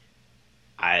say,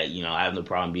 I have no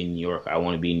problem being in New York, I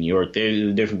want to be in New York, there's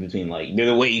a difference between there's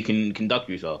a way you can conduct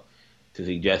yourself to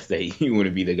suggest that you want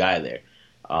to be the guy there.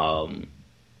 And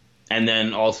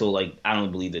then also, I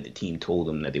don't believe that the team told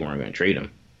him that they weren't going to trade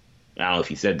him. I don't know if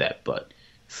he said that, but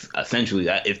essentially,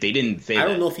 if they didn't say that, I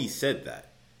don't know if he said that.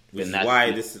 Which is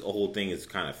why this whole thing is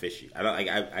kind of fishy. I don't.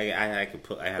 I have to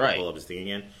pull up this thing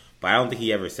again. But I don't think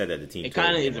he ever said that the team. It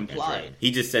kind of is implied.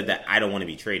 He just said that I don't want to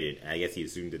be traded, and I guess he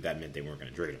assumed that meant they weren't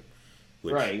going to trade him.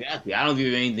 Right, exactly. I don't think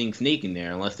there's anything sneaking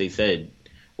there unless they said,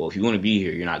 well, if you want to be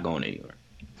here, you're not going anywhere.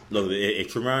 Look,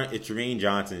 if Tremaine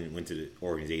Johnson went to the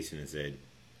organization and said,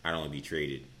 I don't want to be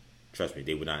traded, trust me,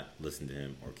 they would not listen to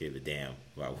him or give a damn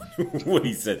about what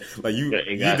he said. Like, you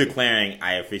declaring,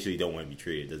 I officially don't want to be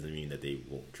traded doesn't mean that they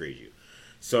won't trade you.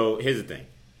 So, here's the thing.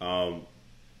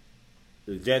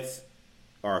 The Jets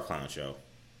are a clown show.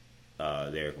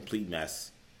 They're a complete mess.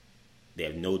 They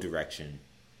have no direction.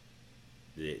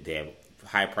 They have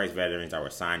high-priced veterans that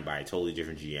were signed by a totally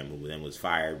different GM who then was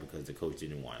fired because the coach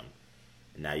didn't want him.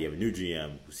 And now you have a new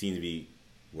GM who seems to be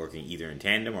working either in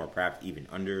tandem or perhaps even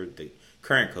under the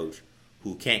current coach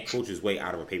who can't coach his way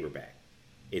out of a paper bag.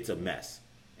 It's a mess.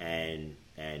 And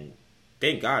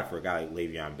thank God for a guy like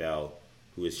Le'Veon Bell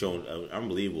who has shown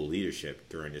unbelievable leadership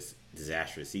during this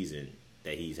disastrous season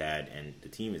that he's had and the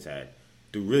team has had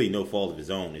through really no fault of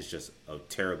his own. It's just a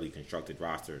terribly constructed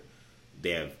roster.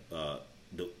 They have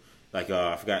I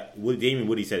forgot. Damien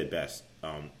Woody said it best.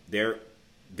 They're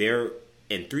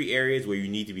in three areas where you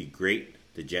need to be great.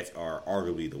 The Jets are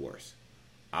arguably the worst: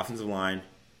 offensive line,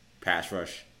 pass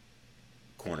rush,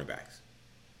 cornerbacks.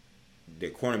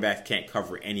 Their cornerbacks can't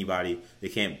cover anybody. They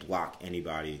can't block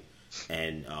anybody,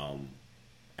 and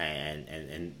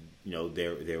you know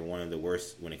they're one of the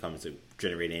worst when it comes to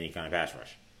generating any kind of pass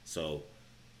rush. So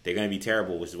they're going to be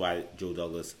terrible, which is why Joe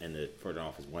Douglas and the front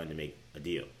office wanted to make a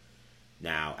deal.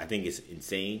 Now, I think it's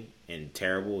insane and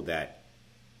terrible that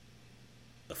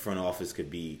the front office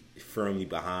could be firmly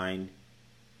behind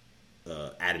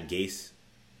Adam Gase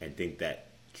and think that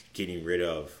getting rid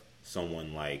of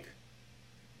someone like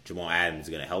Jamal Adams is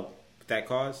going to help with that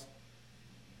cause.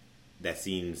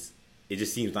 It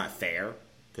just seems not fair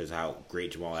because how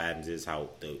great Jamal Adams is, how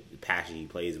the passion he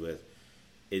plays with.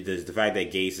 There's the fact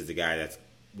that Gase is the guy that's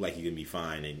like he's going to be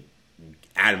fine and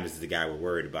Adams is the guy we're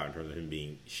worried about in terms of him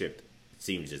being shipped.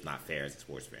 Seems just not fair as a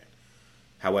sports fan.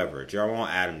 However, Jamal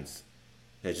Adams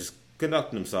has just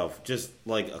conducted himself just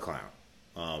like a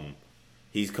clown.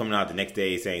 He's coming out the next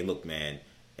day saying, "Look, man,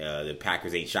 the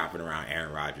Packers ain't shopping around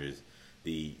Aaron Rodgers.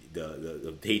 The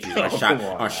Patriots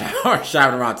are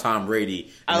shopping around Tom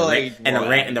Brady,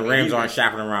 and the Rams aren't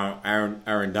shopping around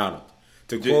Aaron Donald."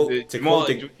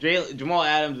 Jamal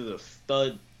Adams is a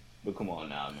stud, but come on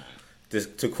now, man.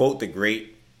 To quote the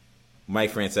great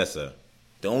Mike Francesa.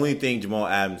 The only thing Jamal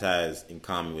Adams has in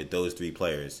common with those three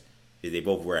players is they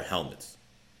both wear helmets.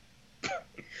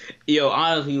 Yo,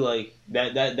 honestly, like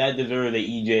that deserves an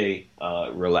EJ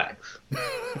relax.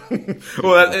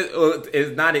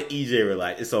 It's not an EJ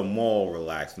relax. It's a Maul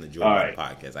relax from the Joe Budden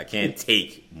podcast. I can't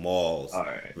take Maul's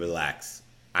relax.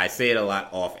 I say it a lot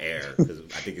off air because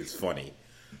I think it's funny,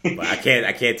 but I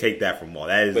can't take that from Maul.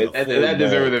 That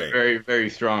deserves a very,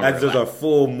 very strong. That's just a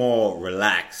full Maul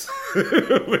relax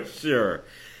for sure.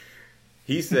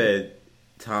 He said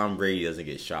Tom Brady doesn't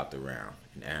get shopped around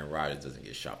and Aaron Rodgers doesn't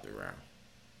get shopped around.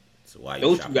 So why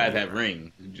those two guys have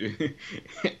rings?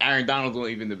 Aaron Donald's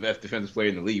only been the best defensive player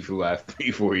in the league for the last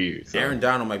 3-4 years. So. Aaron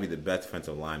Donald might be the best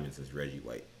defensive lineman since Reggie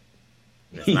White.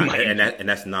 That's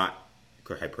not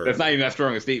hyperbole. That's not even that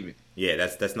strong a statement. Yeah,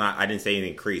 that's not. I didn't say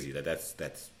anything crazy.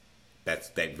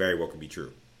 That very well could be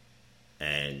true.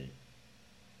 And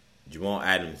Jamal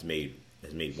Adams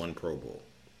has made one Pro Bowl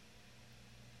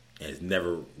and has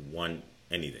never won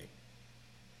anything.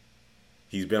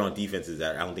 He's been on defenses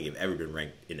that I don't think have ever been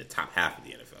ranked in the top half of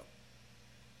the NFL.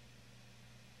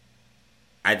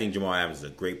 I think Jamal Adams is a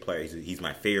great player. He's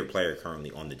my favorite player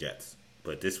currently on the Jets.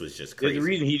 But this was just crazy. There's a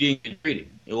reason he didn't get traded.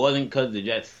 It wasn't because the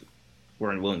Jets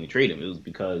weren't willing to trade him. It was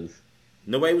because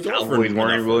nobody was Cowboys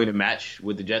weren't willing to match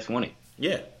what the Jets wanted.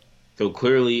 Yeah. So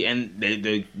clearly, and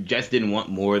the Jets didn't want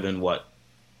more than what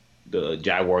the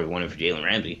Jaguars wanted for Jalen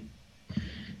Ramsey.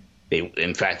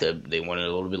 In fact, they wanted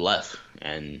a little bit less,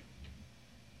 and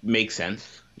makes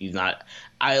sense. He's not.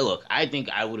 I think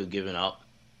I would have given up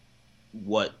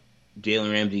what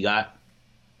Jalen Ramsey got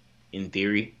in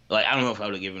theory. Like, I don't know if I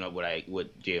would have given up what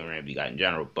Jalen Ramsey got in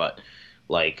general, but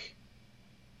like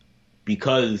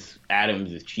because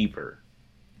Adams is cheaper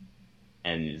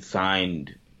and is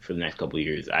signed for the next couple of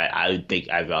years, I think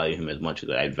I value him as much as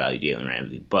I value Jalen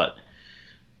Ramsey. But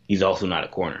he's also not a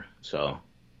corner, so.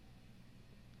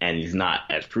 And he's not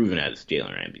as proven as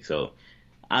Jalen Ramsey. So,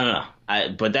 I don't know.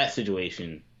 But that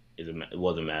situation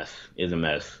was a mess. Is a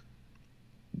mess.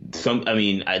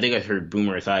 I think I heard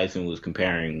Boomer Esiason was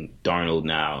comparing Darnold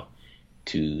now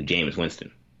to Jameis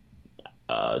Winston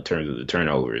in terms of the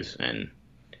turnovers. And,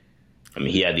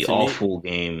 he had the awful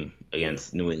game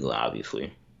against New England,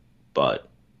 obviously. But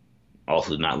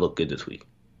also did not look good this week.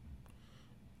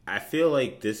 I feel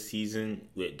like this season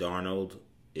with Darnold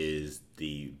is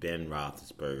the Ben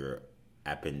Roethlisberger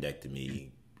appendectomy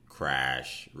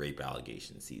crash rape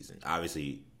allegation season.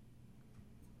 Obviously,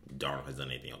 Darnold has done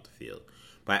anything off the field,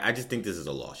 but I just think this is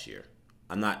a lost year.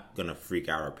 I'm not gonna freak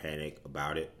out or panic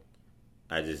about it.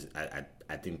 I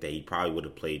think that he probably would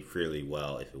have played fairly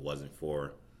well if it wasn't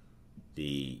for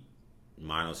the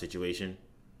mono situation,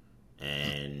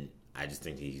 and I just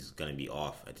think he's gonna be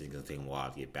off. I think it's gonna take him a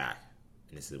while to get back.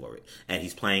 And this is what and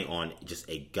he's playing on just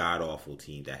a god awful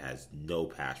team that has no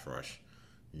pass rush,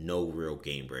 no real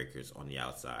game breakers on the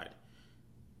outside.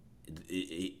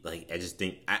 I just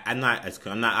think I'm not.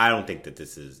 I don't think that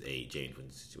this is a James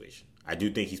Winston situation. I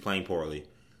do think he's playing poorly.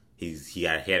 He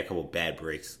had a couple bad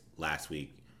breaks last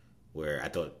week where I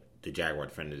thought the Jaguar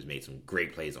defenders made some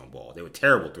great plays on ball. They were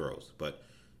terrible throws, but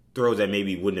throws that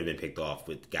maybe wouldn't have been picked off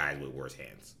with guys with worse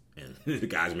hands, and the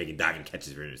guys making diving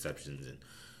catches for interceptions and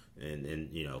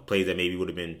plays that maybe would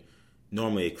have been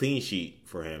normally a clean sheet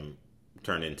for him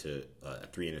turned into a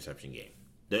 3 interception game.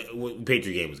 The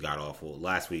Patriot game was god awful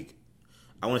last week.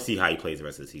 I want to see how he plays the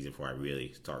rest of the season before I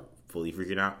really start fully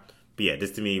freaking out. But yeah,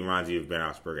 this to me reminds me of Ben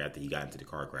Roethlisberger after he got into the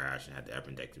car crash and had the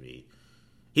appendectomy.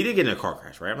 He did get in a car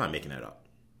crash, right? I'm not making that up.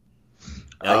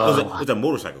 It was a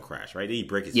motorcycle crash, right? Did he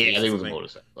break his face? Yeah, I think it was a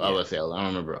motorcycle. Yeah. I don't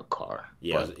remember a car.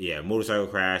 Yeah, motorcycle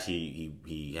crash.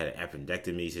 He had an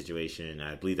appendectomy situation.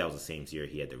 I believe that was the same year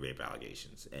he had the rape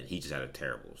allegations, and he just had a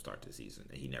terrible start to the season,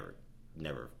 and he never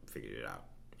figured it out.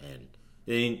 And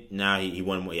then now he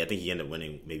won. I think he ended up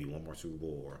winning maybe one more Super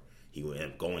Bowl, or he would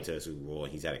end up going to the Super Bowl.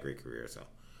 And he's had a great career, so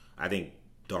I think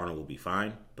Darnold will be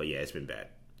fine. But yeah, it's been bad,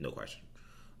 no question.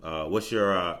 What's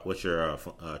your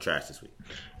trash this week?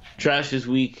 Trash this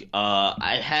week.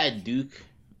 I had Duke.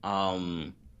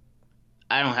 I don't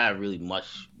have really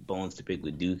much bones to pick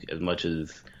with Duke as much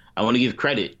as I want to give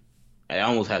credit. I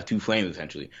almost have two flames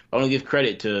essentially. I want to give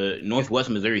credit to Northwest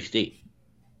Missouri State.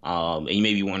 And you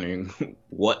may be wondering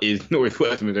what is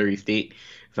Northwest Missouri State?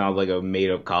 Sounds like a made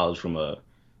up college from a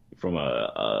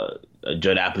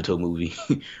Judd Apatow movie,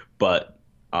 but.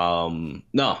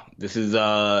 No, this is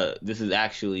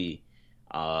actually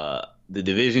the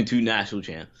Division II national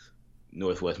champs,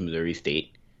 Northwest Missouri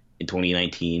State, in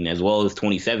 2019 as well as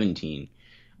 2017.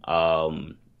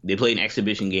 They played an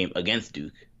exhibition game against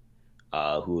Duke,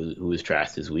 who was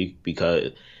trashed this week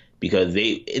because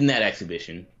they in that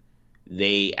exhibition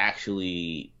they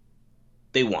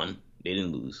won. They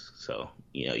didn't lose, so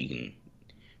you can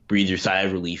breathe your sigh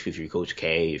of relief if you're Coach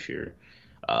K, if you're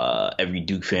every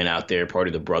Duke fan out there, part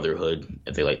of the Brotherhood,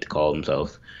 as they like to call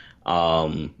themselves,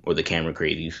 or the Camera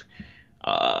Crazies.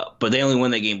 But they only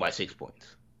won that game by 6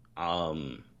 points.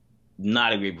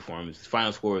 Not a great performance. The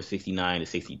final score was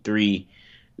 69-63.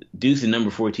 Duke's the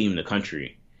number 4 team in the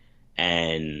country,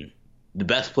 and the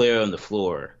best player on the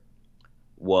floor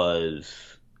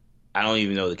was, I don't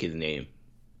even know the kid's name.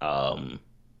 Some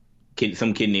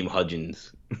kid named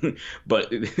Hudgens,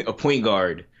 but a point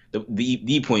guard.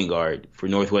 The point guard for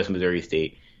Northwest Missouri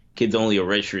State. Kid's only a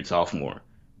redshirt sophomore,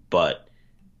 but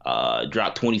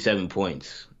dropped 27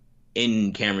 points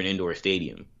in Cameron Indoor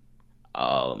Stadium.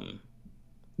 One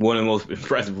of the most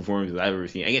impressive performances I've ever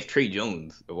seen. I guess Trey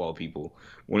Jones, of all people,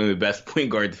 one of the best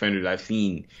point guard defenders I've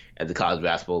seen at the college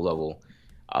basketball level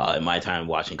in my time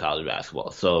watching college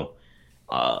basketball. So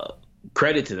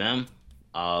credit to them.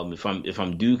 If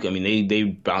I'm Duke, I mean they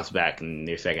bounced back in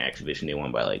their second exhibition. They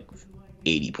won by like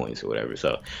 80 points or whatever.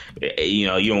 So, you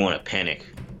don't want to panic,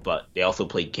 but they also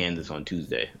played Kansas on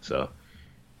Tuesday. So,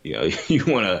 you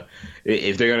want to,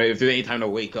 if there's any time to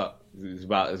wake up, it's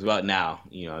about now,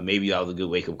 maybe that was a good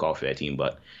wake up call for that team,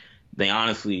 but they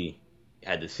honestly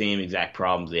had the same exact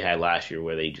problems they had last year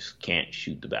where they just can't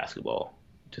shoot the basketball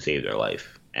to save their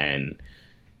life. And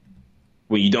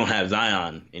when you don't have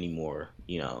Zion anymore,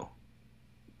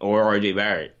 or RJ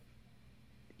Barrett,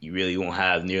 you really won't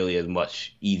have nearly as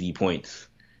much easy points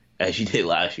as you did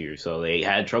last year. So they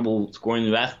had trouble scoring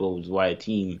the basketball, which is why a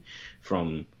team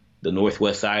from the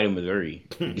northwest side of Missouri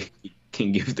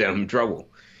can give them trouble.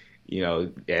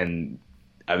 And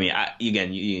I mean,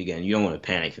 you don't want to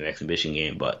panic in an exhibition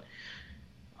game, but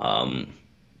I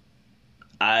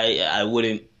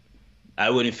wouldn't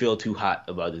feel too hot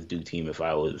about this Duke team if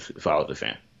I was a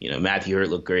fan. Matthew Hurt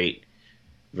looked great.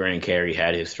 Vernon Carey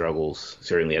had his struggles.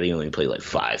 Certainly, I think he only played like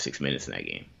 5-6 minutes in that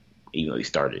game, even though he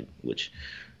started, which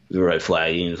was a red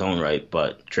flag in his own right.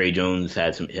 But Trey Jones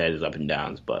had his up and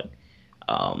downs. But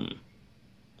I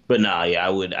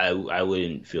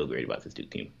wouldn't feel great about this Duke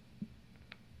team.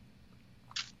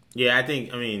 Yeah,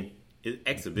 it's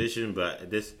exhibition, but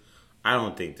I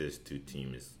don't think this Duke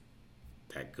team is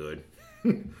that good.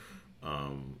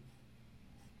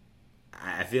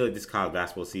 I feel like this college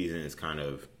basketball season is kind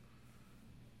of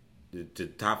the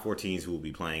top 4 teams who will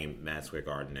be playing Madison Square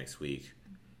Garden next week.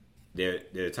 They're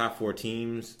the top 4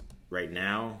 teams right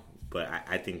now, but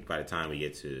I think by the time we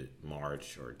get to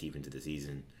March or deep into the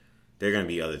season, there are going to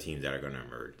be other teams that are going to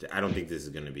emerge. I don't think this is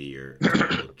going to be your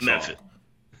Memphis.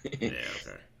 Yeah,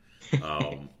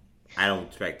 okay. I don't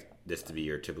expect this to be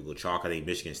your typical chalk. I think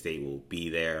Michigan State will be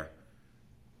there.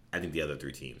 I think the other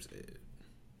 3 teams,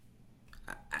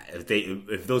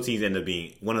 if those teams end up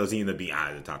being one of those teams end up being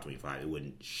out of the top 25, it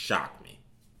wouldn't shock me.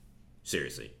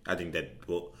 Seriously, I think that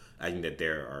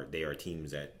they are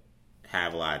teams that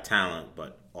have a lot of talent,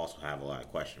 but also have a lot of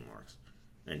question marks.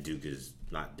 And Duke is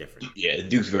not different. Yeah,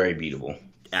 Duke's very beatable.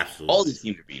 Absolutely, all these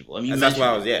teams are beatable. I mean, that's why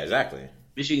I was exactly.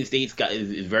 Michigan State's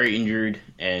is very injured,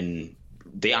 and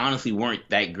they honestly weren't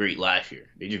that great last year.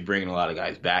 They're just bringing a lot of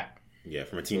guys back. Yeah,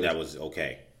 from a team that was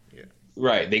okay. Yeah,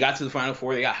 right. They got to the Final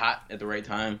Four. They got hot at the right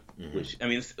time, which I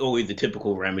mean, it's always the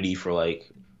typical remedy for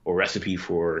or recipe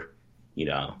for,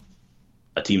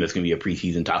 a team that's going to be a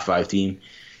preseason top 5 team.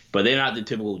 But they're not the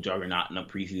typical juggernaut, not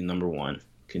preseason number 1.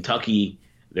 Kentucky,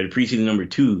 they're the preseason number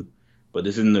 2, but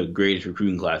this isn't the greatest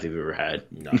recruiting class they've ever had.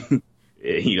 No.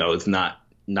 It's not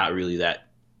really that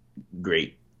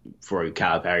great for a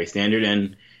Calipari standard.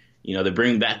 And, they're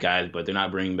bringing back guys, but they're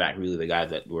not bringing back really the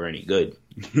guys that were any good,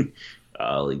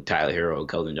 like Tyler Hero,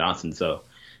 Keldon Johnson. So,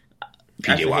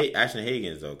 Ashton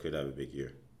Hagans, though, could have a big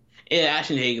year. Yeah,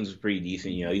 Ashton Hagans was pretty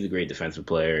decent. He's a great defensive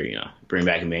player. Bring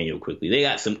back Emmanuel quickly. They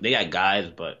got guys,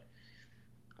 but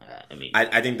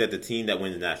I think that the team that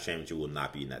wins the national championship will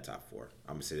not be in that top 4.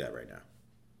 I'm gonna say that right now.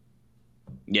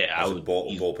 Yeah, I would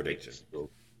bold prediction.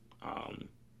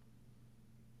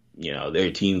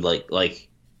 Their team like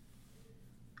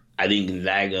I think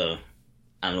Gonzaga.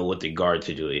 I don't know what the guard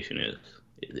situation is.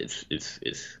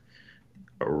 It's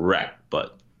a wreck,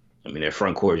 but I mean their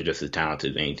front court is just as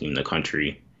talented as any team in the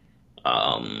country.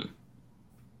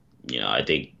 I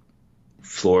think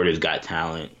Florida's got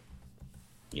talent.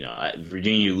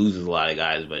 Virginia loses a lot of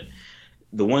guys, but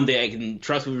the one thing I can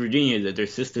trust with Virginia is that their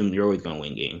system, you're always going to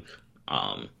win games.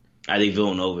 I think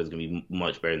Villanova is going to be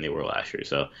much better than they were last year.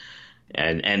 So,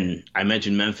 and I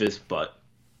mentioned Memphis, but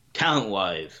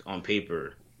talent-wise, on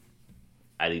paper,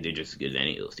 I think they're just as good as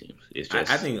any of those teams. It's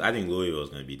just I think Louisville is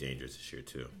going to be dangerous this year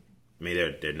too. I mean,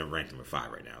 they're ranked number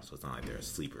 5 right now, so it's not like they're a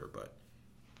sleeper, but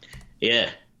yeah.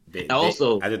 I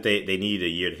think they need a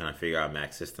year to kind of figure out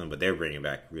Mac's system, but they're bringing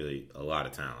back really a lot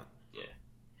of talent. Yeah,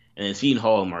 and then Seton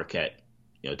Hall and Marquette,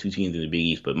 2 teams in the Big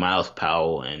East, but Miles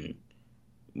Powell and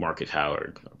Marcus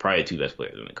Howard are probably the 2 best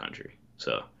players in the country.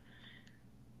 So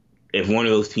if one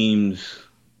of those teams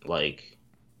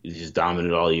is just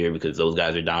dominant all year because those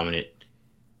guys are dominant,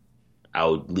 I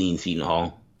would lean Seton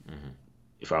Hall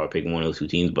if I were picking one of those 2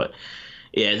 teams. But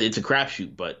yeah, it's a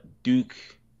crapshoot. But Duke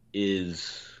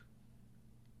is.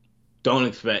 Don't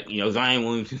expect, Zion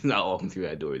Williamson's not walking through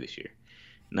that door this year.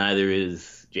 Neither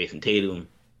is Jason Tatum,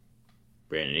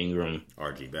 Brandon Ingram,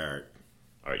 R.J. Barrett,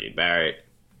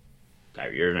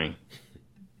 Kyrie Irving.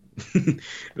 The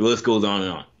list goes on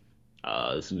and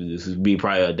on. This would be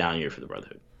probably a down year for the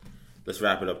Brotherhood. Let's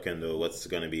wrap it up, Kendall. What's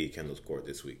going to be Kendall's court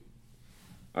this week?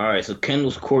 All right, so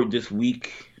Kendall's court this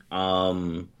week. I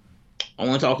want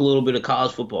to talk a little bit of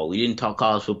college football. We didn't talk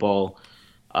college football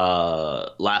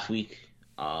last week.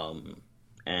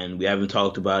 And we haven't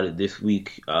talked about it this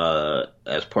week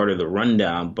as part of the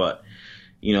rundown, but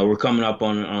we're coming up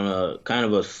on a kind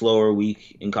of a slower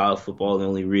week in college football. The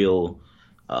only real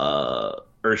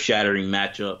earth-shattering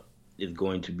matchup is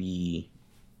going to be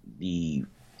the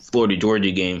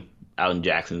Florida-Georgia game out in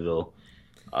Jacksonville.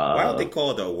 Why don't they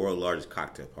call it the world's largest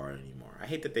cocktail party anymore? I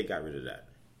hate that they got rid of that.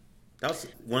 That was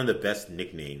one of the best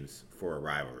nicknames for a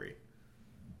rivalry.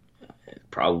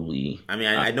 Probably. I mean,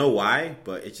 I know why,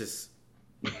 but it's just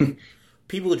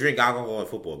people who drink alcohol at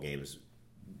football games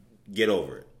get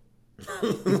over it.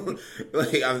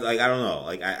 I don't know.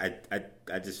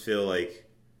 I just feel like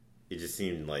it just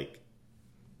seemed like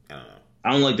I don't know.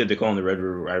 I don't like that they're calling the Red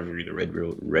River rivalry the Red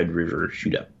River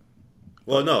Shootout.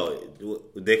 Well, no,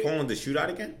 they calling it the shootout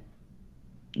again.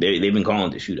 They've been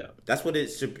calling it the shootout. That's what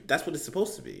it's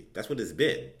supposed to be. That's what it's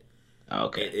been.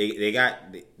 Okay.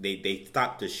 They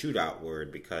stopped the shootout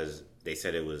word because they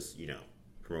said it was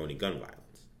promoting gun violence.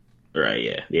 Right.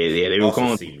 Yeah. They were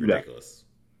calling it ridiculous.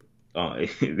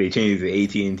 They changed the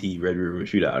AT&T Red River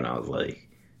Shootout, and I was like,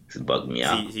 this is bugging me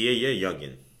out. See, you're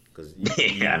youngin' because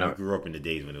you grew up in the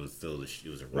days when it was still it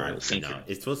was a rivalry. No,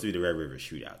 it's supposed to be the Red River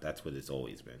Shootout. That's what it's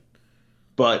always been.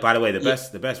 But by the way,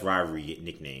 the best rivalry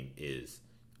nickname is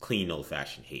Clean Old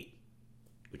Fashioned Hate,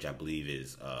 which I believe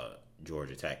is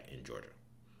Georgia Tech in Georgia.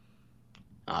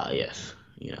 Yes.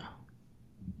 Yeah.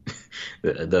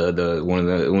 The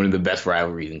one of the best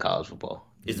rivalries in college football.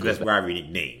 It's the best rivalry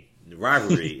name. The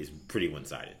rivalry is pretty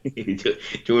one-sided.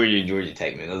 Georgia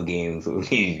Tech, man, those games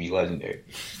be legendary.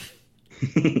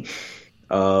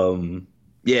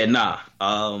 Yeah, nah.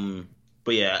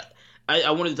 But yeah,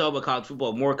 I wanted to talk about college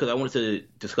football more because I wanted to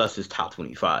discuss this top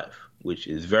 25, which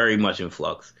is very much in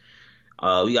flux.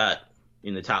 We got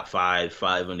in the top five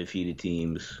undefeated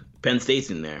teams. Penn State's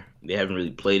in there. They haven't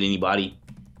really played anybody.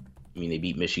 I mean, they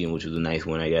beat Michigan, which was a nice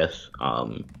win, I guess.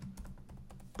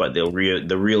 But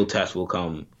the real test will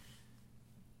come.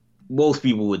 Most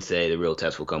people would say the real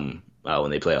test will come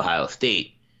when they play Ohio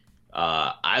State.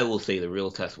 I will say the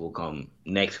real test will come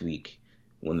next week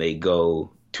when they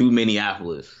go to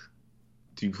Minneapolis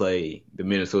to play the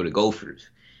Minnesota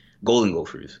Golden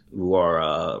Gophers, who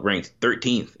are ranked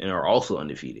 13th and are also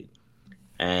undefeated.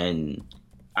 And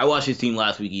I watched this team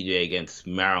last week, EJ, against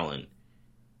Maryland,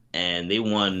 and they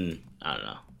won, I don't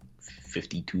know,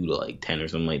 52 to like 10 or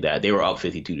something like that. They were up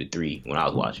 52-3 when I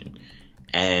was watching.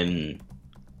 And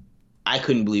I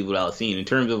couldn't believe what I was seeing in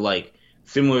terms of like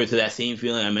similar to that same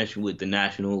feeling I mentioned with the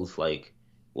Nationals. Like,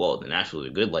 well, the Nationals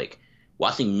are good. Like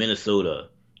watching Minnesota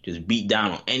just beat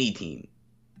down on any team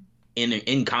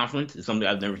in conference is something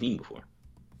I've never seen before.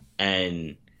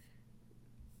 And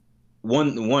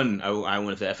one I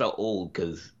want to say I felt old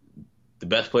because the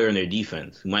best player in their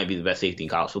defense, who might be the best safety in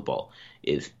college football,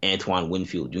 is Antoine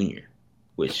Winfield Jr.,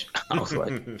 which I was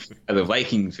like, as a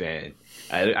Vikings fan,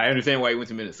 I understand why he went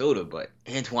to Minnesota, but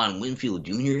Antoine Winfield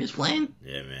Jr. is playing?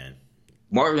 Yeah, man.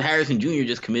 Marvin Harrison Jr.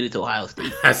 just committed to Ohio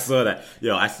State. I saw that.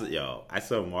 I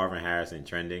saw Marvin Harrison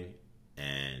trending,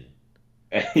 and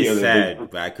it's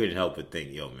sad, but I couldn't help but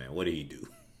think, yo, man, what did he do?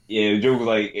 Yeah, the joke was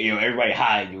like, everybody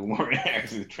hide, Marvin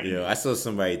Harrison trending. I saw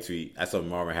somebody tweet, I saw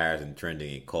Marvin Harrison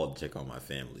trending and called to check on my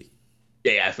family.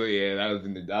 Yeah, that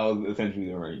was essentially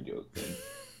the running joke.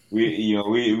 We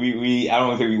I don't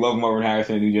want to say we love Marvin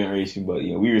Harrison, New Generation, but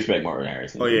we respect Marvin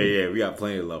Harrison. Oh yeah, we got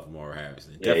plenty of love for Marvin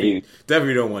Harrison.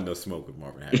 Definitely don't want no smoke with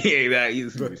Marvin Harrison. Yeah, exactly.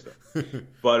 He's a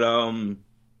superstar.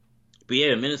 But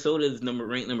yeah, Minnesota is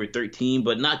ranked number 13,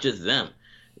 but not just them.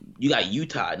 You got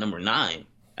Utah at number 9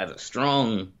 as a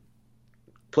strong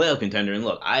playoff contender. And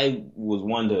look, I was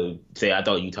one to say I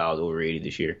thought Utah was overrated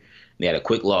this year. They had a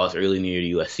quick loss early in the year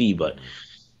to USC, but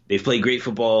they've played great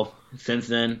football since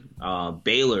then.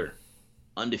 Baylor,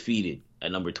 undefeated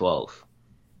at number 12.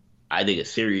 I think a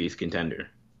serious contender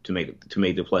to make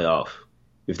the playoff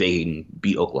if they can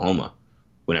beat Oklahoma,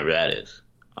 whenever that is.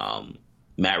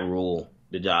 Matt Rule,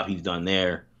 the job he's done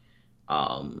there.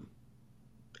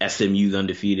 SMU's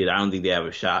undefeated. I don't think they have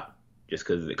a shot just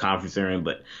because of the conference they're in,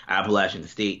 but Appalachian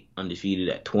State undefeated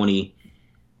at 20.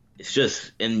 It's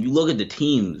just, and you look at the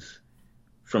teams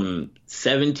from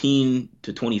 17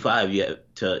 to 25, you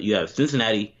have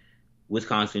Cincinnati,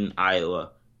 Wisconsin,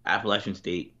 Iowa, Appalachian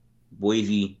State,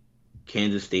 Boise,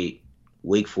 Kansas State,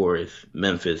 Wake Forest,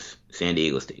 Memphis, San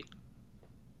Diego State.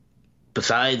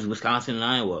 Besides Wisconsin and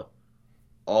Iowa,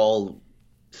 all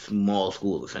small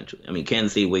schools essentially. I mean,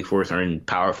 Kansas State, Wake Forest are in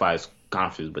Power 5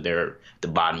 conferences, but they're at the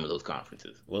bottom of those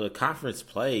conferences. Well, the conference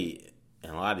play in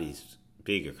a lot of these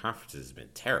bigger conferences has been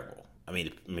terrible. I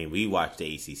mean, we watch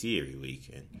the ACC every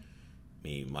week,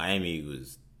 and Miami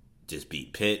was just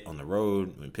beat Pitt on the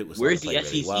road. I mean, Pitt was Where's the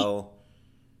SEC? Really well.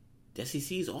 The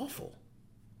SEC is awful.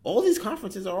 All these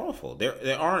conferences are awful.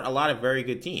 There aren't a lot of very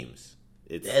good teams.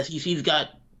 The SEC's got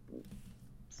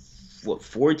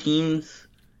 4 teams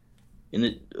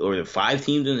or 5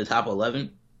 teams in the top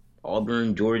 11.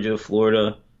 Auburn, Georgia,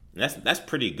 Florida. That's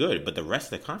pretty good, but the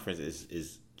rest of the conference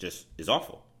is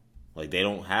awful. Like they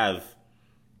don't have.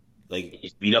 Like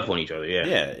just beat up on each other, yeah.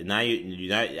 Yeah. Now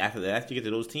after you get to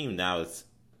those teams, now it's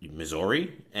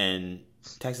Missouri and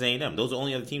Texas A&M. Those are the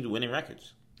only other teams with winning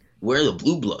records. Where are the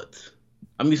blue bloods?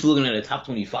 I'm used to looking at the top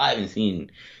 25 and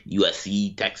seeing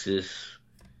USC, Texas,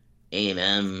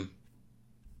 A&M,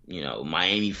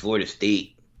 Miami, Florida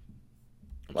State.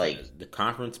 Like the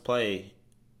conference play,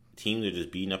 teams are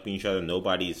just beating up each other.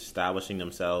 Nobody's establishing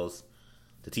themselves.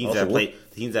 The teams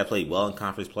that played well in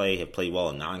conference play haven't played well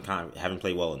in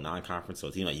non-conference. So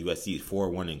a team like USC is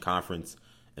 4-1 in conference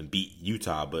and beat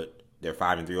Utah, but they're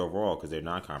 5-3 overall because their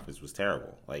non-conference was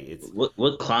terrible. Like it's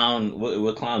what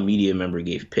clown media member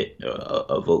gave Pitt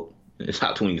a vote in the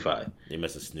top 25? They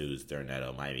must have snoozed during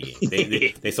that Miami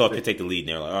game. They saw Pitt take the lead and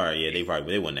they're like, all right, yeah, they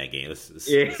won that game. Let's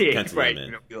pencil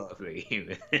them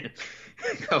in.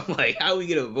 I'm like, how we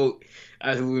get a vote?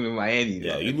 I was losing Miami.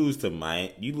 Yeah, you losing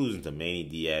to Manny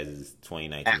Diaz's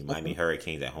 2019 Miami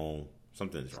Hurricanes at home.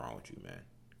 Something's wrong with you, man.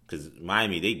 Because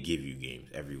Miami, they give you games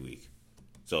every week.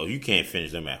 So if you can't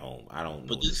finish them at home, I don't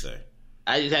know what to say.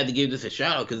 I just had to give this a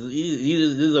shout out because this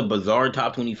is a bizarre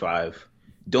top 25.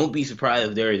 Don't be surprised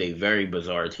if there is a very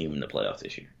bizarre team in the playoffs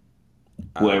this year.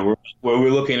 Where we're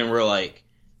looking and we're like,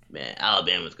 man,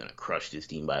 Alabama's going to crush this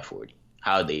team by 40.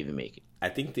 How did they even make it? I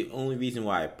think the only reason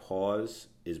why I pause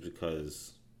is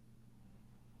because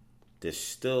there's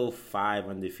still 5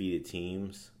 undefeated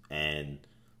teams, and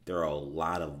there are a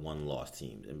lot of one-loss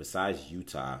teams. And besides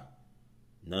Utah,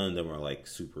 none of them are like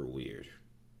super weird.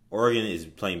 Oregon is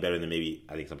playing better than maybe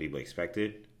I think some people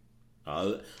expected. I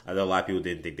know a lot of people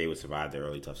didn't think they would survive their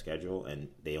early tough schedule, and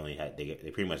they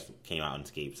pretty much came out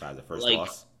unscathed besides the first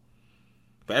loss.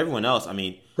 But everyone else, I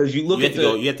mean, because you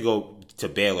have to go to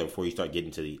Baylor before you start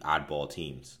getting to the oddball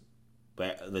teams.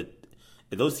 But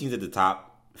if those teams at the top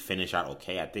finish out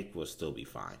okay, I think we'll still be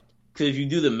fine. Because if you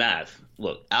do the math,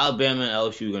 look, Alabama and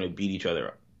LSU are going to beat each other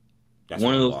up. That's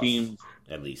one of those teams,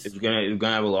 at least, is going to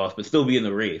have a loss, but still be in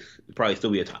the race. It'll probably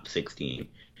still be a top 6 team.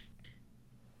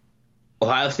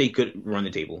 Ohio State could run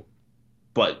the table,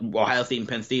 but Ohio State and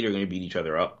Penn State are going to beat each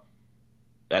other up.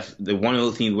 That's the one of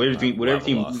those teams. Whatever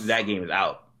team loses that game is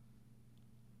out.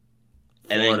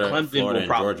 And then Clemson Florida and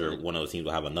Georgia, one of those teams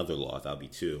will have another loss. That'll be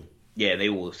 2. Yeah, they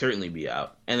will certainly be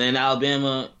out. And then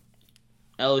Alabama,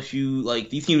 LSU, like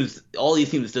these teams, all these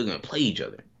teams are still going to play each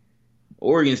other.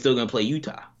 Oregon's still going to play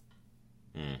Utah.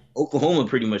 Oklahoma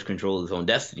pretty much controls its own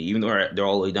destiny, even though they're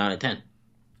all the way down at 10.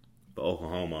 But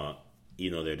Oklahoma,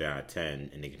 even though they're down at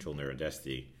 10 and they control their own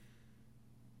destiny,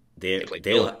 they have to play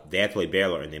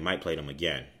Baylor, and they might play them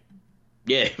again.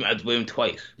 Yeah, they might have to play them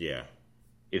twice. Yeah.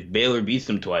 If Baylor beats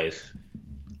them twice,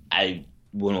 I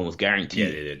would almost guarantee.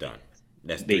 Yeah, they're done.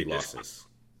 That's 3 losses.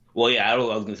 Well, yeah, I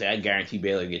was going to say I guarantee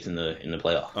Baylor gets in the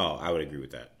playoff. Oh, I would agree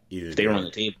with that. If they're on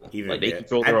the table. They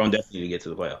control their own destiny to get to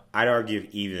the playoff. I'd argue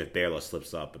even if Baylor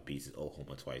slips up and beats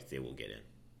Oklahoma twice, they will get in.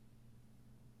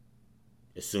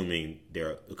 Assuming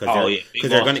they're going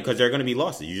to be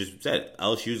losses. You just said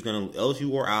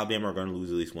LSU or Alabama are going to lose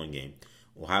at least one game.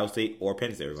 Ohio State or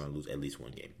Penn State are going to lose at least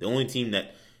one game. The only team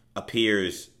that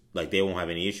appears like they won't have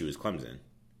any issue is Clemson.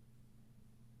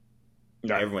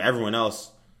 Right. Everyone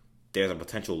else, there's a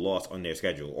potential loss on their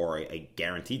schedule or a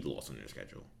guaranteed loss on their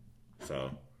schedule.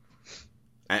 So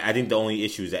I think the only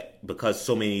issue is that because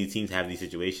so many teams have these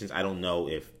situations, I don't know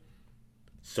if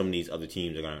some of these other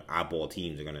teams are going to, oddball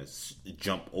teams are going to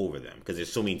jump over them because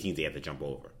there's so many teams they have to jump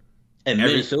over. And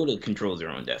Minnesota controls their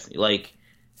own destiny. Like,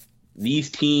 these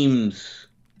teams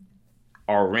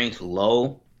are ranked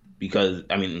low because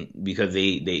we have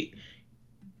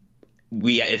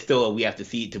to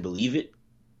see it to believe it.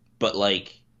 But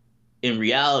like in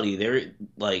reality,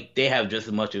 they have just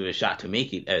as much of a shot to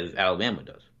make it as Alabama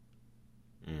does.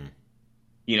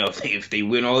 You know, if they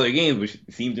win all their games, which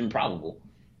seems improbable.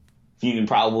 Seems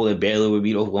improbable that Baylor would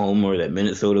beat Oklahoma or that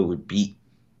Minnesota would beat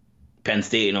Penn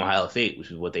State and Ohio State, which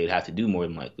is what they'd have to do more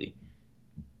than likely.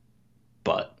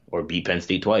 Or beat Penn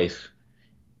State twice.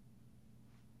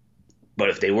 But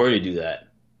if they were to do that,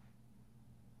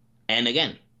 and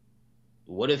again,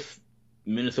 what if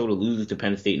Minnesota loses to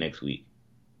Penn State next week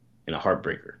in a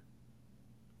heartbreaker,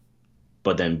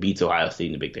 but then beats Ohio State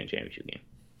in the Big Ten championship game?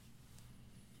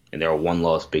 And they're a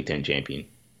one-loss Big Ten champion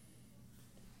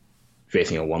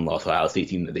facing a one-loss Ohio State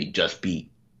team that they just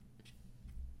beat.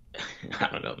 I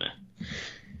don't know, man.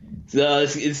 So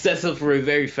it sets up for a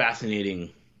very fascinating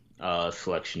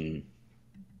selection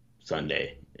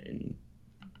Sunday in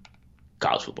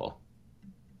college football,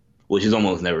 which is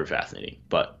almost never fascinating,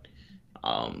 but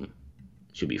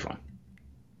should be fun.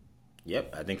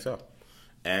 Yep, I think so.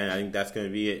 And I think that's going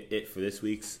to be it for this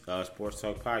week's Sports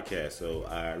Talk podcast. So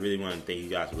I really want to thank you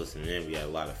guys for listening in. We had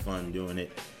a lot of fun doing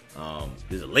it.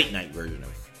 This is a late night version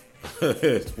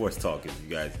of Sports Talk. If you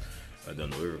guys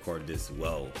don't know, we recorded this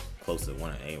close to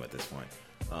 1 a.m. at this point.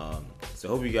 So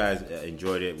hope you guys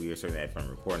enjoyed it. We certainly had fun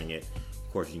recording it.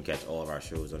 Of course, you can catch all of our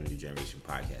shows on the New Generation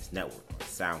Podcast Network on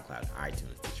SoundCloud,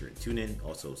 iTunes, Stitcher, and TuneIn.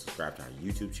 Also, subscribe to our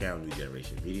YouTube channel, New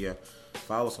Generation Media.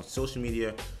 Follow us on social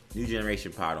media, New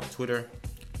Generation Pod on Twitter,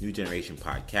 New Generation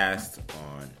Podcast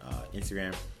on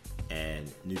Instagram, and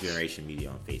New Generation Media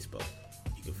on Facebook.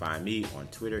 You can find me on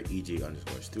Twitter,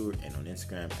 EJ_Stewart, and on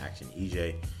Instagram,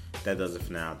 ActionEJ. That does it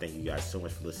for now. Thank you guys so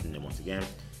much for listening. And once again,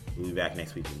 we'll be back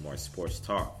next week with more sports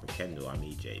talk. For Kendall, I'm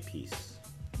EJ. Peace.